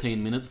 fucking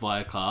 13 minutes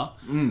via car.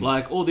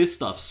 Like, all this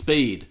stuff.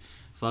 Speed.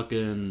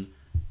 Fucking...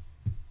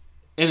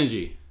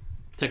 Energy.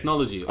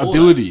 Technology. all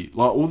Ability.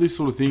 Like, all this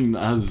sort of thing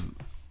has...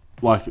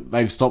 Like,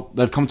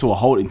 they've come to a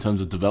halt in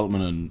terms of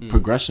development and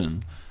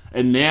progression.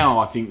 And now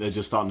I think they're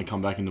just starting to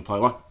come back into play.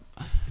 Like,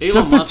 that.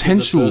 Elon the Musk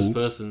potential- is the first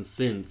person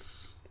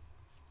since...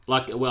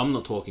 Like, well, I'm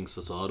not talking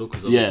societal,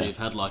 because obviously Yeah. you've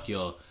had, like,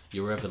 your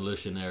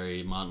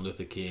revolutionary Martin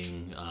Luther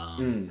King,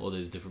 all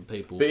these different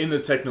people. but in the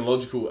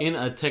technological... In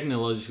a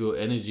technological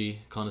energy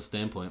kind of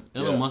standpoint,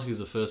 Elon Yeah. Musk is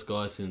the first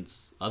guy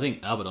since, I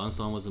think Albert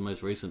Einstein was the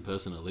most recent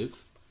person to live.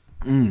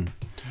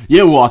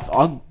 Yeah, well,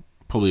 I'd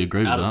probably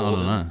agree with Out that. of I all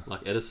don't them. know.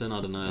 Like Edison,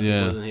 I don't know.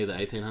 Yeah. Wasn't he the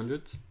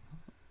 1800s?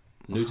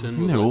 Newton I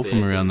think was they're like all the from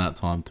 18 around that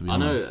time, to be I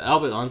know honest.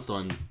 Albert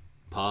Einstein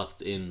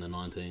passed in the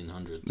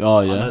 1900s. Oh,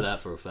 I yeah? know that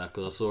for a fact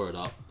because I saw it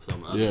up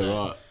somewhere. Yeah,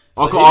 right.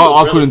 So he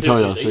I was couldn't tell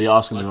you, relatively so you're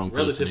asking the like, wrong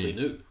person relatively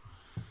here. new.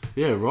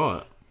 Yeah,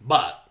 right.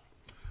 But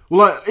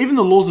Well, like, even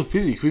the laws of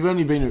physics, we've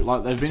only been,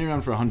 like, they've been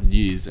around for 100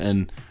 years,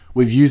 and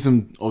we've used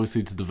them,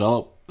 obviously, to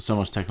develop so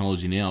much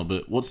technology now,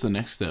 but what's the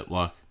next step?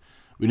 Like,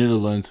 we need to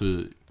learn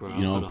to, bro,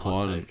 I've got a apply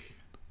hot them. take.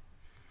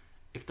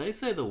 If they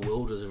say the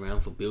world was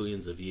around for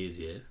billions of years,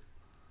 yeah,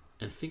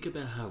 and think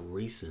about how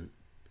recent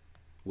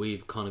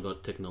we've kind of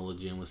got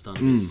technology and we're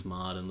starting to be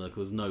smart and like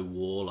there's no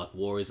war. Like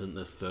war isn't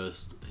the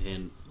first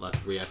hand like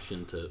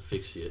reaction to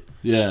fix shit.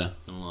 Yeah.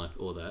 And like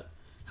all that.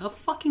 How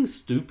fucking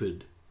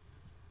stupid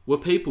were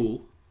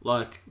people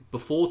like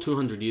before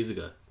 200 years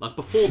ago? Like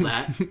before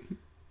that.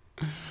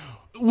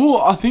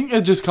 Well, I think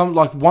it just comes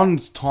like one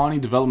tiny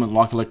development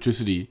like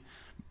electricity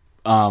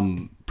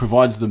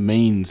provides the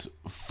means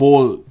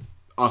for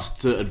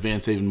us to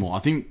advance even more. I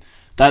think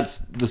that's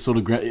the sort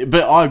of...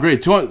 But I agree.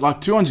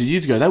 200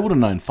 years ago, they would have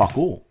known fuck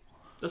all.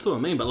 That's what I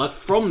mean. But like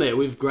from there,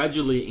 we've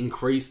gradually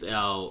increased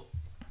our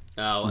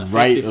Rate of-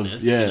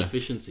 effectiveness yeah. and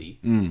efficiency.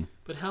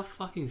 But how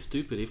fucking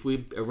stupid if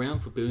we're around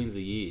for billions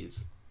of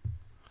years.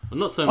 Well,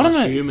 not so I don't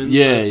much know. humans,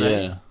 Yeah, per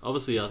se. yeah.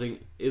 Obviously, I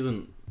think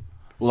isn't...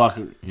 Well, like,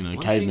 you know,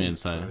 One cavemen thing-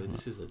 say. bro,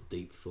 this is a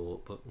deep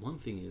thought, but one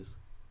thing is,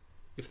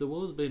 if the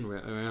world's been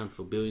around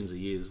for billions of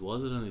years, why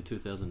is it only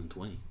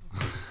 2020?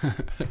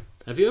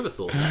 Have you ever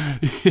thought that?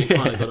 You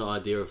kind of got an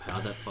idea of how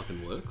that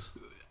fucking works?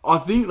 I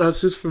think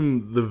that's just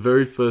from the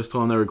very first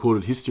time they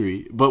recorded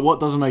history. But what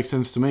doesn't make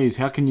sense to me is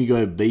how can you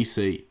go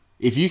BC?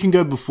 If you can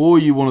go before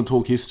you want to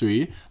talk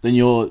history, then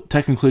you're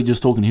technically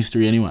just talking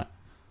history anyway.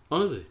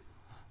 Honestly.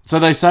 So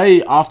they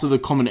say after the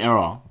Common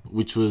Era,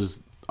 which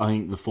was, I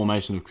think, the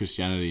formation of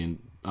Christianity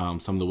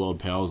and some of the world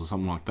powers or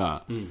something like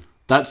that,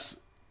 that's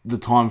the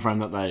time frame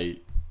that they,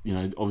 you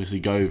know, obviously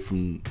go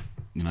from,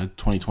 you know,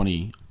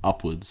 2020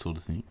 upwards sort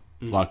of thing.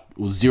 Like,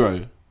 well,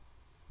 0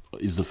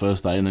 is the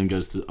first day and then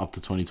goes to up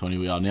to 2020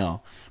 we are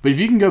now. But if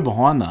you can go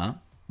behind that,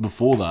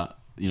 before that,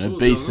 you know,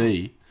 What was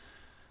BC,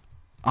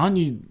 aren't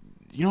you...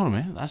 You know what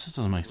I mean? That just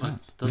doesn't make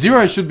sense. doesn't 0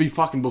 make- should be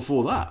fucking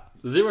before that.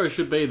 0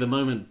 should be the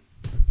moment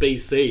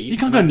BC. You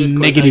can't go I did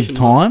negative quotation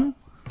time.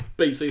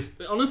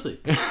 BC. Honestly.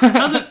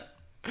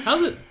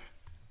 How's it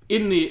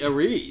in the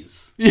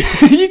arrears? You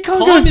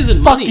can't Time go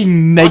isn't fucking money.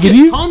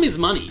 negative. Time is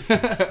money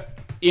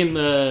in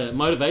the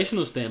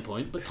motivational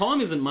standpoint, but time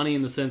isn't money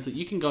in the sense that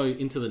you can go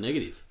into the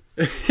negative.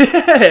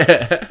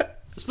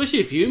 Especially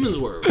if humans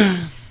were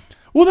around.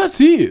 Well, that's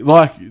it.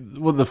 Like,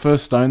 what the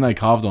first stone they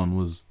carved on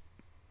was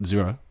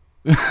 0.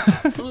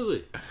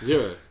 Honestly,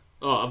 0.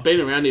 Oh, I've been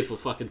around here for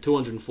fucking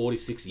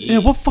 246 years. Yeah,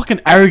 what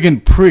fucking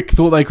arrogant prick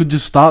thought they could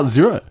just start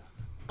 0?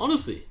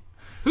 Honestly,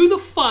 who the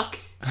fuck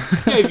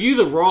gave you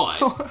the right?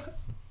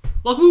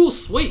 Like, we were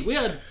sweet. We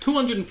had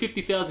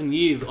 250,000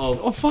 years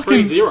of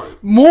fucking pre-0.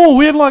 More.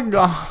 We had like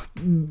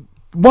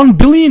 1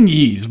 billion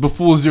years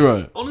before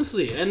 0.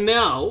 Honestly, and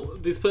now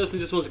this person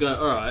just wants to go,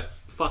 alright,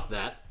 fuck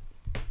that.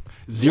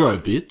 0,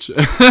 bitch.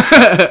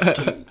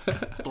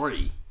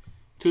 3.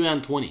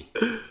 2020.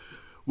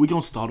 We're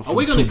gonna start off Are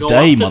we from going to go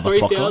today, up to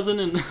motherfucker. 3,000?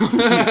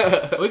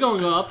 Are we going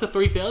to go up to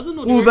 3,000?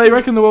 Well, they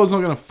reckon the world's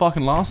not gonna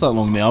fucking last that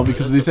long now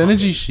because of That's this a fucking-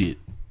 energy shit.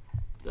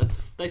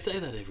 They say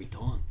that every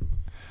time.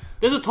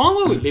 There's a time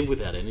where we live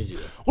without energy,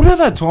 though. What about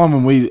that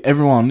time when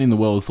everyone in the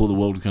world thought the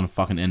world was gonna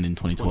fucking end in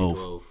 2012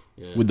 2012.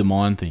 Yeah. with the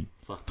mine thing?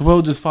 Fuck. The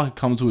world just fucking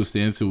come to a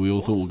standstill. We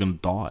all thought we were gonna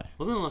die.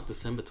 Wasn't it like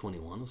December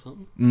 21 or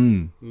something?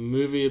 Mm.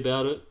 Movie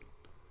about it.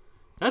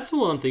 That's the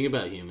one thing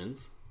about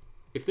humans.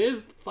 If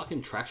there's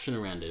fucking traction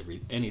around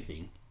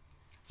anything,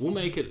 we'll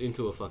make it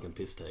into a fucking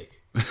piss take.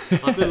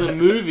 Like there's a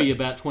movie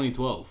about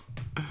 2012.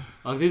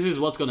 Like this is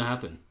what's going to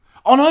happen.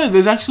 Oh no,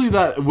 there's actually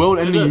that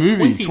world-ending There's a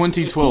movie,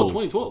 2012. It's called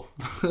 2012.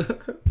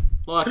 2012.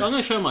 Like I'm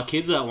going to show my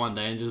kids that one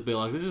day and just be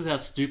like, this is how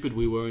stupid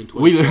we were in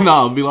We 2012.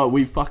 no, it'll be like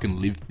we fucking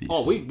lived this.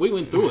 Oh, we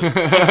went through it.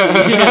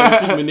 Actually, yeah,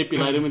 just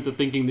manipulate them into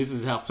thinking this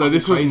is how. So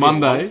this was crazy it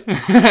Monday. was.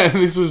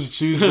 This was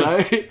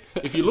Tuesday.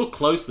 If you look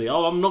closely,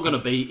 I'm not going to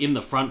be in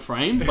the front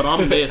frame, but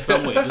I'm there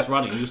somewhere, just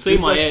running. You'll see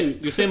This my actually-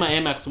 you'll see my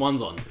Air Max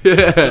ones on.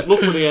 Just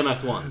look for the Air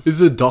Max ones. This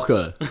is a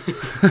doco.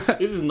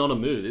 This is not a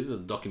movie. This is a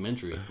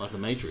documentary, like The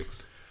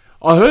Matrix.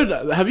 I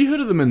heard. Have you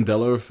heard of the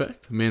Mandela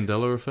effect?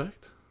 Mandela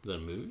effect? Is that a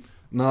movie?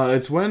 No,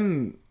 it's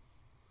when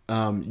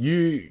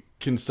you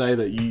can say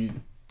that you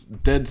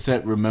dead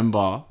set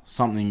remember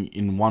something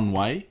in one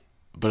way,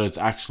 but it's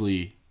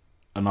actually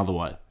another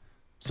way.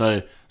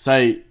 So,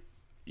 say...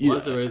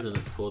 What's the reason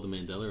it's called the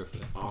Mandela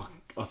effect?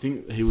 I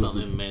think he was...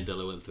 Something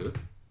Mandela went through.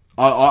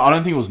 I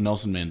don't think it was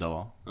Nelson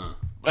Mandela. Oh.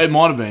 It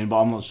might have been, but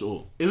I'm not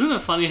sure. Isn't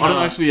it funny how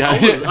don't actually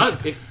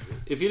have-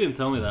 if you didn't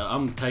tell me that,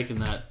 I'm taking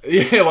that.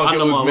 Yeah, like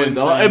it Under was my wing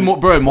Mandela. saying,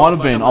 Bro, it might have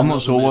fuck been. am I I'm not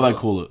Nelson sure what they Mandela?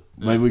 call it.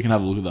 Maybe we can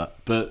have a look at that.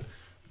 But,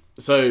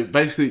 so,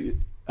 basically...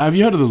 Have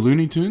you heard of the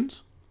Looney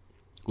Tunes?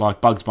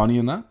 Like Bugs Bunny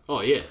and that? Oh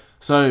yeah,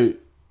 So,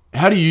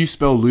 how do you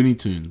spell Looney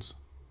Tunes?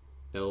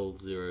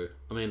 L0.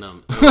 I mean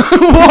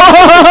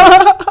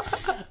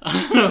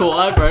I don't know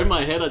why, bro. In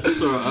my head, I just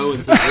saw an O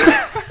and said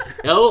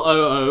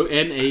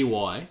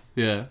Looney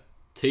Yeah.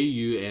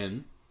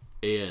 Tunes.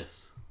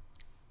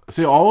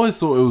 See, I always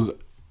thought it was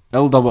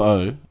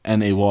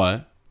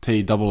LOONEYTOONS.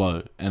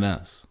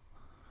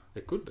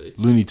 It could be.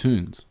 Looney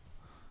Tunes.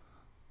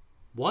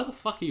 Why the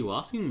fuck are you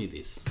asking me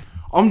this?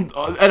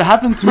 It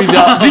happened to me.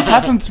 This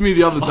happened to me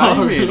the other day, Oh,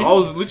 man. really? I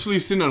was literally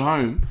sitting at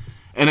home,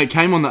 and it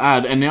came on the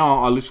ad, and now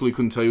I literally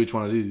couldn't tell you which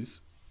one it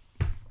is.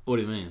 What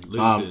do you mean,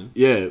 Looney Tunes?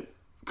 Yeah,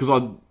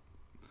 because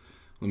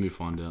let me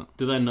find out.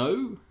 Do they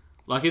know?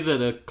 Like, is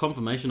it a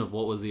confirmation of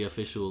what was the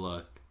official,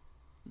 like,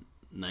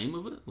 name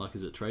of it? Like,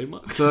 is it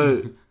trademarked?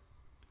 So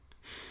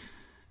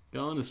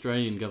Go on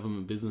Australian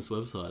government business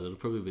website. It'll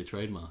probably be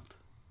trademarked.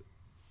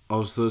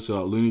 I'll search it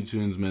up. Looney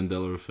Tunes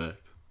Mandela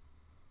Effect.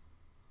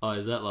 Oh,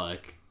 is that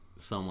like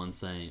someone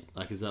saying?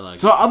 Like, is that like?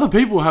 So other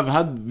people have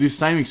had this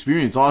same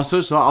experience. I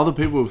searched it up. Other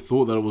people have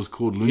thought that it was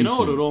called Looney You know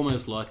Tunes. what? It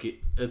almost like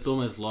it's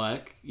almost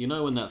like, you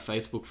know, when that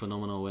Facebook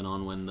phenomenon went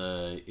on, when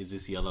is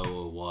this yellow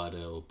or white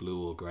or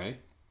blue or grey?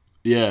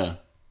 Yeah.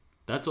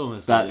 That's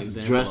almost That an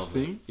example dress of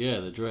it. thing?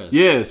 Yeah, the dress.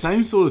 Yeah,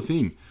 same sort of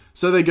thing.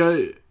 So they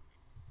go...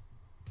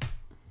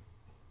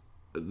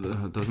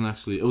 It doesn't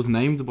actually... It was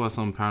named by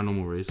some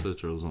paranormal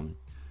researcher or something.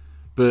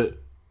 But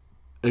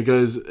it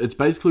goes... It's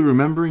basically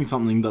remembering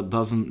something that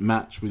doesn't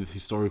match with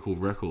historical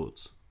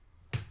records.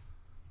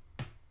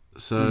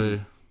 So...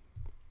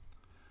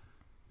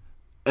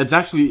 It's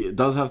actually... It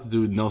does have to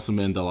do with Nelson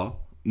Mandela.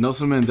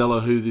 Nelson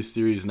Mandela, who this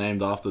theory is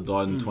named after,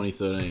 died in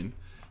 2013.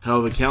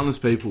 However, countless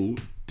people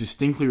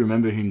distinctly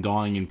remember him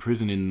dying in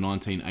prison in the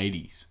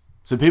 1980s.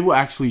 So people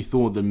actually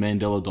thought that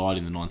Mandela died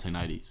in the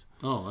 1980s.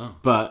 Oh wow!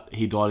 But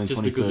he died in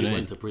Just 2013. because he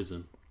went to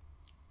prison.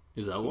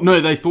 Is that what? No,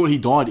 they thought he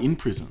died in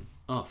prison.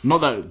 Oh,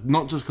 fuck.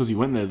 Not just because he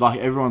went there. Like,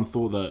 everyone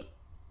thought that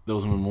there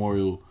was a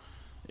memorial,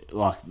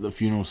 like the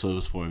funeral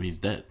service for him. He's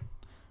dead,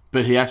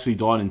 but he actually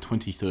died in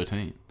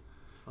 2013.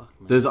 Fuck,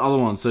 man. There's other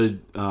ones. So,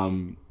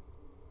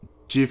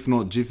 Jif,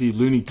 not Jiffy,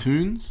 Looney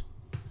Tunes.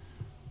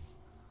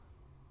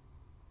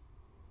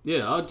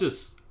 Yeah, I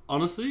just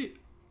honestly,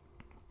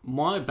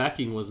 my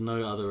backing was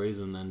no other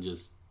reason than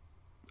just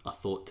I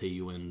thought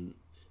TUNES.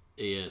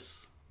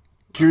 Curious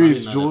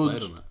I didn't know they George.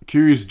 played on it.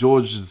 Curious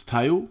George's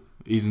tail.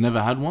 He's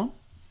never had one.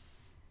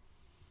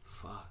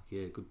 Fuck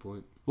yeah, good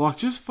point. Like,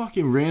 just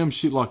fucking random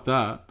shit like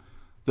that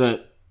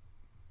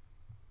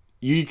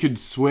you could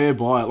swear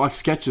by it. Like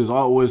Skechers, I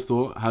always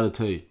thought had a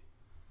T.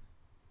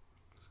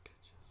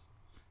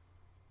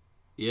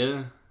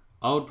 Yeah,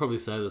 I would probably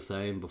say the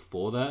same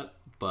before that,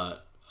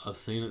 but I've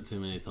seen it too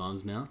many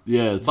times now.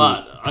 Yeah, it's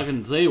But I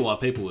can see why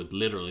people would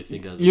literally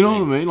think as a you know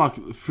thing. what I mean?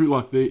 Like fruit,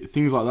 like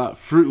things like that.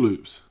 Fruit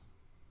Loops.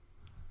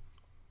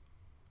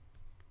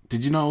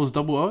 Did you know it was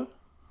double O?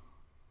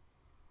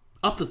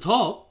 Up the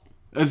top?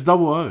 It's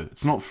double O.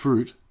 It's not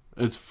fruit.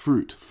 It's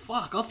fruit.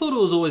 Fuck, I thought it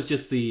was always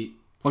just the...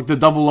 Like the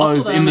double I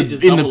O's thought they in only the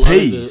just in the double-O'd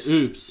P's.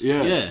 oops.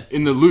 Yeah.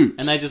 In the loops.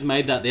 And they just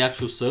made that the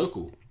actual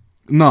circle.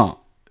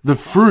 No, the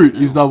fruit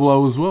is double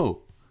O as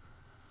well.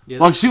 Yeah,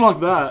 Like shit like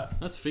that.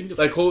 that's finger.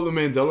 They call it the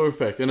Mandela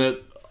effect, and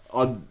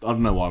I don't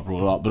know why I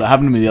brought it up, but it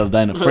happened to me the other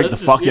day, and it freaked the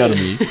That's fuck just- out of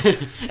me.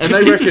 And they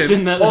Interesting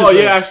reckon, that oh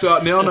there's yeah, a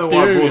actually, now I know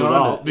why I theory brought it behind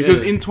up. it,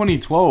 Because yeah. in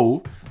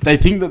 2012, they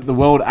think that the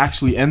world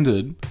actually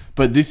ended,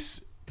 but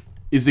this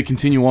is to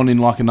continue on in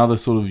like another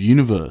sort of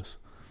universe.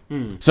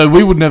 So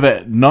we would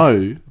never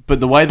know, but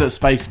the way that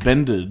space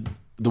bended,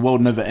 the world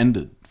never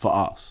ended for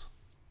us.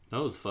 That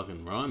was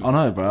fucking rhyming. I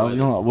know, bro. Right, You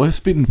know, like, we're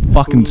spitting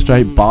fucking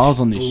straight bars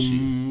on this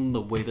shit. The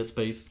way that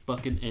space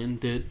fucking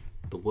ended,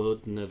 the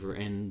world never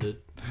ended.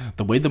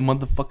 The way the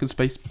motherfucking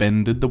space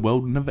bended, the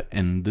world never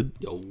ended.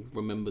 Yo,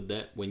 remember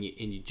that when you're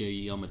in your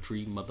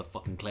geometry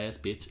motherfucking class,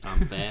 bitch?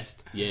 I'm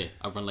fast. Yeah,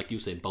 I run like you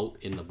say, boat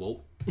in the boat.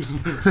 I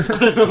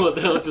don't know what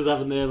the hell just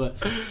happened there, but...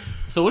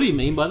 So what do you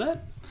mean by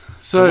that?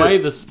 So The way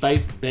the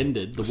space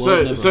bended, the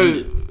world never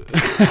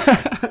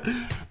ended.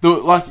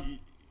 like,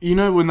 you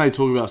know, when they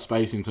talk about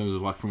space in terms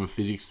of like from a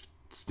physics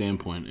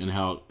standpoint and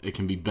how it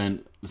can be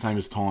bent the same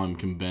as time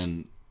can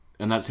bend,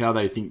 and that's how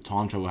they think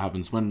time travel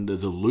happens when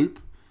there's a loop.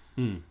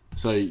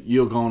 So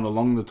you're going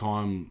along the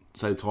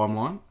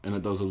timeline, and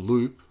it does a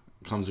loop,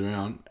 comes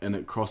around, and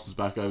it crosses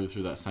back over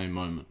through that same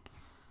moment.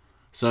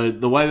 So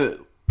the way that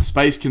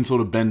space can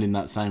sort of bend in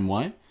that same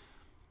way,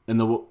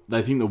 and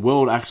they think the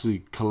world actually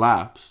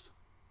collapsed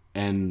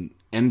and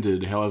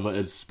ended, however,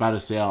 it spat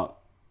us out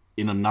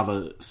in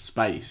another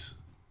space,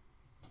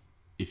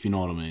 if you know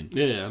what I mean.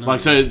 Yeah, I know. Like,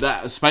 so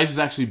that space has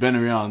actually been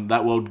around,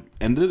 that world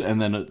ended,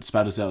 and then it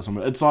spat us out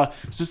somewhere. It's like,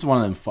 it's just one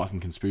of them fucking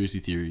conspiracy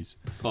theories.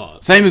 Oh,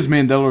 Same as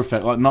Mandela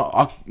effect. Like,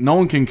 no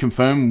one can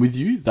confirm with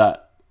you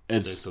that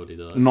it's They thought he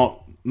died.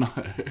 not... No.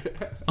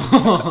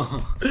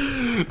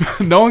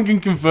 No one can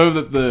confirm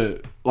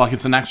that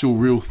it's an actual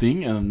real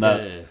thing and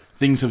that Yeah.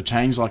 things have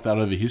changed like that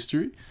over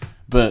history.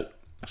 But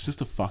it's just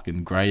a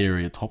fucking grey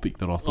area topic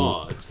that I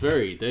thought. Oh, it's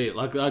very deep.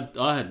 Like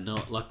I had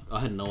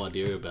no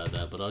idea about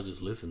that, but I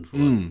just listened for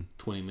like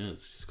 20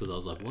 minutes just because I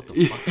was like, "What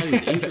the fuck? That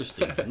is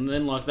interesting." And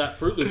then like that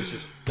Fruit Loops,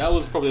 that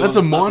was probably That's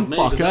one a that stuck mind with me,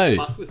 'cause fuck, that eh?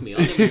 fucked with me. I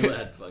never knew it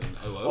had fucking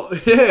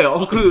OO. Yeah,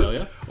 I tell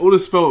ya. would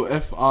have spelled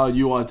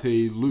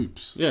FRUIT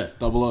loops. Yeah,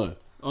 Double O.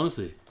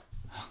 honestly,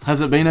 Has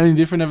it been any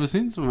different ever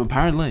since? Well,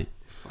 apparently.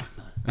 fuck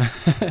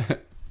no.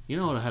 You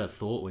know what I had a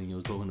thought when you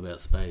were talking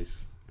about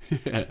space?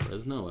 Yeah.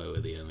 There's no way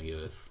we're the only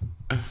Earth.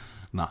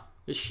 Nah,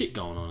 There's shit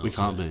going on. we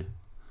can't be.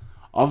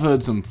 I've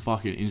heard some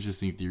fucking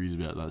interesting theories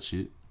about that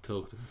shit.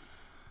 Talk to me.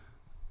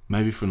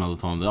 Maybe for another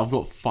time. I've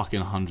got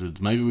fucking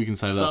hundreds. Maybe we can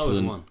save Start that for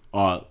with the... one.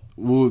 Alright.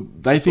 Well,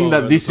 they Just think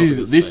while we're that at this the topic is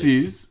of this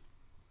space. is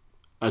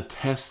a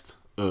test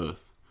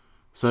Earth.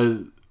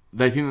 So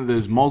they think that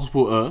there's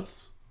multiple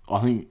Earths. I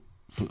think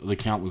the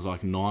count was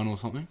like 9 or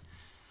something.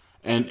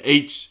 And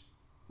each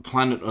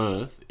planet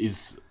Earth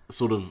is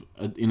sort of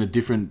in a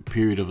different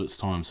period of its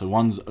time. So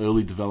one's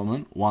early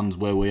development, one's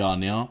where we are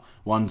now,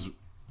 one's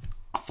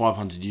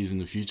 500 years in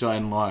the future.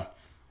 And like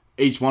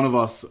each one of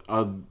us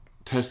are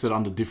tested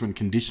under different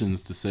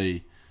conditions to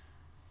see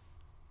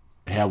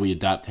how we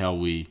adapt, how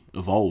we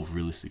evolve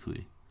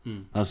realistically.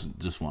 That's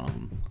just one of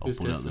them. Who's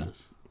tested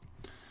us?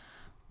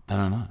 They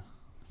don't know.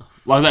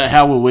 Like that,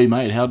 how were we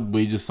made? How did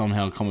we just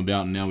somehow come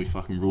about and now we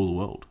fucking rule the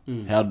world?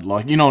 How,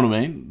 like, you know what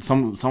I mean?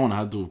 Someone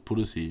had to have put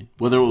us here.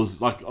 Whether it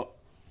was like,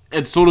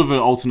 it's sort of an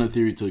alternate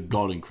theory to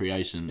God and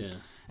creation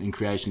and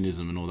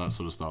creationism and all that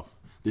sort of stuff.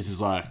 This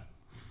is like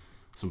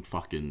some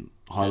fucking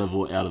high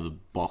level out of the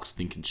box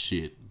thinking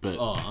shit. But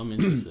I'm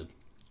interested.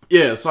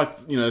 yeah, it's like,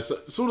 you know,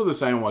 sort of the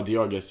same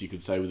idea, I guess you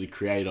could say, with the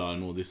creator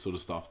and all this sort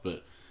of stuff.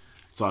 But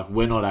it's like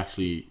we're not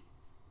actually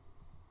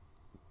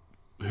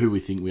who we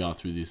think we are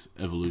through this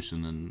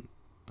evolution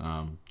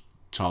and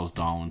Charles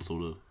Darwin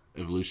sort of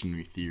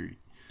evolutionary theory.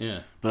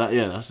 Yeah. But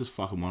that's just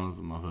fucking one of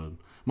them I've heard.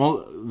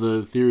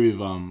 The theory of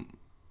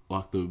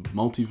like the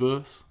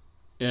multiverse.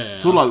 Yeah.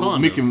 Sort of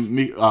like Rick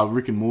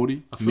and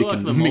Morty. I feel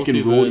like the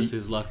multiverse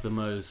is like the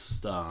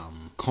most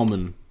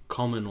common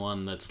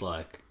one that's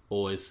like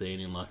always seen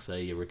in like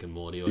say your Rick and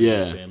Morty or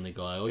your Family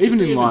Guy or even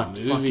just in like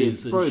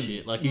movies fucking and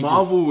shit. Like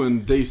Marvel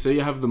and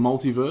DC have the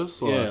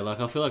multiverse. Like, like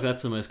I feel like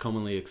that's the most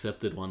commonly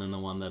accepted one and the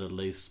one that at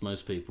least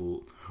most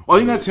people. I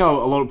think that's how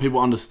a lot of people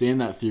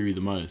understand that theory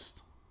the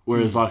most.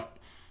 Whereas like,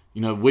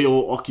 you know, we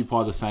all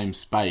occupy the same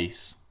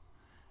space,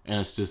 and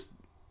it's just,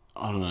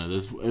 I don't know.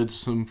 There's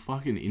some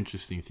fucking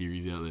interesting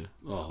theories out there.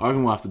 I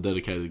reckon we'll have to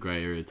dedicate a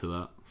grey area to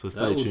that. So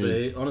stay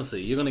tuned.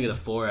 Honestly, you're gonna get a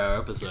 4-hour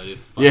episode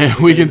if.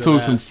 We can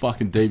talk some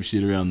fucking deep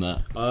shit around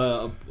that.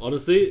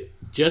 Honestly,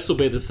 Jess will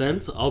be the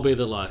sense. I'll be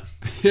the like.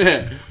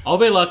 Yeah. I'll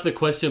be like the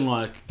question.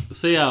 Like,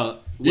 see how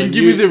you can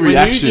give me the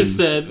reactions.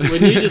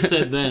 When you just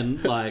said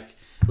then like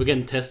we're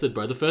getting tested,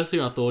 bro. The first thing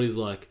I thought is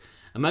like.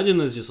 Imagine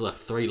there's just like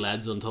 3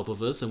 lads on top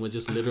of us and we're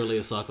just literally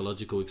a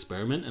psychological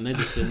experiment and they're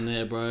just sitting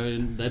there, bro,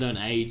 and they don't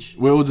age.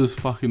 We're all just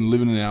fucking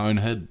living in our own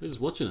head. They're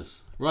just watching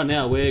us. Right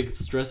now, we're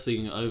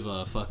stressing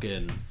over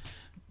fucking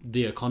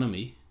the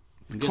economy.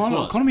 And guess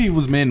what? Economy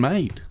was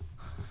man-made.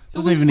 It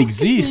doesn't even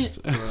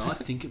exist. Bro, I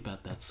think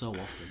about that so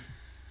often.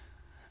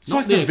 It's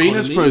like the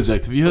Venus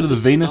Project. Have you heard of the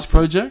Venus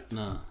Project?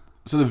 No.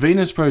 So the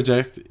Venus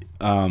Project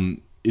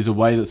is a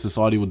way that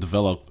society would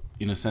develop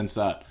in a sense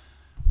that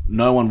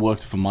no one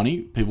worked for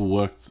money. People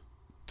worked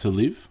to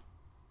live,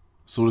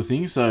 sort of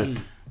thing. So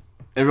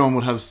everyone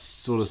would have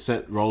sort of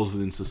set roles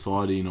within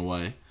society in a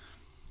way,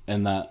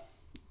 and that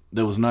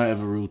there was no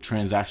ever real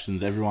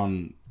transactions.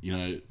 Everyone, you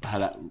know,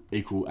 had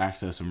equal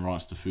access and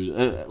rights to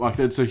food. Like,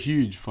 that's a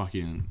huge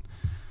fucking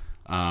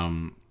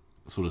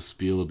sort of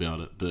spiel about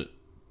it. But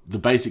the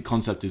basic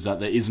concept is that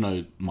there is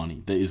no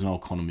money. There is no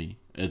economy.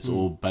 It's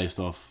all based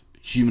off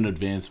human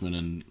advancement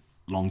and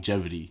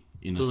longevity.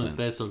 In a sense, it's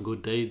based on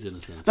good deeds, in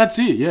a sense. That's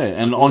it, yeah,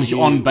 and like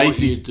on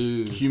basic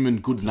human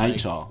good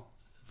nature.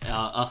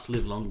 Us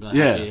live longer,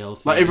 yeah. Happy,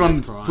 healthy, like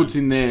everyone puts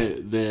in their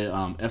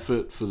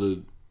effort for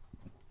the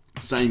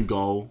same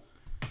goal.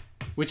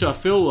 Which I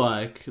feel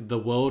like the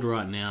world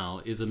right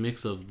now is a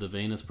mix of the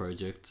Venus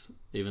Project,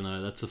 even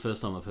though that's the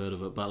first time I've heard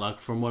of it. But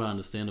like from what I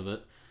understand of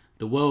it,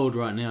 the world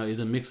right now is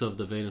a mix of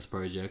the Venus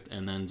Project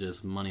and then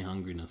just money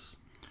hungriness.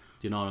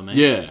 Do you know what I mean?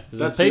 Yeah.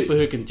 There's people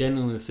who can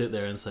genuinely sit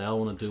there and say, I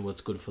want to do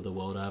what's good for the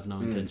world. I have no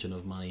intention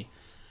of money.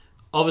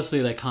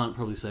 Obviously, they can't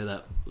probably say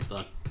that.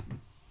 Like,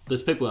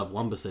 there's people who have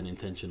 1%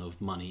 intention of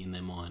money in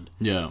their mind.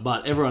 Yeah.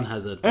 But everyone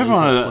has a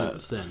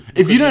 1%.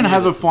 If you don't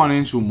have a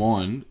financial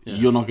mind,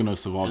 you're not going to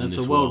survive in this world.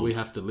 It's a world we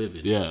have to live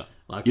in. Yeah.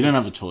 Like, you don't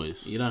have a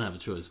choice. You don't have a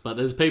choice. But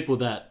there's people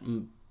that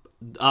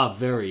are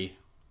very,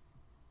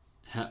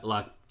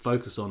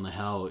 focused on the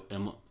how.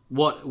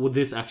 What would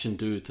this action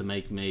do to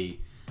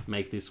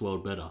make this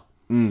world better?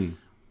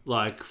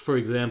 Like, for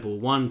example,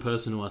 one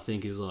person who I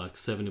think is like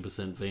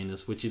 70%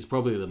 Venus, which is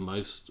probably the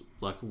most,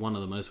 like one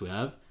of the most we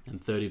have, and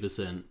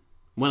 30%,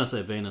 when I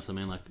say Venus, I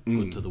mean like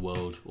good to the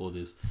world, or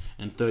this,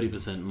 and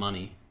 30%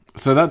 money.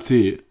 So that's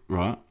it,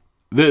 right?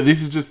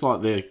 This is just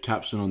like their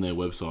caption on their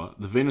website.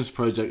 The Venus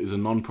Project is a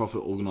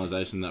non-profit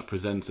organisation that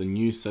presents a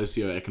new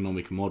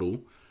socio-economic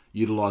model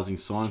utilising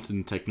science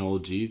and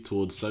technology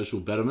towards social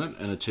betterment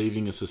and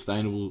achieving a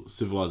sustainable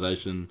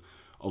civilization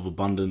of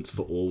abundance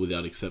for all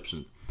without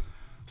exception.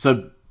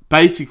 So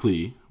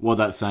basically what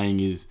that's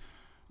saying is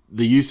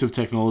the use of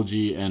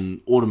technology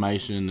and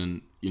automation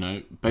and, you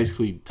know,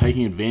 basically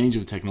taking advantage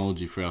of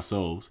technology for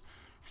ourselves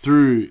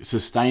through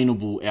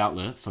sustainable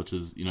outlets such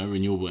as, you know,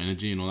 renewable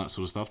energy and all that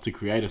sort of stuff to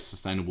create a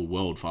sustainable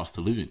world for us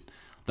to live in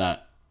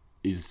that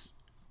is,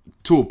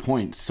 to a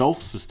point,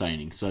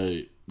 self-sustaining,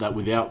 so that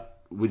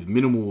with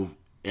minimal of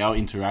our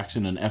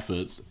interaction and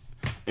efforts,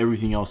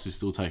 everything else is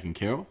still taken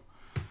care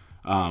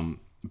of.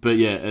 But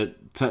yeah,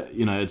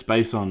 it's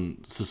based on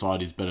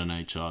society's better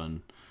nature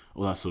and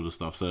all that sort of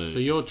stuff. So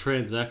your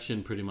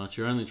transaction, pretty much,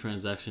 your only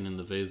transaction in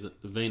the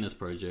Venus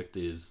Project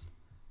is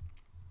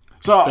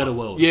So better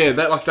world. Yeah,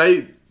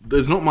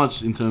 there's not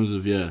much in terms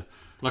of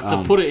Like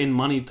to put it in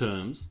money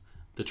terms,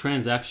 the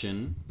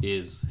transaction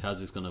is how's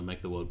this going to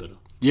make the world better?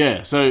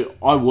 Yeah, so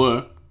I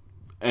work,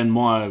 and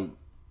my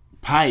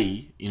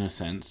pay, in a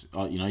sense,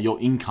 your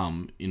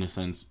income, in a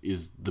sense,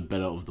 is the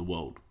better of the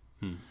world.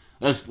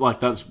 That's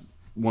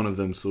one of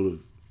them sort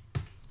of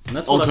and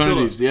that's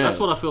alternatives. That's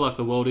what I feel like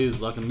the world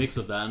is, like a mix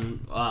of that.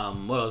 And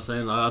what I was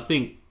saying, I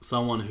think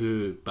someone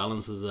who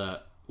balances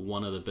that,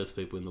 one of the best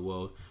people in the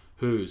world,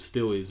 who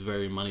still is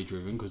very money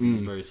driven because he's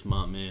a very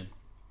smart man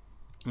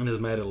and has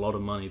made a lot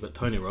of money. But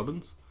Tony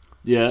Robbins,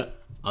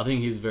 I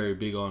think he's very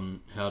big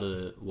on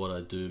what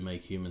I do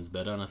make humans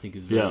better, and I think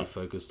he's very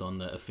focused on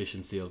the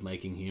efficiency of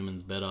making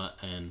humans better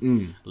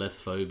and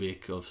less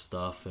phobic of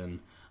stuff and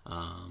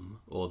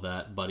all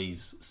that. But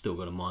he's still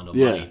got a mind on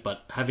money.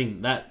 But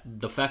having that,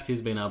 the fact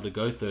he's been able to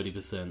go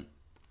 30%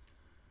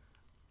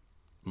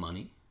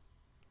 money,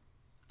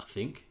 I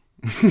think.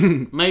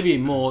 Maybe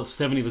more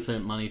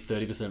 70% money,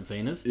 30%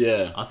 Venus.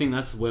 Yeah. I think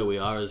that's where we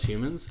are as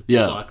humans.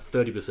 Yeah. It's like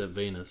 30%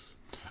 Venus.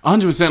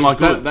 100%. Like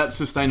good. that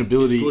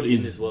sustainability in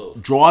is this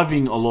world.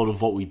 driving a lot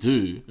of what we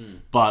do,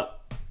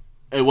 but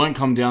it won't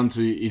come down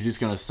to, is this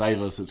going to save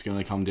us? It's going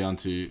to come down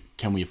to,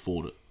 can we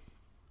afford it?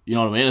 You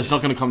know what I mean? It's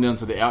not going to come down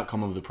to the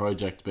outcome of the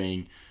project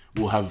being,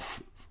 we'll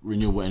have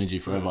renewable energy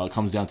forever. It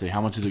comes down to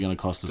how much is it going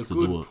to cost us to do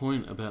it. The good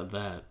point about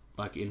that,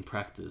 like in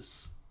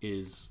practice,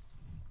 is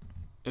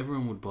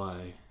everyone would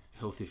buy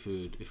healthy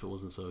food if it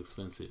wasn't so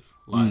expensive.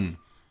 Like,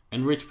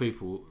 and rich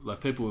people,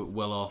 like people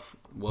well off,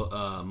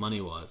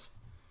 money wise,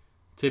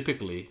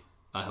 typically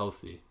are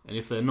healthy. And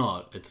if they're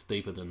not, it's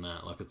deeper than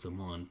that. Like it's a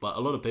mind. But a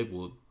lot of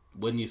people,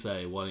 when you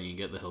say, why don't you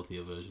get the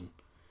healthier version?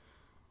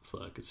 It's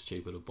like, it's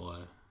cheaper to buy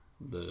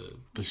the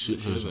shit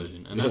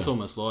version. And that's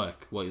almost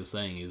like what you're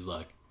saying is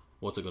like,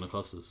 what's it going to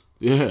cost us?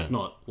 Yeah. It's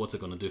not, what's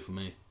it going to do for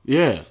me?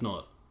 Yeah. It's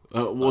not.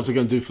 What's it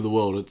going to do for the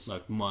world? It's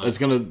it's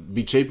going to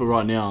be cheaper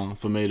right now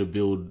for me to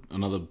build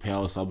another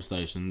power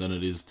substation than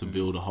it is to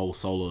build a whole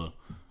solar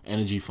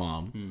energy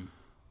farm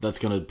that's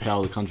going to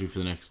power the country for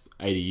the next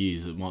 80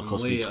 years. It might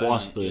cost me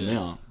twice the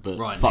amount, but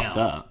fuck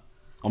that.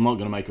 I'm not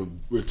going to make a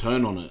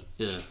return on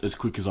it as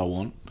quick as I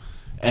want,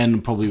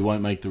 and probably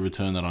won't make the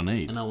return that I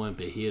need. And I won't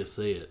be here to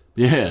see it.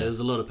 Yeah. So there's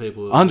a lot of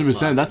people...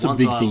 100%, like, that's a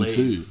big thing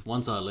too.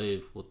 Once I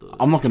leave,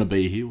 I'm not going to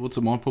be here. What's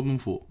it my problem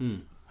for?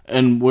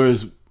 And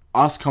whereas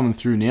us coming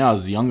through now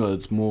as younger,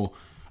 it's more...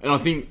 And I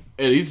think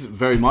it is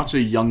very much a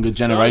younger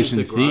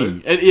generation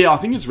thing. I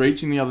think it's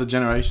reaching the other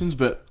generations,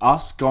 but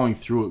us going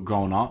through it,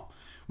 growing up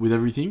with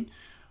everything,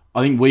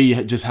 I think we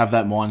just have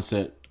that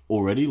mindset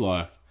already.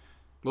 Like,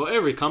 well,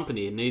 every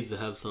company needs to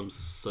have some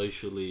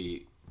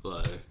socially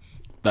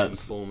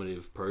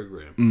informative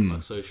program,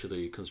 like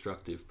socially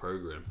constructive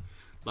program.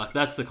 Like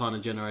that's the kind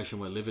of generation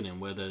we're living in,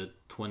 where the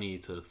 20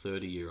 to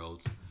 30 year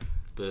olds,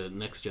 the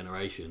next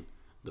generation,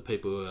 the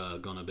people who are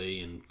going to be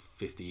in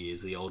 50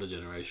 years, the older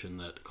generation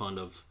that kind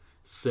of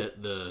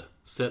set the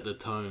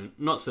tone,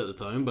 not set the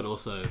tone, but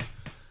also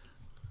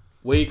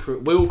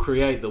we'll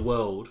create the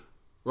world.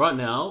 Right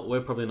now,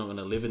 we're probably not going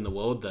to live in the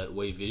world that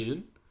we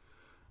vision.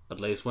 At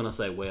least when I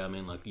say we, I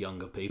mean like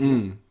younger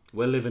people.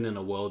 We're living in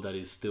a world that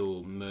is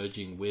still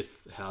merging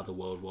with how the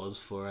world was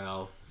for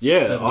our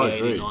 70,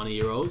 80, 90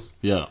 year olds.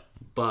 Yeah.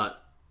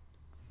 But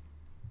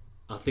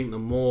I think the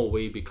more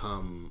we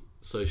become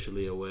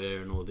socially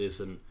aware and all this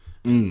and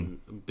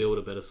build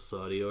a better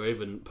society, or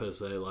even per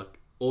se like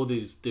all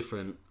these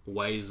different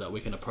ways that we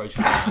can approach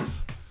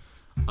life,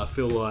 I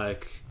feel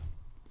like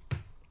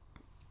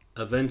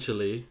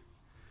eventually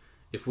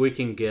if we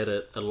can get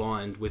it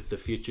aligned with the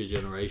future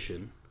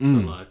generation, so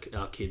like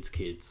our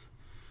kids,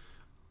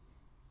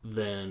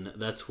 then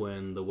that's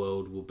when the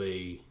world will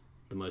be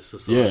the most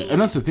society. Yeah,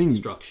 and that's the thing.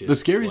 The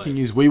scary thing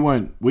is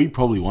we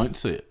probably won't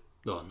see it.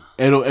 Oh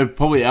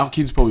no. Our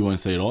kids probably won't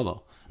see it either.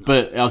 No.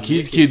 But our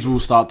kids will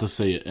start to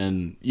see it,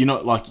 and you know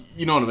what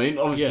I mean.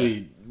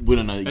 Obviously, we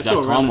don't know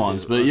exact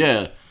timelines,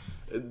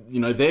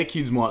 but their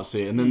kids might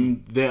see it, and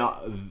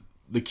then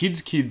the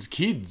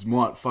kids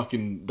might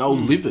they'll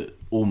live it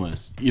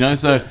almost.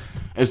 So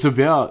it's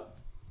about.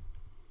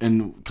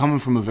 And coming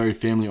from a very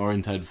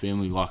family-orientated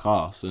family like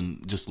us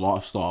and just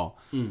lifestyle,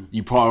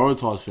 you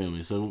prioritise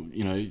family. So,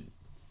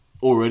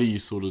 already you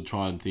sort of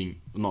try and think,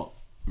 not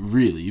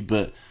really,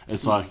 but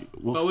it's like,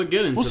 we're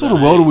getting what to sort of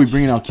world are we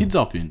bringing our kids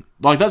up in?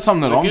 Like, that's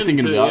something that I'm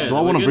thinking about. Do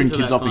I want to bring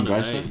kids up in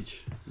Graceland?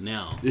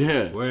 Now,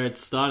 where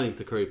it's starting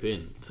to creep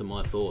in to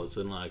my thoughts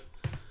and, like,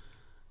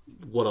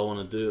 what I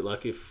want to do.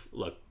 Like, if,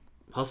 like,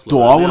 hustler.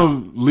 Do I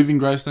want to live in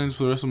Greystanes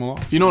for the rest of my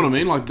life? You know what I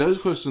mean? Like, those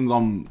questions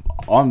I'm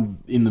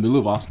in the middle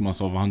of asking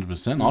myself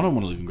 100%. I don't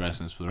want to live in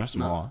Greystanes for the rest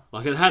of my life.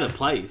 Like, it had a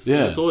place.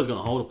 Yeah. It's always going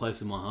to hold a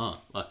place in my heart.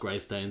 Like,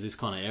 Greystanes, this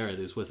kind of area,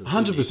 this Western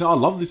 100%. Sydney. I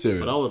love this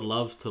area. But I would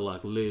love to,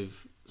 like,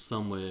 live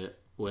somewhere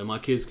where my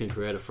kids can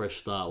create a fresh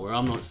start, where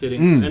I'm not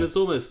sitting... And it's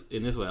almost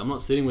in this way. I'm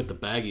not sitting with the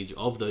baggage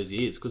of those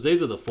years. Because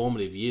these are the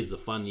formative years, the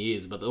fun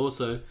years. But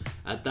also,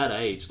 at that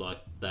age, like,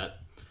 that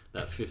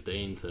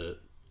 15 to...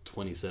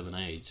 27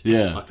 age.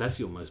 Yeah. Like, that's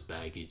your most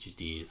baggage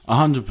years.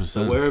 100%.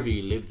 So wherever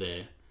you live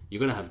there, you're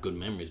gonna have good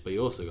memories, but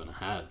you're also gonna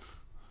have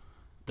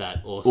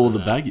all the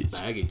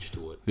baggage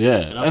to it. Yeah,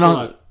 and I feel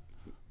like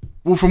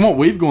well, from what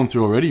we've gone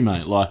through already,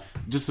 mate, like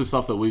just the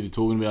stuff that we've been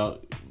talking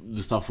about,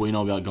 the stuff we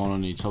know about going on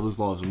in each other's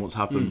lives and what's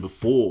happened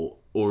before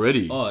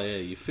already. oh yeah,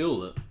 you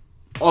feel it.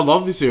 I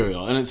love this area,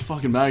 and it's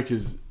fucking mad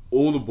because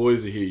all the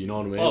boys are here. You know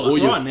what I mean? Oh, like all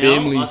your right now, I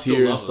family's still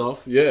here and love it.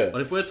 stuff. Yeah,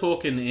 But if we're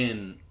talking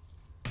in,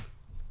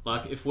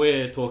 if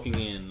we're talking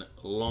in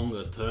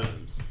longer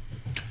terms,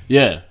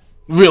 yeah.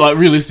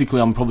 Realistically,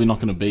 I'm probably not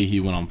going to be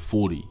here when I'm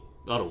 40.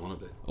 I don't want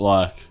to be.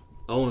 Like,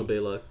 I want to be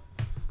like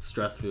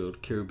Strathfield,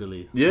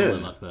 Kirribilli, Yeah.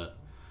 something like that.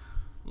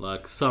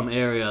 Like some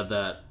area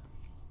that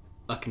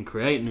I can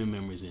create new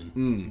memories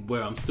in,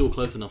 where I'm still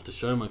close enough to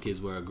show my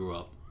kids where I grew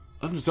up.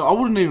 so I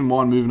wouldn't even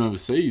mind moving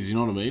overseas. You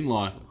know what I mean?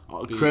 Like,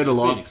 create a it'd be an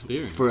life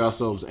experience. for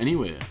ourselves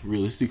anywhere,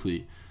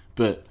 realistically.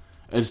 But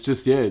it's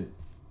just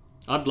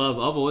I've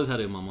always had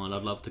it in my mind,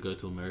 I'd love to go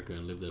to America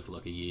and live there for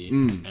like a year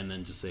and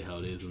then just see how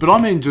it is. But I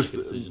mean, just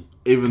make a decision.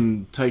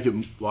 even take it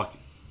like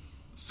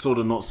sort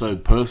of not so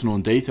personal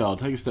and detailed.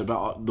 Take a step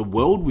back. The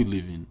world we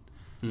live in.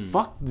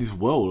 Fuck this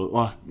world.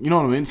 Like, you know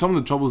what I mean? Some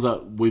of the troubles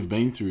that we've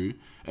been through,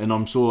 and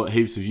I'm sure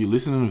heaps of you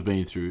listening have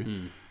been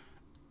through.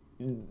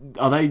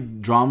 Are they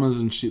dramas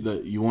and shit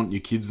that you want your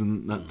kids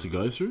and that to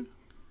go through?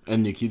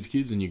 And your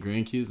kids and your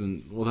grandkids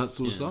and all that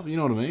sort of stuff? You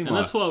know what I mean? And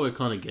that's why we're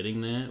kind of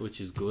getting there,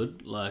 which is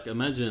good. Like,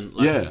 imagine...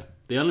 Like,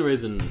 the only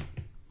reason...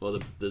 Well,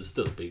 there's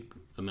still a big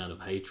amount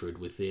of hatred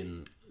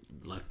within,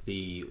 like,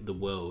 the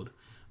world.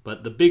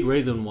 But the big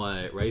reason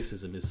why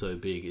racism is so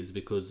big is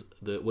because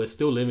we're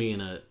still living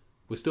in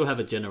we still have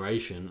a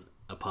generation,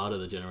 a part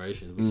of the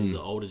generation, which is the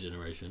older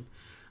generation,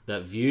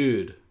 that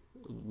viewed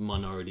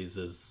minorities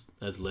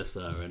as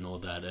lesser and all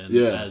that, and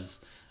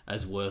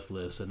as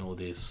worthless and all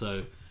this.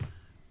 So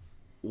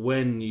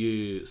when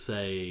you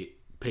say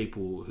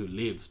people who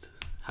lived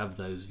have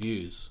those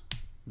views,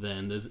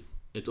 then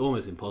it's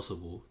almost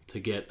impossible to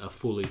get a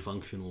fully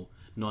functional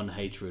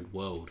non-hatred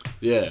world.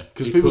 Yeah,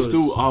 because people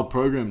still are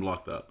programmed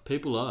like that.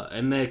 People are,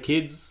 and their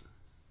kids...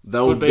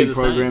 They'll be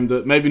programmed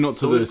that maybe not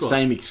to the we've got-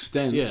 same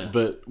extent,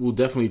 but will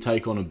definitely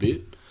take on a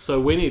bit. So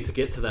we need to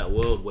get to that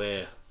world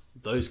where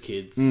those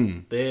kids,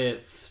 they're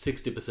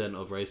 60%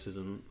 of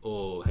racism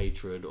or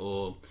hatred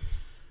or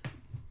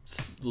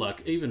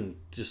like even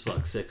just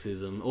like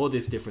sexism, all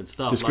this different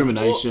stuff,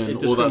 Discrimination,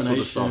 all that sort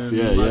of stuff.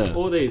 Yeah,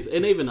 all these,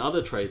 and even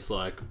other traits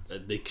like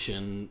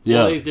addiction,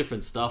 Yeah. all these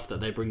different stuff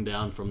that they bring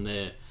down from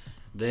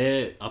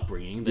their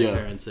upbringing, their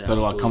parents, that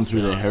like come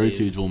through their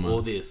heritage almost.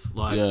 All this,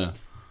 like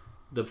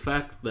the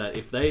fact that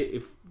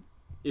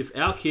if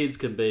our kids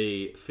can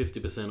be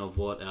 50% of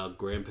what our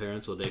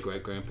grandparents or their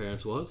great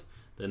grandparents was,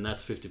 then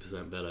that's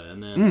 50% better.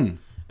 And then,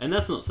 and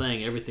that's not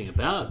saying everything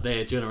about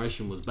their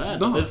generation was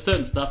bad. No. There's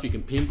certain stuff you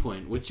can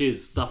pinpoint, which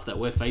is stuff that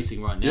we're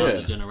facing right now as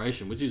a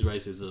generation, which is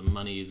racism,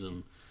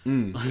 moneyism.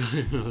 Like,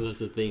 I don't know if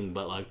that's a thing,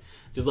 but like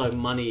just like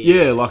money,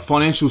 like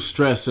financial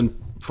stress and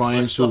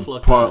financial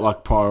Like stuff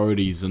like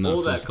priorities and that all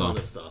sort that of stuff. kind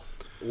of stuff,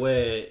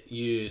 where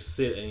you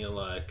sit and you're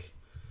like,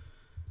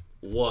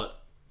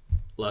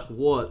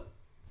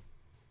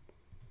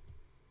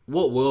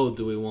 what world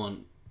do we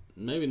want?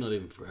 Maybe not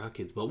even for our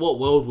kids, but what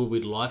world would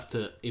we like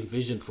to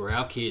envision for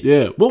our kids?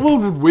 Yeah, what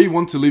world would we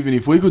want to live in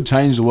if we could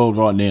change the world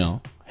right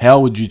now? How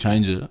would you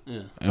change it?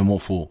 Yeah. And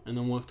what for? And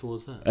then work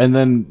towards that. And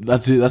then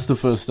that's it. That's the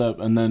first step.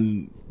 And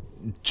then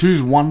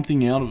choose one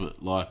thing out of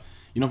it. Like,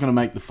 you're not going to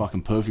make the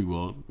fucking perfect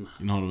world.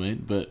 You know what I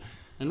mean? But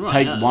And right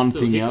take now, one there's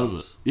still thing out of it.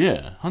 hiccups.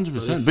 Yeah,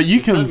 100%. if- But you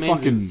if can that means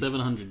fucking... in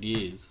 700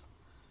 years,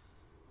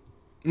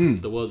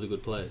 the world's a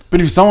good place.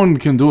 But if someone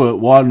can do it,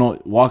 why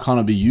not? Why can't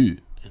it be you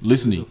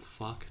listening? Who the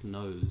fuck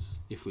knows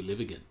if we live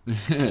again?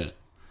 Yeah.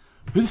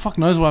 Who the fuck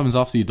knows what happens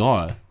after you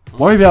die?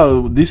 Worry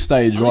about this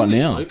stage I right think we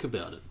now. spoke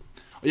about it.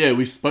 Yeah,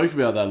 we spoke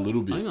about that a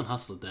little I bit. think on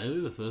Hustler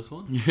Daily, the first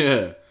one.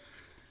 Yeah.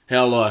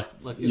 How, like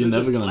Is you're it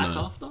never just going to black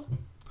know. after?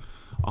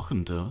 I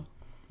couldn't tell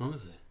it.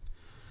 Honestly.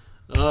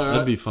 Alright.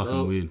 That'd be fucking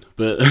well, weird.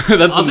 But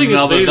that's I think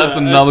another, it's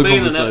been another it's been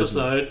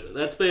conversation. an episode.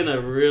 That's been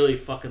a really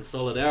fucking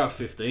solid hour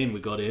 15 we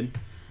got in.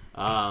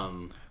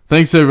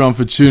 Thanks everyone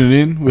for tuning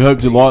in. We hope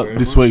you Thank you liked very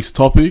this much. week's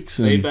topics.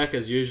 And Feedback,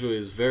 as usual,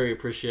 is very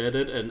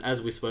appreciated. And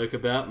as we spoke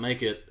about,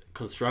 make it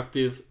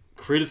constructive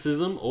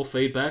criticism or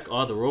feedback,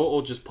 either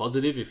or just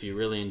positive if you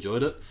really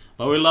enjoyed it.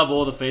 But we love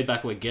all the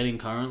feedback we're getting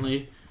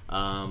currently.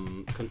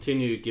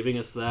 Continue giving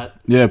us that.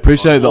 yeah,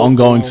 appreciate on the all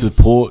ongoing forms.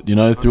 support, you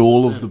know, through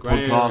all of 100%. the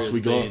Grey podcasts Area we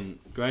has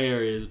got. Grey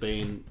Area has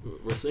been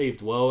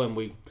received well, and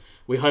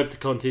we hope to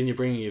continue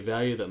bringing you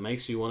value that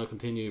makes you want to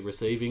continue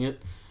receiving it.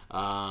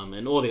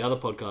 And all the other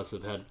podcasts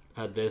have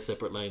had their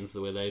separate lanes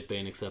where they've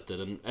been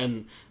accepted,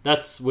 and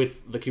that's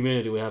with the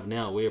community we have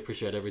now. We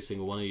appreciate every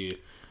single one of you.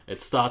 It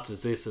starts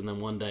as this, and then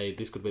one day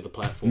this could be the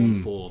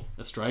platform for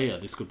Australia.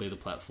 This could be the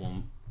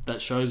platform that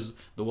shows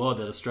the world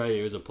that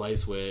Australia is a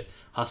place where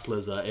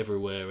hustlers are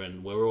everywhere,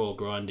 and we're all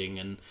grinding,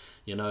 and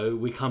you know,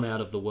 we come out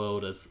of the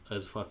world as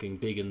fucking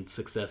big and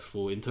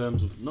successful in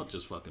terms of not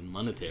just fucking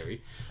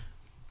monetary,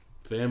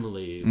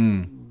 family,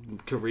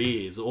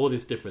 careers, all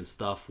this different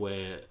stuff.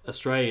 Where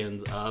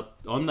Australians are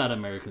on that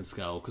American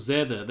scale because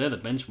they're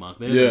the benchmark.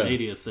 They're the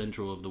media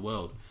central of the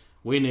world.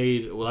 We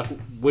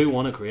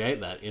want to create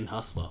that in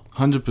Hustler.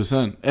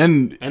 100%.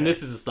 And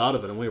this is the start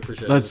of it, and we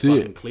appreciate that's the it.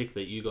 fucking click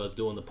that you guys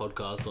do on the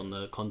podcast, on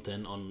the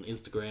content, on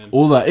Instagram.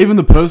 All that, even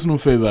the personal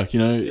feedback,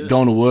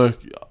 going to work,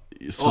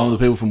 some of the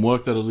people from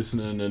work that are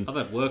listening, and I've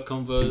had work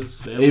convos,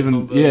 family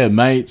convos. Yeah,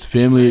 mates,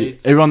 family,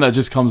 Mates. everyone that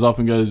just comes up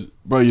and goes,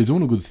 bro, you're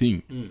doing a good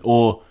thing.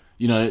 Or,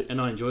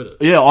 And I enjoyed it.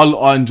 yeah,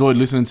 I enjoyed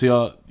listening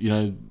to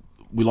you,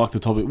 we like the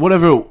topic,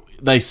 whatever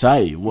they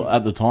say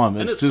at the time.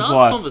 And It's it just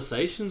starts like,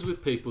 conversations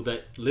with people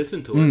that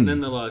listen to it, and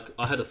then they're like,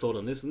 I had a thought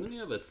on this, and then you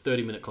have a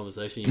 30-minute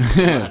conversation you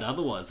never had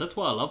otherwise. That's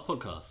why I love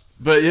podcasts.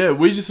 but yeah,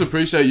 we just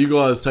appreciate you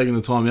guys taking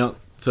the time out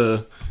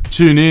to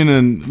tune in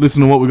and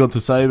listen to what we got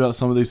to say about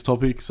some of these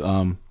topics.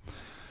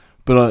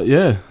 But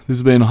yeah, this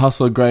has been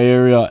Hustler Grey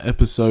Area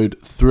episode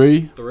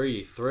 3.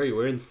 3.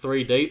 We're in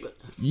 3 deep.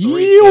 Yew.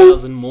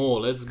 3,000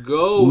 more. Let's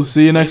go. We'll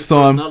see you next Thanks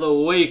for time. Another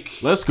week.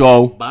 Let's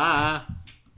go. Bye.